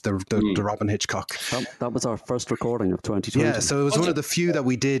 event, the Robin Hitchcock. That was our first recording of 2020. Yeah, so it was one of the few that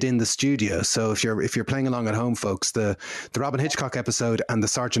we did in the studio. So if you're playing along at home, folks, the Robin Hitchcock episode and the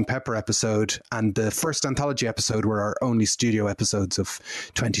Sgt. Pepper episode and the first anthology episode were our only studio episodes of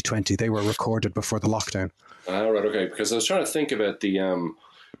 2020. They were recorded before the lockdown. All right, okay. Because I was trying to think about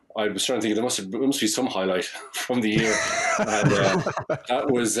I was trying to think there must be some highlight from the year, and that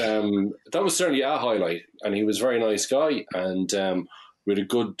was certainly a highlight. And he was a very nice guy, and we had a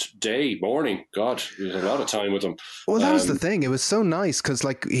good morning. God, we had a lot of time with him. Well, that was the thing. It was so nice because,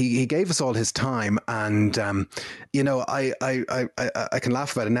 like, he gave us all his time, and I can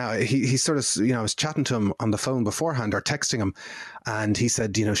laugh about it now. He sort of, I was chatting to him on the phone beforehand or texting him, and he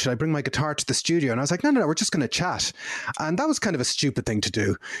said, should I bring my guitar to the studio? And I was like, no, we're just going to chat. And that was kind of a stupid thing to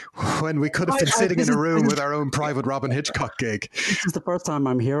do when we could have been sitting in a room with our own private Robin Hitchcock gig. This is the first time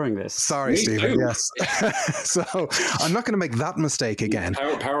I'm hearing this. Sorry, Stephen. Yes. So I'm not going to make that mistake again.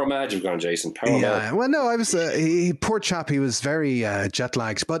 Power magic gone, Jason. Well, no, I was poor chap. He was very jet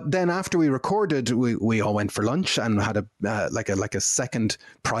lagged. But then after we recorded, we all went for lunch and had a second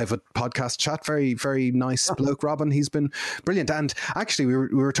private podcast chat. Very, very nice bloke, Robin. He's been brilliant. And actually, we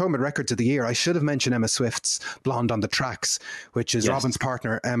were talking about records of the year. I should have mentioned Emma Swift's Blonde on the Tracks, which is Robin's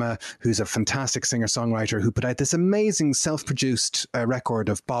partner, Emma, who's a fantastic singer-songwriter who put out this amazing self-produced record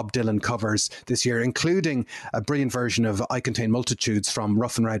of Bob Dylan covers this year, including a brilliant version of I Contain Multitudes from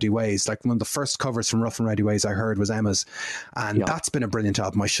Rough and Rowdy Ways. Like, one of the first covers from Rough and Rowdy Ways I heard was Emma's. And that's been a brilliant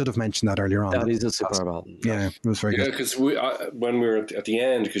album. I should have mentioned that earlier on. That is a superb album. Yeah, it was very good. Yeah, because when we were at the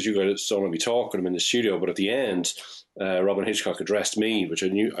end, because you guys saw me talk with him in the studio, but at the end, Robin Hitchcock addressed me, which I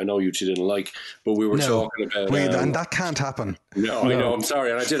know you two didn't like, but we were talking about... and that can't happen. No, I know, I'm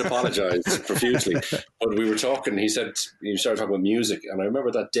sorry, and I did apologise profusely, but we were talking, he said, you started talking about music, and I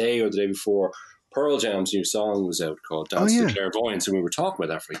remember that day or the day before, Pearl Jam's new song was out called Dance to Clairvoyance, and we were talking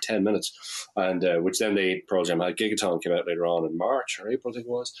about that for like 10 minutes, and which then Pearl Jam had Gigaton came out later on in March or April, I think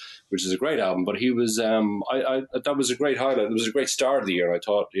it was, which is a great album. But he was, that was a great highlight. It was a great start of the year. I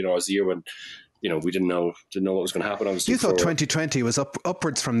thought, as the year when, we didn't know what was going to happen. You thought 2020 was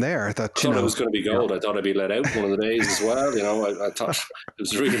upwards from there. I thought it was going to be gold. Yeah. I thought I'd be let out one of the days as well. I thought it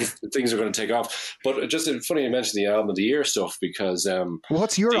was really things were going to take off. But just funny you mentioned the album of the year stuff because.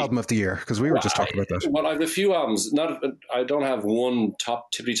 What's your album of the year? Because we were just talking about that. Well, I have a few albums. I don't have one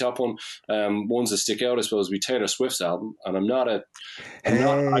tippity top one. Ones that stick out, I suppose, would be Taylor Swift's album, and I'm not a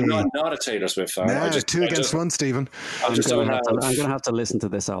Taylor Swift fan. Nah, two against one, Stephen. I'm going to have to listen to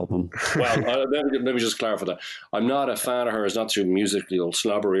this album. Well. Let me just clarify that. I'm not a fan of hers, not through musical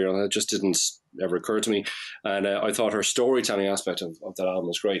slobbery, or that just didn't ever occur to me. And I thought her storytelling aspect of that album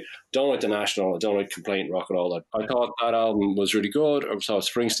was great. Don't like The National, I don't like Complaint Rock and all that. I thought that album was really good. I thought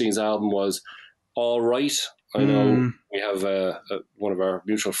Springsteen's album was all right. I know we have one of our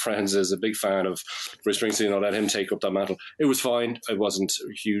mutual friends is a big fan of Bruce Springsteen. I'll let him take up that mantle. It was fine. I wasn't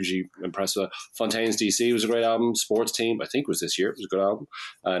hugely impressed with it. Fontaine's DC was a great album. Sports Team, I think, was this year. It was a good album.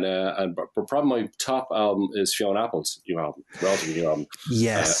 But probably my top album is Fiona Apple's new album, relatively new album.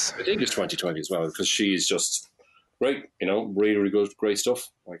 Yes. I think it's 2020 as well, because she's just great, really, really good, great stuff.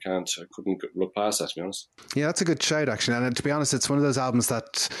 I couldn't look past that, to be honest. Yeah, that's a good shout, actually. And to be honest, it's one of those albums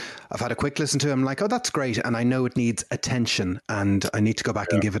that I've had a quick listen to. I'm like, oh, that's great. And I know it needs attention and I need to go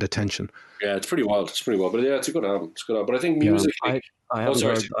back and give it attention. Yeah, it's pretty wild. But yeah, it's a good album. But I think music... I haven't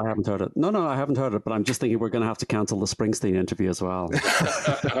heard it. No, I haven't heard it, but I'm just thinking we're going to have to cancel the Springsteen interview as well.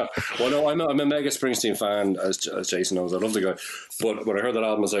 Well, no, I'm a mega Springsteen fan, as Jason knows. I love the guy. But when I heard that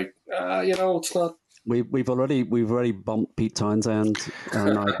album, I was like, it's not... We've already bumped Pete Townsend.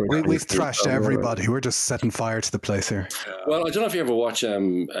 We've thrashed everybody. We're just setting fire to the place here. Well, I don't know if you ever watch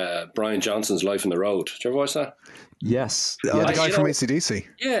Brian Johnson's Life on the Road. Did you ever watch that? Yes. The guy from AC/DC.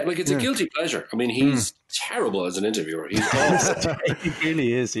 Yeah, it's a guilty pleasure. I mean, he's terrible as an interviewer. He's awful. He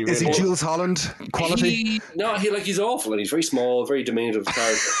really is. Is he Jules Holland quality? He's awful, and he's very small, very diminutive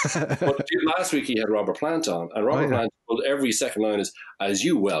character. But last week he had Robert Plant on, and Robert Plant, every second line is, "As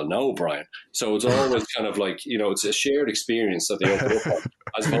you well know, Brian." So it's always kind of like, it's a shared experience that they open up on,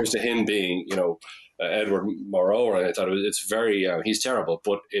 as opposed to him being, Edward Moreau. And I thought it's very, he's terrible,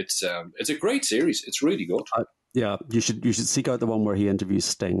 but it's a great series. It's really good. Yeah, you should seek out the one where he interviews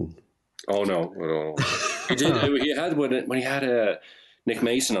Sting. Oh no! He did. He had when he had Nick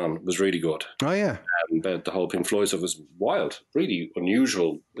Mason on was really good. Oh, yeah. But the whole Pink Floyd stuff was wild, really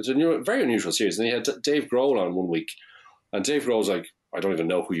unusual. It's a very unusual series. And he had Dave Grohl on one week, and Dave Grohl's like, I don't even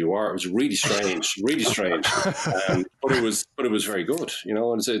know who you are. It was really strange, really strange. But it was very good, you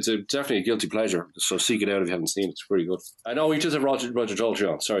know. And it's definitely a guilty pleasure. So seek it out if you haven't seen it. It's pretty good. I know he just had Roger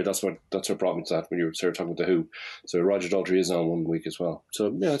Daltrey on. Sorry, that's what brought me to that when you were talking about the Who. So Roger Daltrey is on one week as well.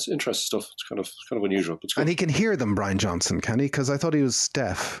 So yeah, it's interesting stuff. It's kind of unusual, but it's good. And he can hear them, Brian Johnson, can he? Because I thought he was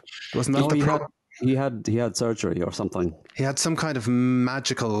deaf. Wasn't that the problem? He had surgery or something. He had some kind of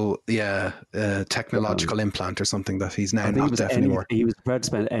magical, technological implant or something that he's now not deaf anymore. He was prepared to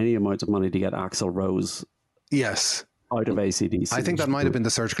spend any amount of money to get Axl Rose. Yes. Out of AC/DC. I think that might have been the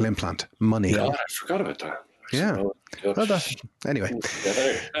surgical implant. Money. Yeah, I forgot about that. Yeah. Well, anyway.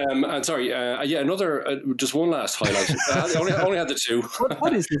 And sorry, another, just one last highlight. I only had the two.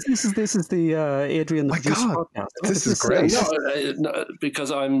 What is this? This is the Adrian the Producer podcast. This is great. No,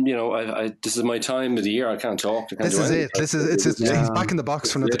 because I'm, this is my time of the year. I can't talk. This is it. He's back in the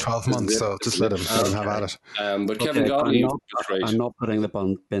box for another 12 months, so just let him have at it. But Kevin Godley was great. I'm not putting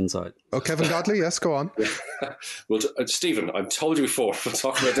the bins out. Oh, Kevin Godley, yes, go on. Well, Stephen, I've told you before. We'll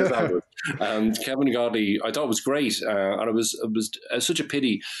talk about this afterwards. Kevin Godley, I thought was great. And it was such a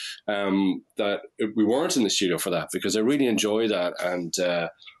pity that we weren't in the studio for that, because I really enjoy that.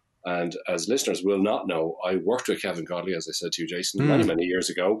 And as listeners will not know, I worked with Kevin Godley, as I said to you, Jason, many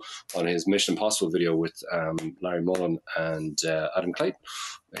years ago on his Mission Impossible video with Larry Mullen and Adam Clayton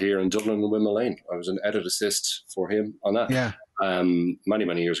here in Dublin and Windmill Lane. I was an edit assist for him on that. Yeah.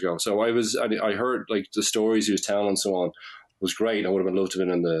 Many years ago. So I heard like the stories he was telling and so on. Was great. I would have loved to have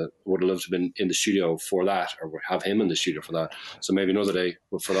been in the studio for that, or have him in the studio for that. So maybe another day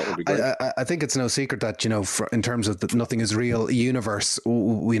for that would be great. I think it's no secret that, in terms of the Nothing Is Real universe,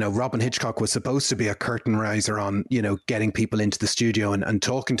 Robin Hitchcock was supposed to be a curtain riser on, getting people into the studio and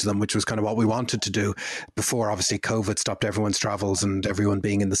talking to them, which was kind of what we wanted to do before obviously COVID stopped everyone's travels and everyone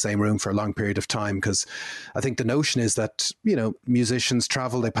being in the same room for a long period of time. Because I think the notion is that, musicians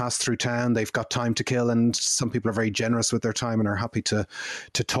travel, they pass through town, they've got time to kill, and some people are very generous with their time and are happy to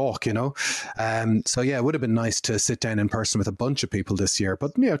talk, so yeah, it would have been nice to sit down in person with a bunch of people this year,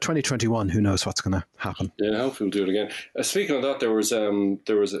 but 2021, who knows what's going to happen. Yeah, hopefully we'll do it again. Speaking of that, there was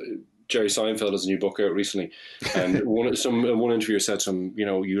Jerry Seinfeld has a new book out recently, and one interviewer said to him,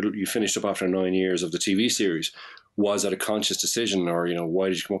 you finished up after 9 years of the TV series. Was that a conscious decision, or why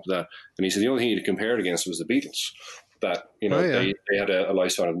did you come up with that? And he said the only thing he compare it against was the Beatles. That they had a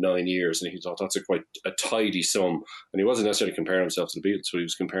lifespan of 9 years, and he thought that's quite a tidy sum. And he wasn't necessarily comparing himself to the Beatles, but he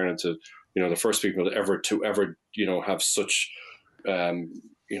was comparing it to the first people to ever have such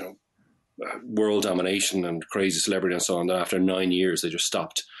world domination and crazy celebrity and so on. That after 9 years they just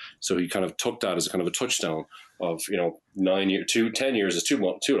stopped. So he kind of took that as a kind of a touchdown of 9 years. 10 years is too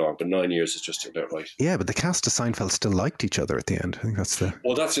long, but 9 years is just about right. Yeah, but the cast of Seinfeld still liked each other at the end. I think that's the.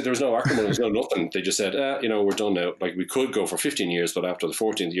 Well, that's it. There was no acrimony. There's no nothing. They just said, we're done now. Like, we could go for 15 years, but after the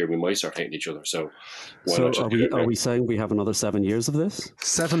 14th year, we might start hating each other. So, are we saying we have another 7 years of this?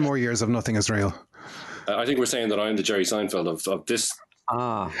 7 more years of Nothing Is Real. I think we're saying that I'm the Jerry Seinfeld of this.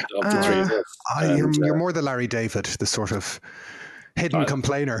 You're more the Larry David, the sort of hidden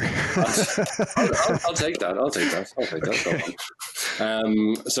complainer. I'll take that.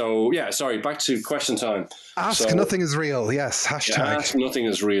 So yeah, sorry. Back to question time. Ask Nothing Is Real. Yes. Hashtag. Ask Nothing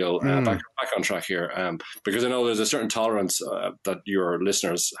Is Real. Back on track here, because I know there's a certain tolerance that your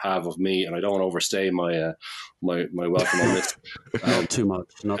listeners have of me, and I don't want to overstay my welcome on this. Not too much.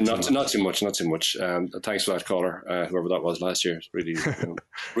 Not too much. Thanks for that, caller, whoever that was last year. Really,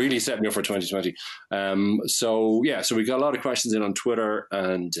 really set me up for 2020. So we got a lot of questions in on Twitter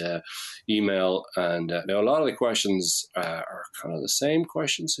and email, and now a lot of the questions are kind of the same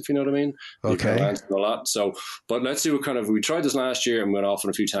questions, if you know what I mean. Okay. A lot. So, but let's do we tried this last year and went off on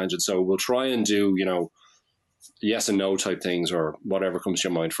a few tangents. So we'll try and do yes and no type things, or whatever comes to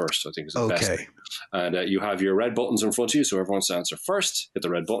your mind first, I think is the best. And you have your red buttons in front of you, so everyone wants to answer first, hit the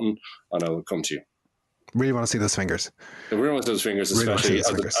red button, and I will come to you. Really want to see those fingers. I really want to see those fingers, especially.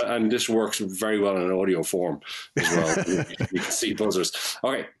 And this works very well in an audio form as well. You can see buzzers.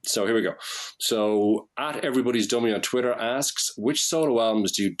 Okay, so here we go. So, at Everybody's Dummy on Twitter asks, which solo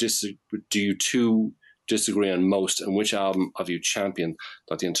albums do you two disagree on most, and which album have you championed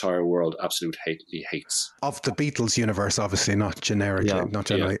that the entire world absolutely hates? Of the Beatles universe, obviously, not generically. Not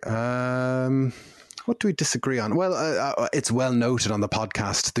generally. Yeah. What do we disagree on? Well, it's well noted on the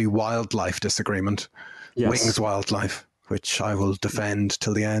podcast, the Wildlife disagreement. Yes. Wings Wildlife, which I will defend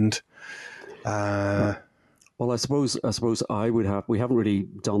till the end. Well, I suppose I would have. We haven't really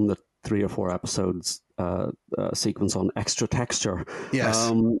done 3 or 4 episodes sequence on Extra Texture.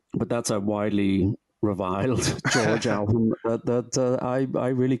 Yes. But that's a widely reviled George album that I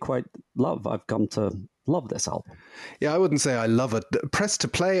really quite love. I've come to love this album. Yeah, I wouldn't say I love it. Press to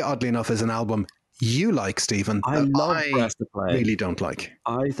Play, oddly enough, is an album you like, Stephen. I love Press to Play. Really don't like.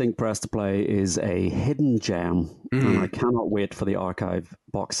 I think Press to Play is a hidden gem, and I cannot wait for the archive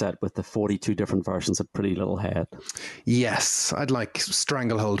box set with the 42 different versions of Pretty Little Head. Yes, I'd like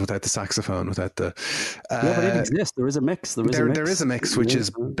Stranglehold without the saxophone, without the... yeah, but it exists. There is a mix. There is a mix, which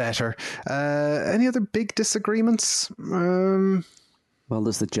is better. Any other big disagreements? Well,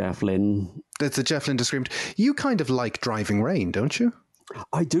 there's the Jeff Lynne. There's the Jeff Lynne disagreement. You kind of like Driving Rain, don't you?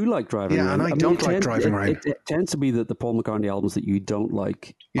 I do like Driving Rain. Yeah, and I don't like Driving Rain. It tends to be that the Paul McCartney albums that you don't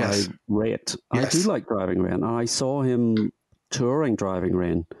like, yes. I rate. Yes. I do like Driving Rain. I saw him touring Driving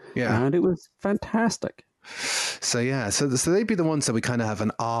Rain, and it was fantastic. So yeah, so they'd be the ones that we kind of have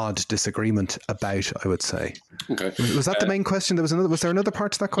an odd disagreement about, I would say. Okay, was that the main question? Was there another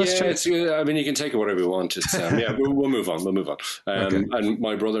part to that question? Yeah, I mean, you can take it whatever you want. It's yeah, we'll move on. Okay. And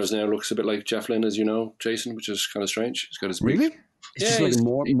my brother's now looks a bit like Jeff Lynne, as you know, Jason, which is kind of strange. He's got his really. It's just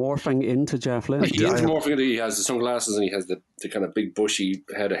like morphing into Jeff Lynne. He is morphing into. He has the sunglasses and he has the kind of big bushy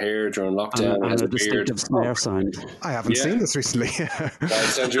head of hair during lockdown. And he has a a beard. distinctive snare sound. I haven't seen this recently.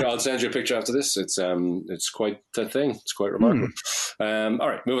 I'll send you a picture after this. It's quite a thing. It's quite remarkable. All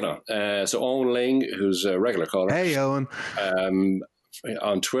right, moving on. So Owen Ling, who's a regular caller. Hey, Owen.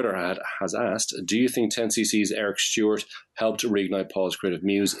 On Twitter has asked, do you think 10cc's Eric Stewart helped reignite Paul's creative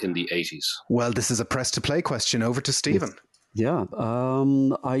muse in the 80s? Well, this is a press to play question. Over to Stephen. Yeah,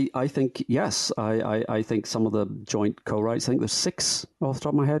 I think yes. I think some of the joint co-writes, I think there's 6 off the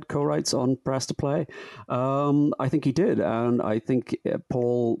top of my head co-writes on Press to Play. I think he did, and I think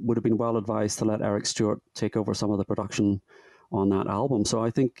Paul would have been well advised to let Eric Stewart take over some of the production on that album. So I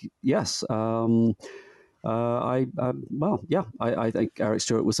think yes. I think Eric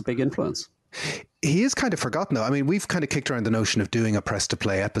Stewart was a big influence. He is kind of forgotten, though. I mean, we've kind of kicked around the notion of doing a press to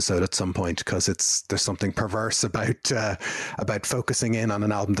play episode at some point because there's something perverse about focusing in on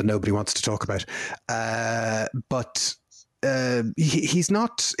an album that nobody wants to talk about. But Eric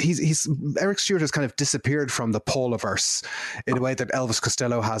Stewart has kind of disappeared from the Pauliverse in a way that Elvis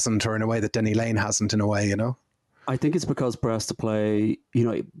Costello hasn't, or in a way that Denny Lane hasn't, in a way, you know? I think it's because Press to Play,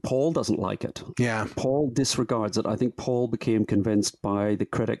 Paul doesn't like it. Yeah. Paul disregards it. I think Paul became convinced by the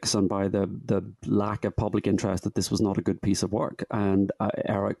critics and by the lack of public interest that this was not a good piece of work. And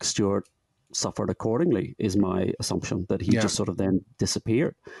Eric Stewart suffered accordingly, is my assumption, that he just sort of then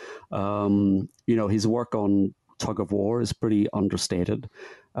disappeared. His work on Tug of War is pretty understated,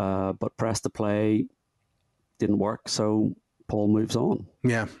 but Press to Play didn't work, so Paul moves on.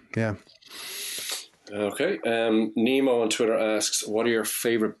 Yeah. Okay. Nemo on Twitter asks, what are your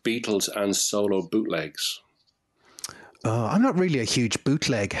favorite Beatles and solo bootlegs? I'm not really a huge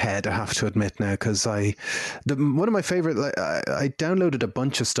bootleg head, I have to admit now, because one of my favorite, I downloaded a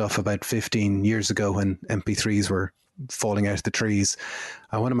bunch of stuff about 15 years ago when MP3s were falling out of the trees.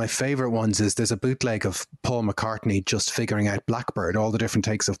 One of my favorite ones is there's a bootleg of Paul McCartney just figuring out Blackbird, all the different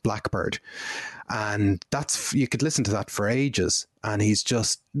takes of Blackbird. And you could listen to that for ages. And he's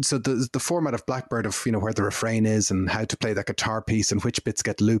just, so the format of Blackbird of, where the refrain is and how to play that guitar piece and which bits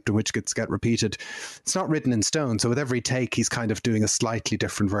get looped and which bits get repeated, it's not written in stone. So with every take, he's kind of doing a slightly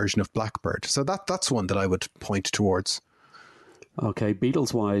different version of Blackbird. So that's one that I would point towards. Okay,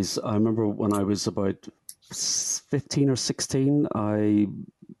 Beatles wise, I remember when I was about 15 or 16, I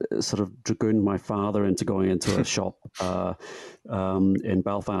sort of dragooned my father into going into a shop in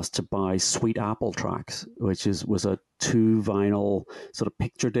Belfast to buy Sweet Apple tracks, which was a 2 vinyl sort of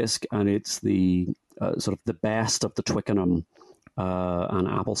picture disc, and it's the sort of the best of the Twickenham and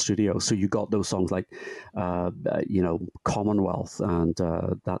Apple Studio. So you got those songs like Commonwealth and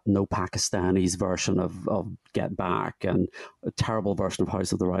that No Pakistanis version of Get Back, and a terrible version of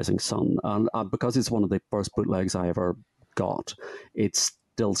House of the Rising Sun. And because it's one of the first bootlegs I ever got, it's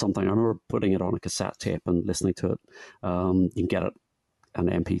still something. I remember putting it on a cassette tape and listening to it. You can get it an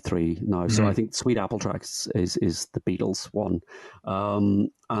MP3 now. So I think Sweet Apple Tracks is the Beatles one.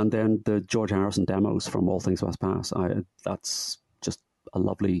 And then the George Harrison demos from All Things Must Pass. That's just a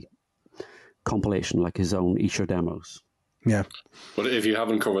lovely compilation, like his own Esher demos. Yeah. But if you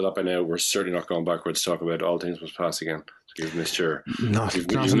haven't covered that by now, we're certainly not going backwards to talk about All Things Must Pass again. So you've missed your... Not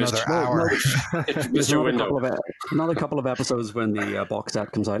another hour. Missed your window. Another couple of episodes when the box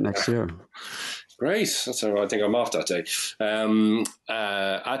set comes out next year. Great. That's how I think I'm off that day.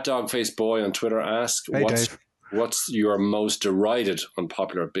 At Dogface Boy on Twitter asks, hey, what's your most derided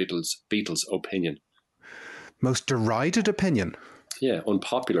unpopular Beatles opinion? Most derided opinion? Yeah,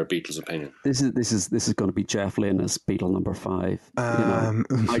 unpopular Beatles opinion. This is going to be Jeff Lynne as Beatle number 5.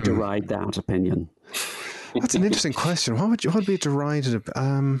 I deride that opinion. That's an interesting question. What would be derided?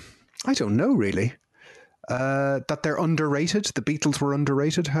 I don't know really. That they're underrated. The Beatles were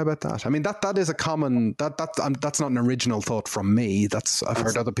underrated. How about that? I mean, that is a common that's not an original thought from me. I've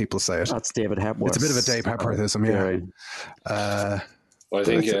heard other people say it. That's David Hepworth. It's a bit of a Dave Hepworthism, yeah. Well,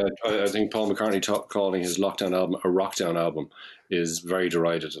 I think Paul McCartney calling his Lockdown album a Rockdown album is very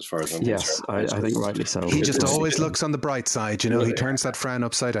derided as far as I'm concerned. Yes, I think rightly so. He just always looks on the bright side, He turns that frown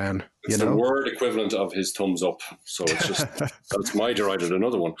upside down. It's the word equivalent of his thumbs up. So it's just that's my derided.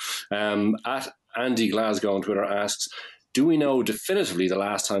 Another one. At Andy Glasgow on Twitter asks, do we know definitively the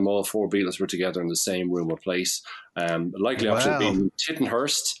last time all 4 Beatles were together in the same room or place? Likely option being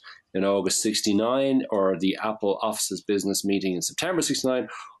Tittenhurst in August 69, or the Apple offices business meeting in September 69,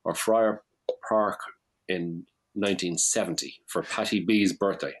 or Friar Park in 1970 for Patty B's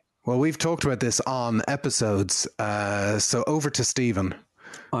birthday. Well, we've talked about this on episodes, so over to Stephen.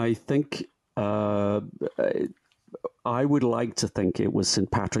 I think I would like to think it was St.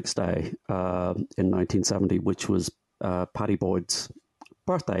 Patrick's Day in 1970, which was Patty Boyd's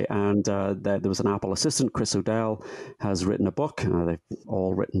birthday, and there was an Apple assistant. Chris O'Dell has written a book. They've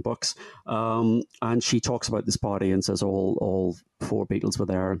all written books, and she talks about this party and says all 4 Beatles were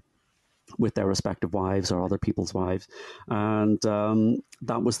there with their respective wives or other people's wives, and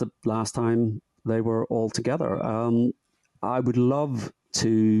that was the last time they were all together. I would love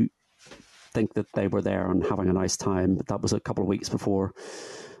to think that they were there and having a nice time, but that was a couple of weeks before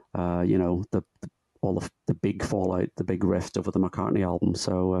all of the big fallout, the big rift over the McCartney album.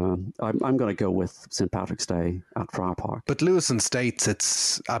 So I'm going to go with St. Patrick's Day at Friar Park. But Lewison states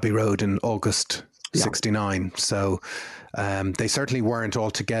it's Abbey Road in August 69. So they certainly weren't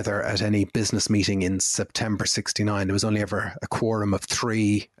all together at any business meeting in September 69. There was only ever a quorum of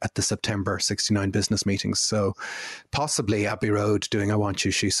 3 at the September 69 business meetings. So possibly Abbey Road doing I Want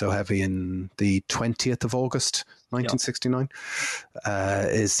You, She's So Heavy in the 20th of August 1969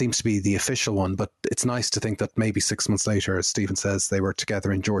 seems to be the official one, but it's nice to think that maybe 6 months later, as Stephen says, they were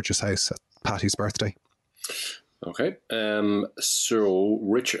together in George's house at Patty's birthday. Okay. So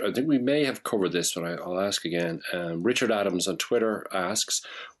Richard, I think we may have covered this, but I'll ask again. Richard Adams on Twitter asks,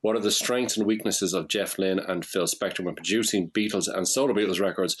 what are the strengths and weaknesses of Jeff Lynne and Phil Spector when producing Beatles and solo Beatles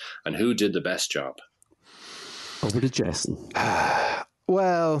records, and who did the best job? Over to Jason.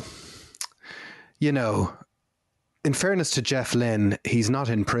 Well, in fairness to Jeff Lynne, he's not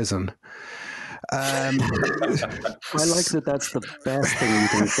in prison. I like that. That's the best thing you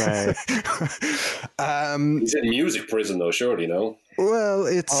can say. He's in music prison, though, surely, no? Well,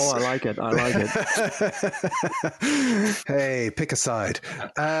 it's... Oh, I like it. Hey, pick a side.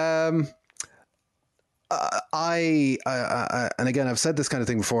 And again, I've said this kind of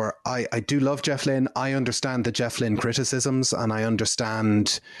thing before. I do love Jeff Lynne. I understand the Jeff Lynne criticisms, and I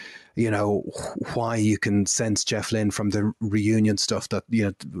understand... why you can sense Jeff Lynne from the reunion stuff that,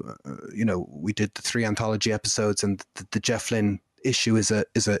 we did the 3 anthology episodes, and the Jeff Lynne issue is a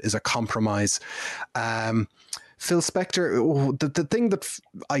compromise. Phil Spector, the thing that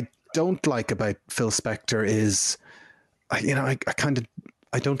I don't like about Phil Spector is, I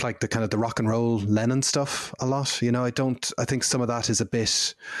don't like the kind of the rock and roll Lennon stuff a lot. I think some of that is a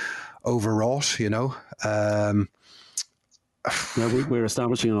bit overwrought, No, we're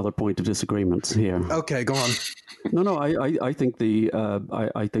establishing another point of disagreement here. Okay, go on. No, I think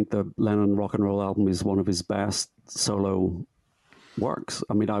I think the Lennon Rock and Roll album is one of his best solo works.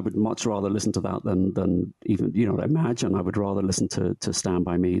 I mean, I would much rather listen to that than even Imagine. I would rather listen to Stand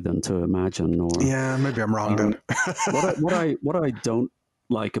By Me than to Imagine. Or maybe I'm wrong then. what I don't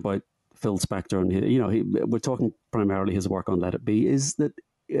like about Phil Spector, and we're talking primarily his work on Let It Be, is that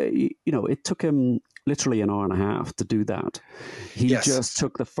it took him literally an hour and a half to do that. He just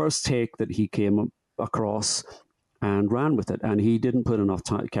took the first take that he came across and ran with it, and he didn't put enough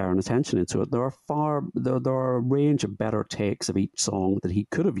care and attention into it. There are a range of better takes of each song that he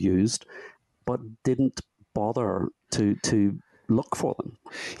could have used, but didn't bother to look for them.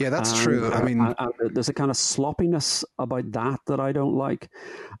 Yeah, that's true. I mean, there's a kind of sloppiness about that I don't like.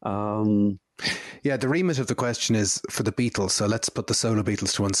 The remit of the question is for the Beatles, so let's put the solo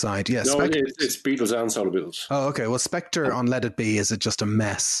Beatles to one side. Yeah, no, it's Beatles and solo Beatles. Oh, okay. Well, Spector on Let It Be is just a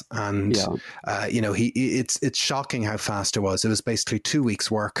mess, and it's shocking how fast it was. It was basically 2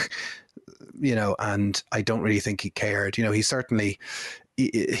 weeks' work, and I don't really think he cared. He certainly.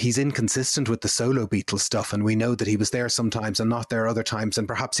 he's inconsistent with the solo Beatles stuff, and we know that he was there sometimes and not there other times, and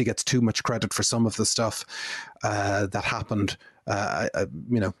perhaps he gets too much credit for some of the stuff that happened.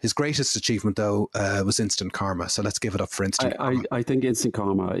 His greatest achievement, though, was Instant Karma. So let's give it up for Instant Karma. I think Instant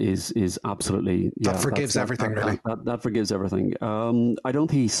Karma is absolutely... that forgives everything, really. That forgives everything. I don't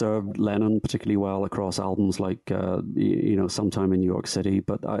think he served Lennon particularly well across albums like, Sometime in New York City,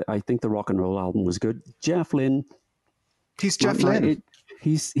 but I think the rock and roll album was good. Jeff Lynne... He's Jeff Lynne.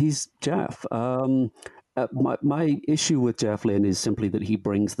 He's Jeff. My issue with Jeff Lynne is simply that he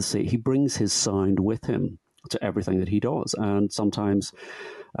brings his sound with him to everything that he does, and sometimes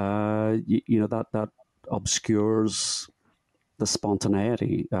that obscures the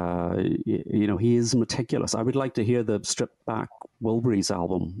spontaneity. He is meticulous. I would like to hear the stripped back Wilburys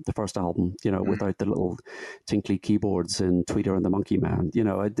album, the first album, without the little tinkly keyboards in Tweeter and the Monkey Man.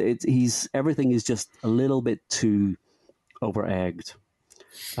 Everything is just a little bit too over-egged,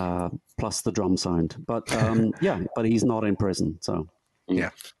 plus the drum sound. But but he's not in prison, so...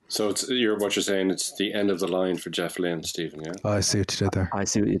 Yeah. So what you're saying, it's the end of the line for Jeff Lynne, Stephen, yeah? Oh, I see what you did there. I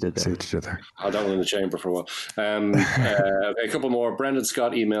see what you did there. Had that one in the chamber for a while. A couple more. Brendan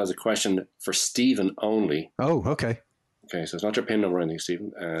Scott emails a question for Stephen only. Oh, okay. Okay, so it's not your PIN number or anything,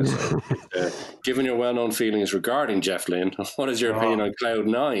 Stephen. Given your well-known feelings regarding Jeff Lynne, what is your opinion on Cloud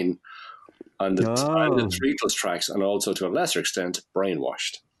 9 and the Beatles tracks, and also to a lesser extent,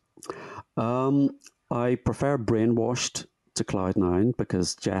 Brainwashed? I prefer Brainwashed to Cloud 9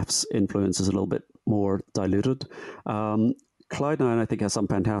 because Jeff's influence is a little bit more diluted. Cloud 9, I think, has some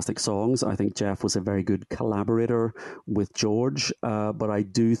fantastic songs. I think Jeff was a very good collaborator with George, but I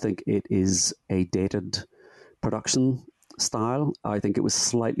do think it is a dated production style. I think it was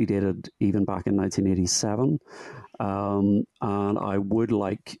slightly dated even back in 1987. And I would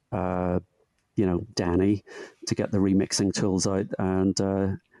like, Danny to get the remixing tools out and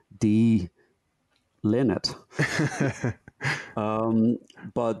de-Lynne it.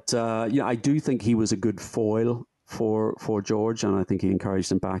 I do think he was a good foil for George, and I think he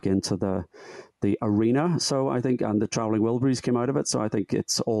encouraged him back into the arena. So I think, and the Traveling Wilburys came out of it. So I think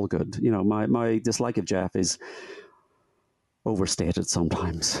it's all good. My dislike of Jeff is overstated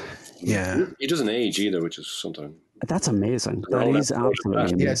sometimes. Yeah, he doesn't age either, which is sometimes. That's amazing. That is absolutely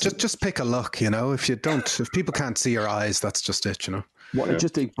amazing. Yeah, just pick a look. If people can't see your eyes, that's just it.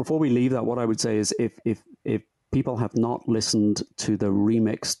 Just before we leave that, what I would say is if people have not listened to the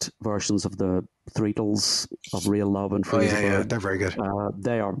remixed versions of the Threetles of Real Love and Freeze they're very good.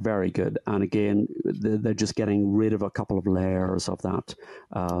 They are very good. And again, they're just getting rid of a couple of layers of that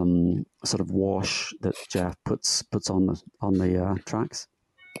sort of wash that Jeff puts on the tracks.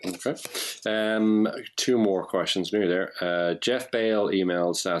 Okay. Two more questions near there. Jeff Bale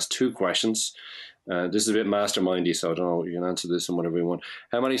emails, asked two questions. This is a bit mastermindy, so I don't know. You can answer this in whatever you want.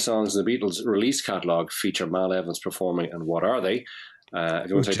 How many songs in the Beatles release catalogue feature Mal Evans performing, and what are they? If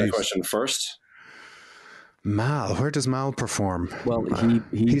you want to take that question first. Mal, where does Mal perform? Well,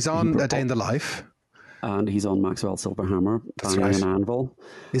 he's on A Day in the Life. And he's on Maxwell Silverhammer, banging an anvil.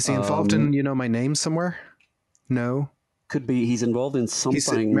 Is he involved in You Know My Name somewhere? No. Could be. He's involved in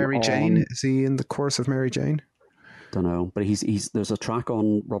something. Mary Jane? Is he in the chorus of Mary Jane? Don't know, but there's a track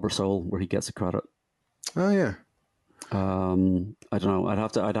on Rubber Soul where he gets a credit. Oh yeah. I don't know. I'd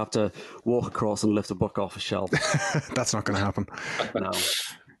have to walk across and lift a book off a shelf. That's not going to happen. No.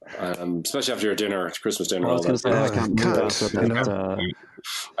 Especially after your dinner, Christmas dinner. I was going to say I can't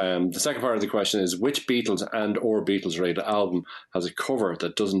the second part of the question is, which Beatles and or Beatles related album has a cover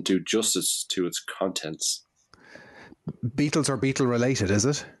that doesn't do justice to its contents? Beatles or Beatle related, is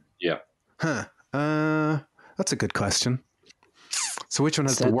it? Yeah. Huh. That's a good question. So which one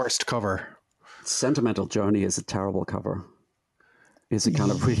has the worst cover? Sentimental Journey is a terrible cover. It's a kind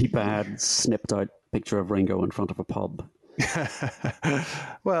of really bad, snipped out picture of Ringo in front of a pub.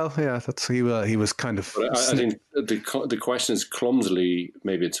 Well, yeah, he was kind of. But I think the question is clumsily,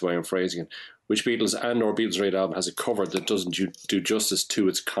 maybe it's the way I'm phrasing it. Which Beatles and or Beatles related album has a cover that doesn't do justice to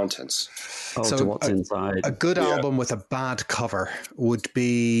its contents? Oh, so to what's inside. A good album with a bad cover would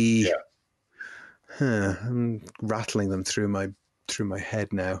be. Yeah. I'm rattling them through my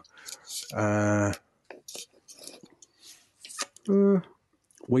head now.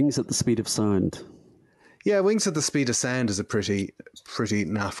 Wings at the Speed of Sound. Yeah, Wings at the Speed of Sound is a pretty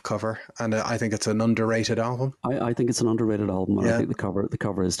naff cover, and I think it's an underrated album. I think it's an underrated album. And I think the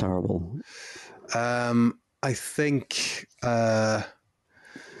cover is terrible. I think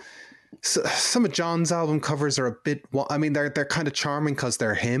some of John's album covers are a bit. I mean, they're kind of charming because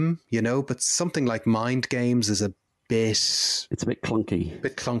they're him, but something like Mind Games is a bit. It's a bit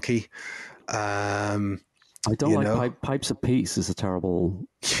clunky. I don't like Pipes of Peace is a terrible...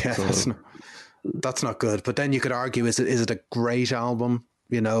 Yeah, that's not good. But then you could argue, is it a great album?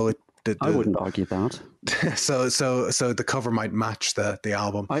 I wouldn't argue that. So the cover might match the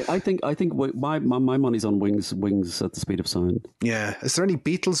album. I think my money's on Wings at the Speed of Sound. Yeah. Is there any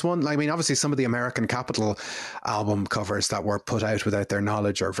Beatles one? I mean, obviously some of the American Capitol album covers that were put out without their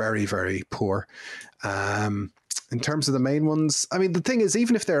knowledge are very, very poor. In terms of the main ones, I mean, the thing is,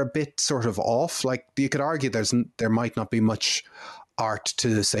 even if they're a bit sort of off, like you could argue there might not be much art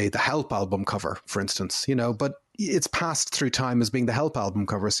to, say, the Help album cover, for instance, but it's passed through time as being the Help album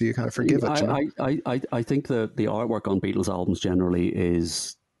cover, so you kind of forgive it. I think that the artwork on Beatles albums generally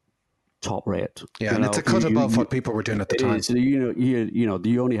is top rate. Yeah, and it's a cut above what people were doing at the time. So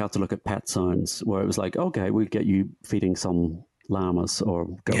you only have to look at Pet Sounds, where it was like, okay, we'll get you feeding some llamas or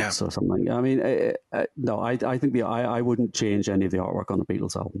goats or something. I mean, no, I think I wouldn't change any of the artwork on the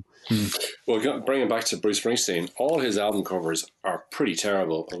Beatles album. Well, bringing back to Bruce Springsteen, all his album covers are pretty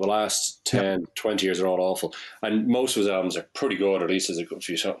terrible. The last 10, 20 years are all awful. And most of his albums are pretty good, or at least there's a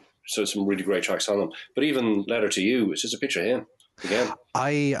few, so some really great tracks on them. But even Letter to You, it's just a picture of him. Again.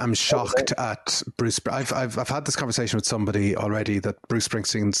 I am shocked at Bruce. I've had this conversation with somebody already that Bruce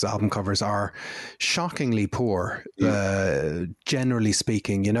Springsteen's album covers are shockingly poor, generally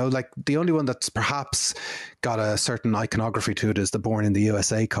speaking. Like the only one that's perhaps got a certain iconography to it is the Born in the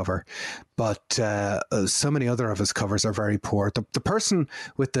USA cover, but so many other of his covers are very poor. The person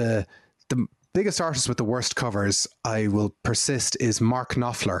with the biggest artist with the worst covers, I will persist, is Mark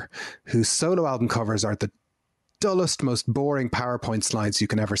Knopfler, whose solo album covers are the dullest, most boring PowerPoint slides you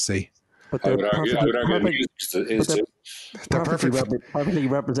can ever see. But they're perfectly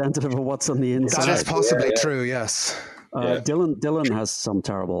representative of what's on the inside. That is possibly true, yes. Dylan has some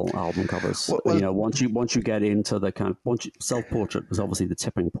terrible album covers. Well, once you get into the kind of Self-Portrait was obviously the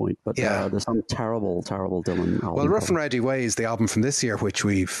tipping point, but there's some terrible Dylan album. Well, Rough and Ready Ways, the album from this year, which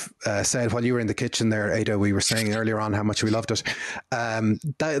we've said while you were in the kitchen there, Ada, we were saying earlier on how much we loved it.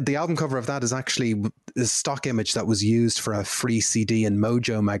 The album cover of that is actually a stock image that was used for a free CD in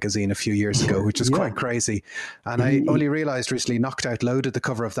Mojo magazine a few years ago, which is quite crazy. And I only realised recently, Knocked Out Loaded, the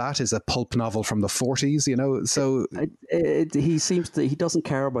cover of that is a pulp novel from the 40s. So. He doesn't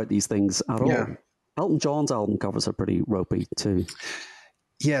care about these things at all. Elton John's album covers are pretty ropey too.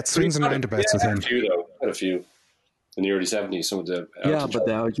 Yeah, it swings and roundabouts with him. Had a few in the early 70s. Some of the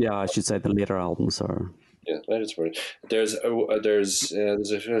I should say the later albums are. Yeah, latest word. There's I'm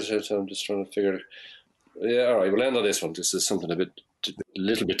just trying to figure. Yeah, all right. We'll end on this one. This is something a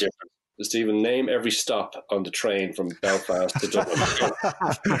little bit different. Stephen, name every stop on the train from Belfast to Dublin.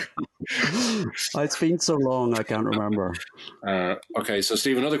 It's been so long, I can't remember. Okay, so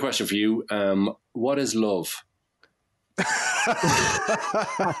Stephen, another question for you. What is love? This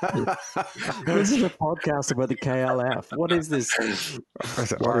is a podcast about the KLF. What is this?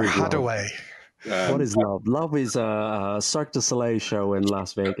 Or Hadaway. What is love? Love is a Cirque du Soleil show in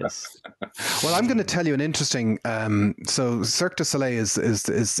Las Vegas. Well, I'm going to tell you an interesting. So Cirque du Soleil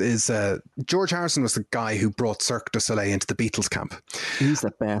is George Harrison was the guy who brought Cirque du Soleil into the Beatles camp. He's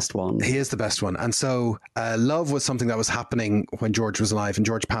the best one. He is the best one. And so love was something that was happening when George was alive, and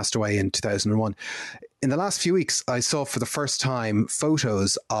George passed away in 2001. In the last few weeks, I saw for the first time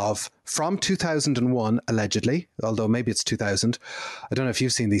photos from 2001, allegedly, although maybe it's 2000. I don't know if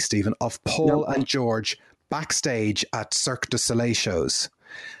you've seen these, Stephen, of Paul and George backstage at Cirque du Soleil shows,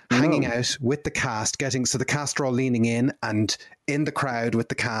 hanging out with the cast, so the cast are all leaning in, and in the crowd with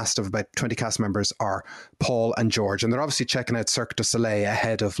the cast of about 20 cast members are Paul and George. And they're obviously checking out Cirque du Soleil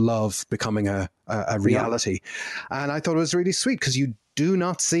ahead of Love becoming a reality. Yeah. And I thought it was really sweet because you do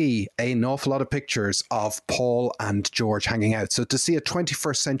not see an awful lot of pictures of Paul and George hanging out. So to see a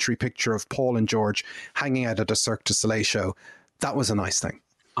 21st century picture of Paul and George hanging out at a Cirque du Soleil show, that was a nice thing.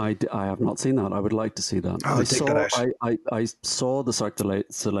 I have not seen that. I would like to see that. I saw the Cirque du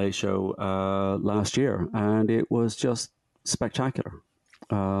Soleil show last year, and it was just spectacular.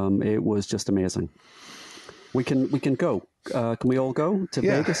 It was just amazing. We can go. Can we all go to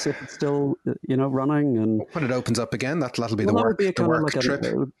Vegas if it's still running? And when it opens up again, that'll be the work trip.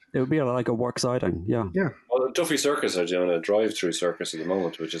 It would be like a work sighting. Yeah. Well, Duffy Circus are doing a drive-through circus at the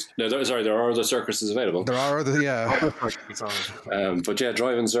moment, which is there are other circuses available. There are other but yeah,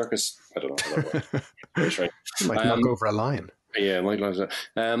 drive-in circus. I don't know. You might knock over a lion. Yeah, Mike loves that.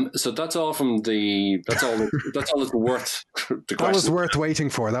 So that's all from the. That's all that's worth. The that was worth waiting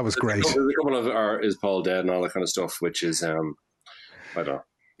for. That was great. There's a couple of is Paul dead and all that kind of stuff, which is I don't know.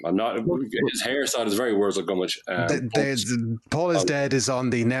 I'm not. His hairstyle is very Wurzel Gummidge. Paul is dead is on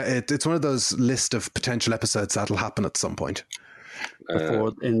the. It's one of those list of potential episodes that'll happen at some point.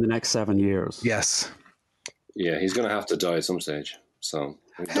 In the next 7 years. Yes. Yeah, he's going to have to die at some stage. So,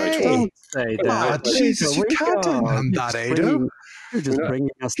 Hey, Don't say that. Jesus, you can't do that, Ado. You're just bringing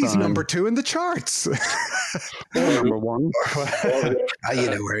us He's down. number 2 in the charts. Number 1. You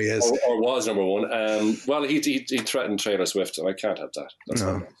know where he is. Or was number 1. Well, he threatened Taylor Swift, and I can't have that. That's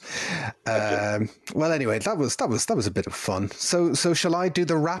no. Well, anyway, that was a bit of fun. So shall I do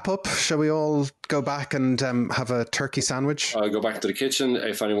the wrap up? Shall we all go back and have a turkey sandwich? I'll go back to the kitchen.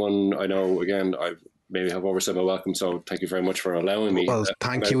 If anyone I know, again, I maybe have overstayed my welcome, so thank you very much for allowing me. Well,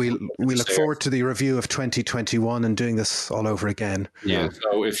 thank you. We look forward to the review of 2021 and doing this all over again. Yeah.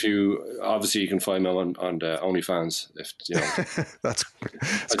 So if you can find me on OnlyFans. If you know, that's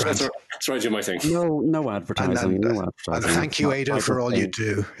right. You might think. No advertising. No advertising. And thank you, Ado, for all you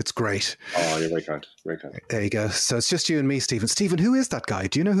do. It's great. Oh, you're very kind. Very kind. There you go. So it's just you and me, Stephen. Stephen, who is that guy?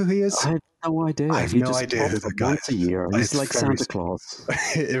 Do you know who he is? I have no idea. I have no idea who the guy is. Once a year. He's like Santa Claus.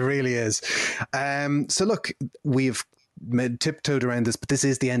 It really is. So look, we've tiptoed around this, but this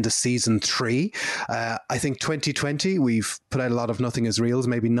is the end of season 3. I think 2020 we've put out a lot of Nothing Is Reals,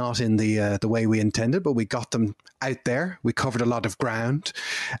 maybe not in the way we intended, but we got them out there. We covered a lot of ground,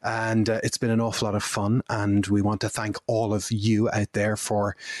 and it's been an awful lot of fun. And we want to thank all of you out there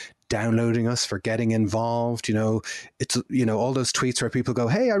for downloading us, for getting involved. It's all those tweets where people go,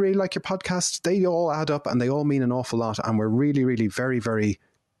 "Hey, I really like your podcast." They all add up and they all mean an awful lot, and we're really, really very, very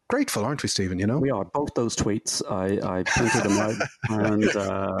grateful, aren't we, Stephen? We are. Both those tweets, I printed them out and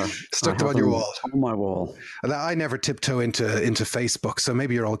stuck them on your wall. On my wall. I never tiptoe into Facebook, so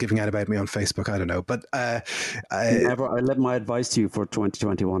maybe you're all giving out about me on Facebook. I don't know, but I let my advice to you for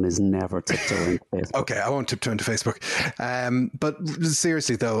 2021 is never tiptoe into Facebook. Okay, I won't tiptoe into Facebook. But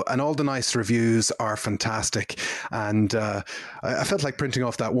seriously though, and all the nice reviews are fantastic, and I felt like printing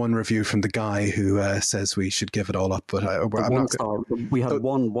off that one review from the guy who says we should give it all up. But we had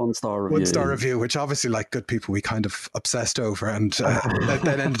one-star review. 1-star review, which obviously, like good people, we kind of obsessed over and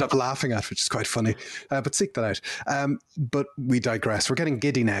then ended up laughing at, which is quite funny. But seek that out. But we digress. We're getting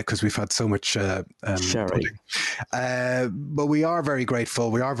giddy now because we've had so much sherry. But we are very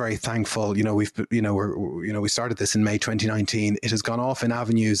grateful. We are very thankful. We started this in May 2019. It has gone off in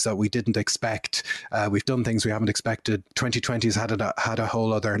avenues that we didn't expect. We've done things we haven't expected. 2020 has had a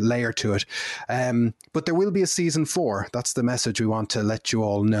whole other layer to it. But there will be a season 4. That's the message we want to let you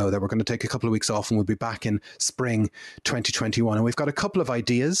all know, that we're going to take a couple of weeks off and we'll be back in spring 2021. And we've got a couple of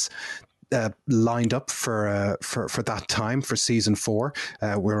ideas lined up for that time, for season 4.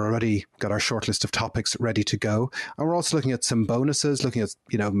 We're already got our short list of topics ready to go, and we're also looking at some bonuses, looking at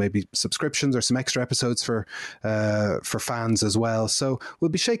maybe subscriptions or some extra episodes for fans as well. So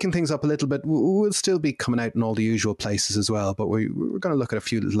we'll be shaking things up a little bit. We'll still be coming out in all the usual places as well, but we're going to look at a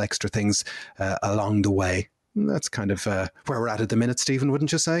few little extra things along the way. And that's kind of where we're at the minute, Stephen,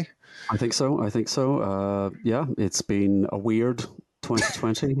 wouldn't you say? I think so. Yeah, it's been a weird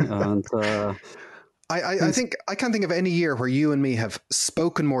 2020, and I think I can't think of any year where you and me have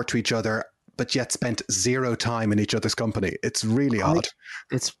spoken more to each other but yet spent 0 time in each other's company. It's really odd.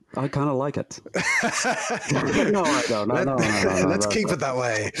 I kind of like it. No, I don't. No, Let's keep it that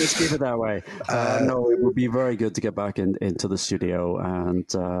way. Let's keep it that way. No, it would be very good to get back into the studio, and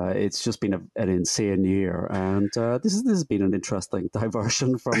it's just been an insane year. And this has been an interesting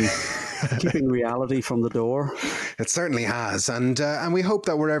diversion from keeping reality from the door. It certainly has, and we hope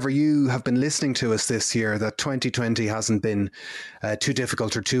that wherever you have been listening to us this year, that 2020 hasn't been too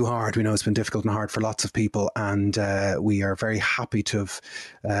difficult or too hard. We know it's been difficult and hard for lots of people, and we are very happy to have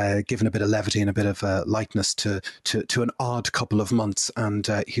given a bit of levity and a bit of lightness to an odd couple of months, and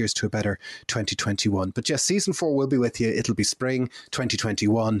here's to a better 2021. But yes, season 4 will be with you. It'll be spring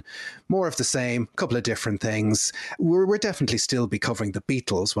 2021. More of the same, a couple of different things. We're definitely still be covering the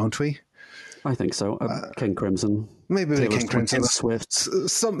Beatles, won't we? I think so. King Crimson. Maybe with King Crimson. Taylor Swift.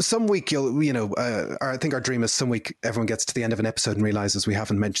 Some week I think our dream is some week everyone gets to the end of an episode and realizes we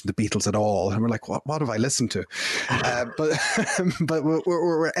haven't mentioned the Beatles at all, and we're like, what have I listened to? But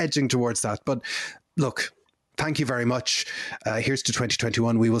we're edging towards that. But look, thank you very much. Here's to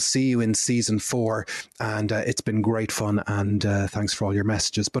 2021. We will see you in season 4, and it's been great fun, and thanks for all your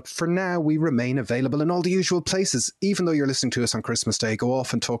messages. But for now, we remain available in all the usual places. Even though you're listening to us on Christmas Day, go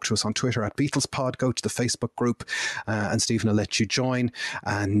off and talk to us on Twitter at BeatlesPod. Go to the Facebook group, and Stephen will let you join.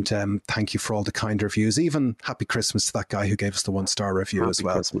 And thank you for all the kind reviews. Even happy Christmas to that guy who gave us the 1-star review as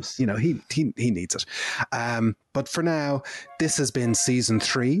well. Christmas. He needs it. But for now, this has been season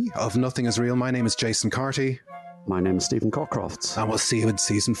 3 of Nothing Is Real. My name is Jason Carty. My name is Stephen Cockcroft. And we'll see you in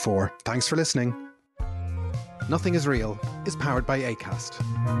season 4. Thanks for listening. Nothing Is Real is powered by Acast.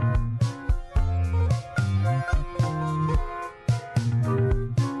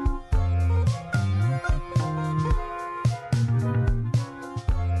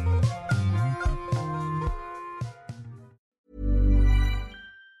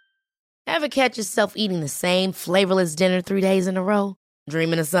 Ever catch yourself eating the same flavorless dinner 3 days in a row?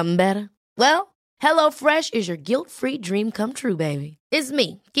 Dreaming of something better? Well, HelloFresh is your guilt-free dream come true, baby. It's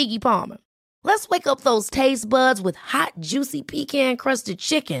me, Keke Palmer. Let's wake up those taste buds with hot, juicy pecan-crusted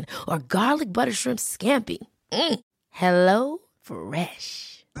chicken or garlic butter shrimp scampi. Hello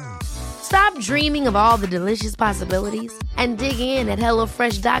Fresh. Stop dreaming of all the delicious possibilities and dig in at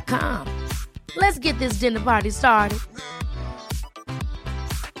HelloFresh.com. Let's get this dinner party started.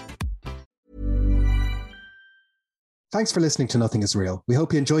 Thanks for listening to Nothing is Real. We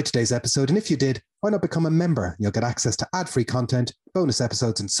hope you enjoyed today's episode, and if you did, why not become a member? You'll get access to ad-free content, bonus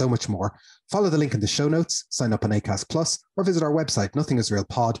episodes, and so much more. Follow the link in the show notes, sign up on Acast Plus, or visit our website,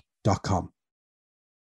 nothingisrealpod.com.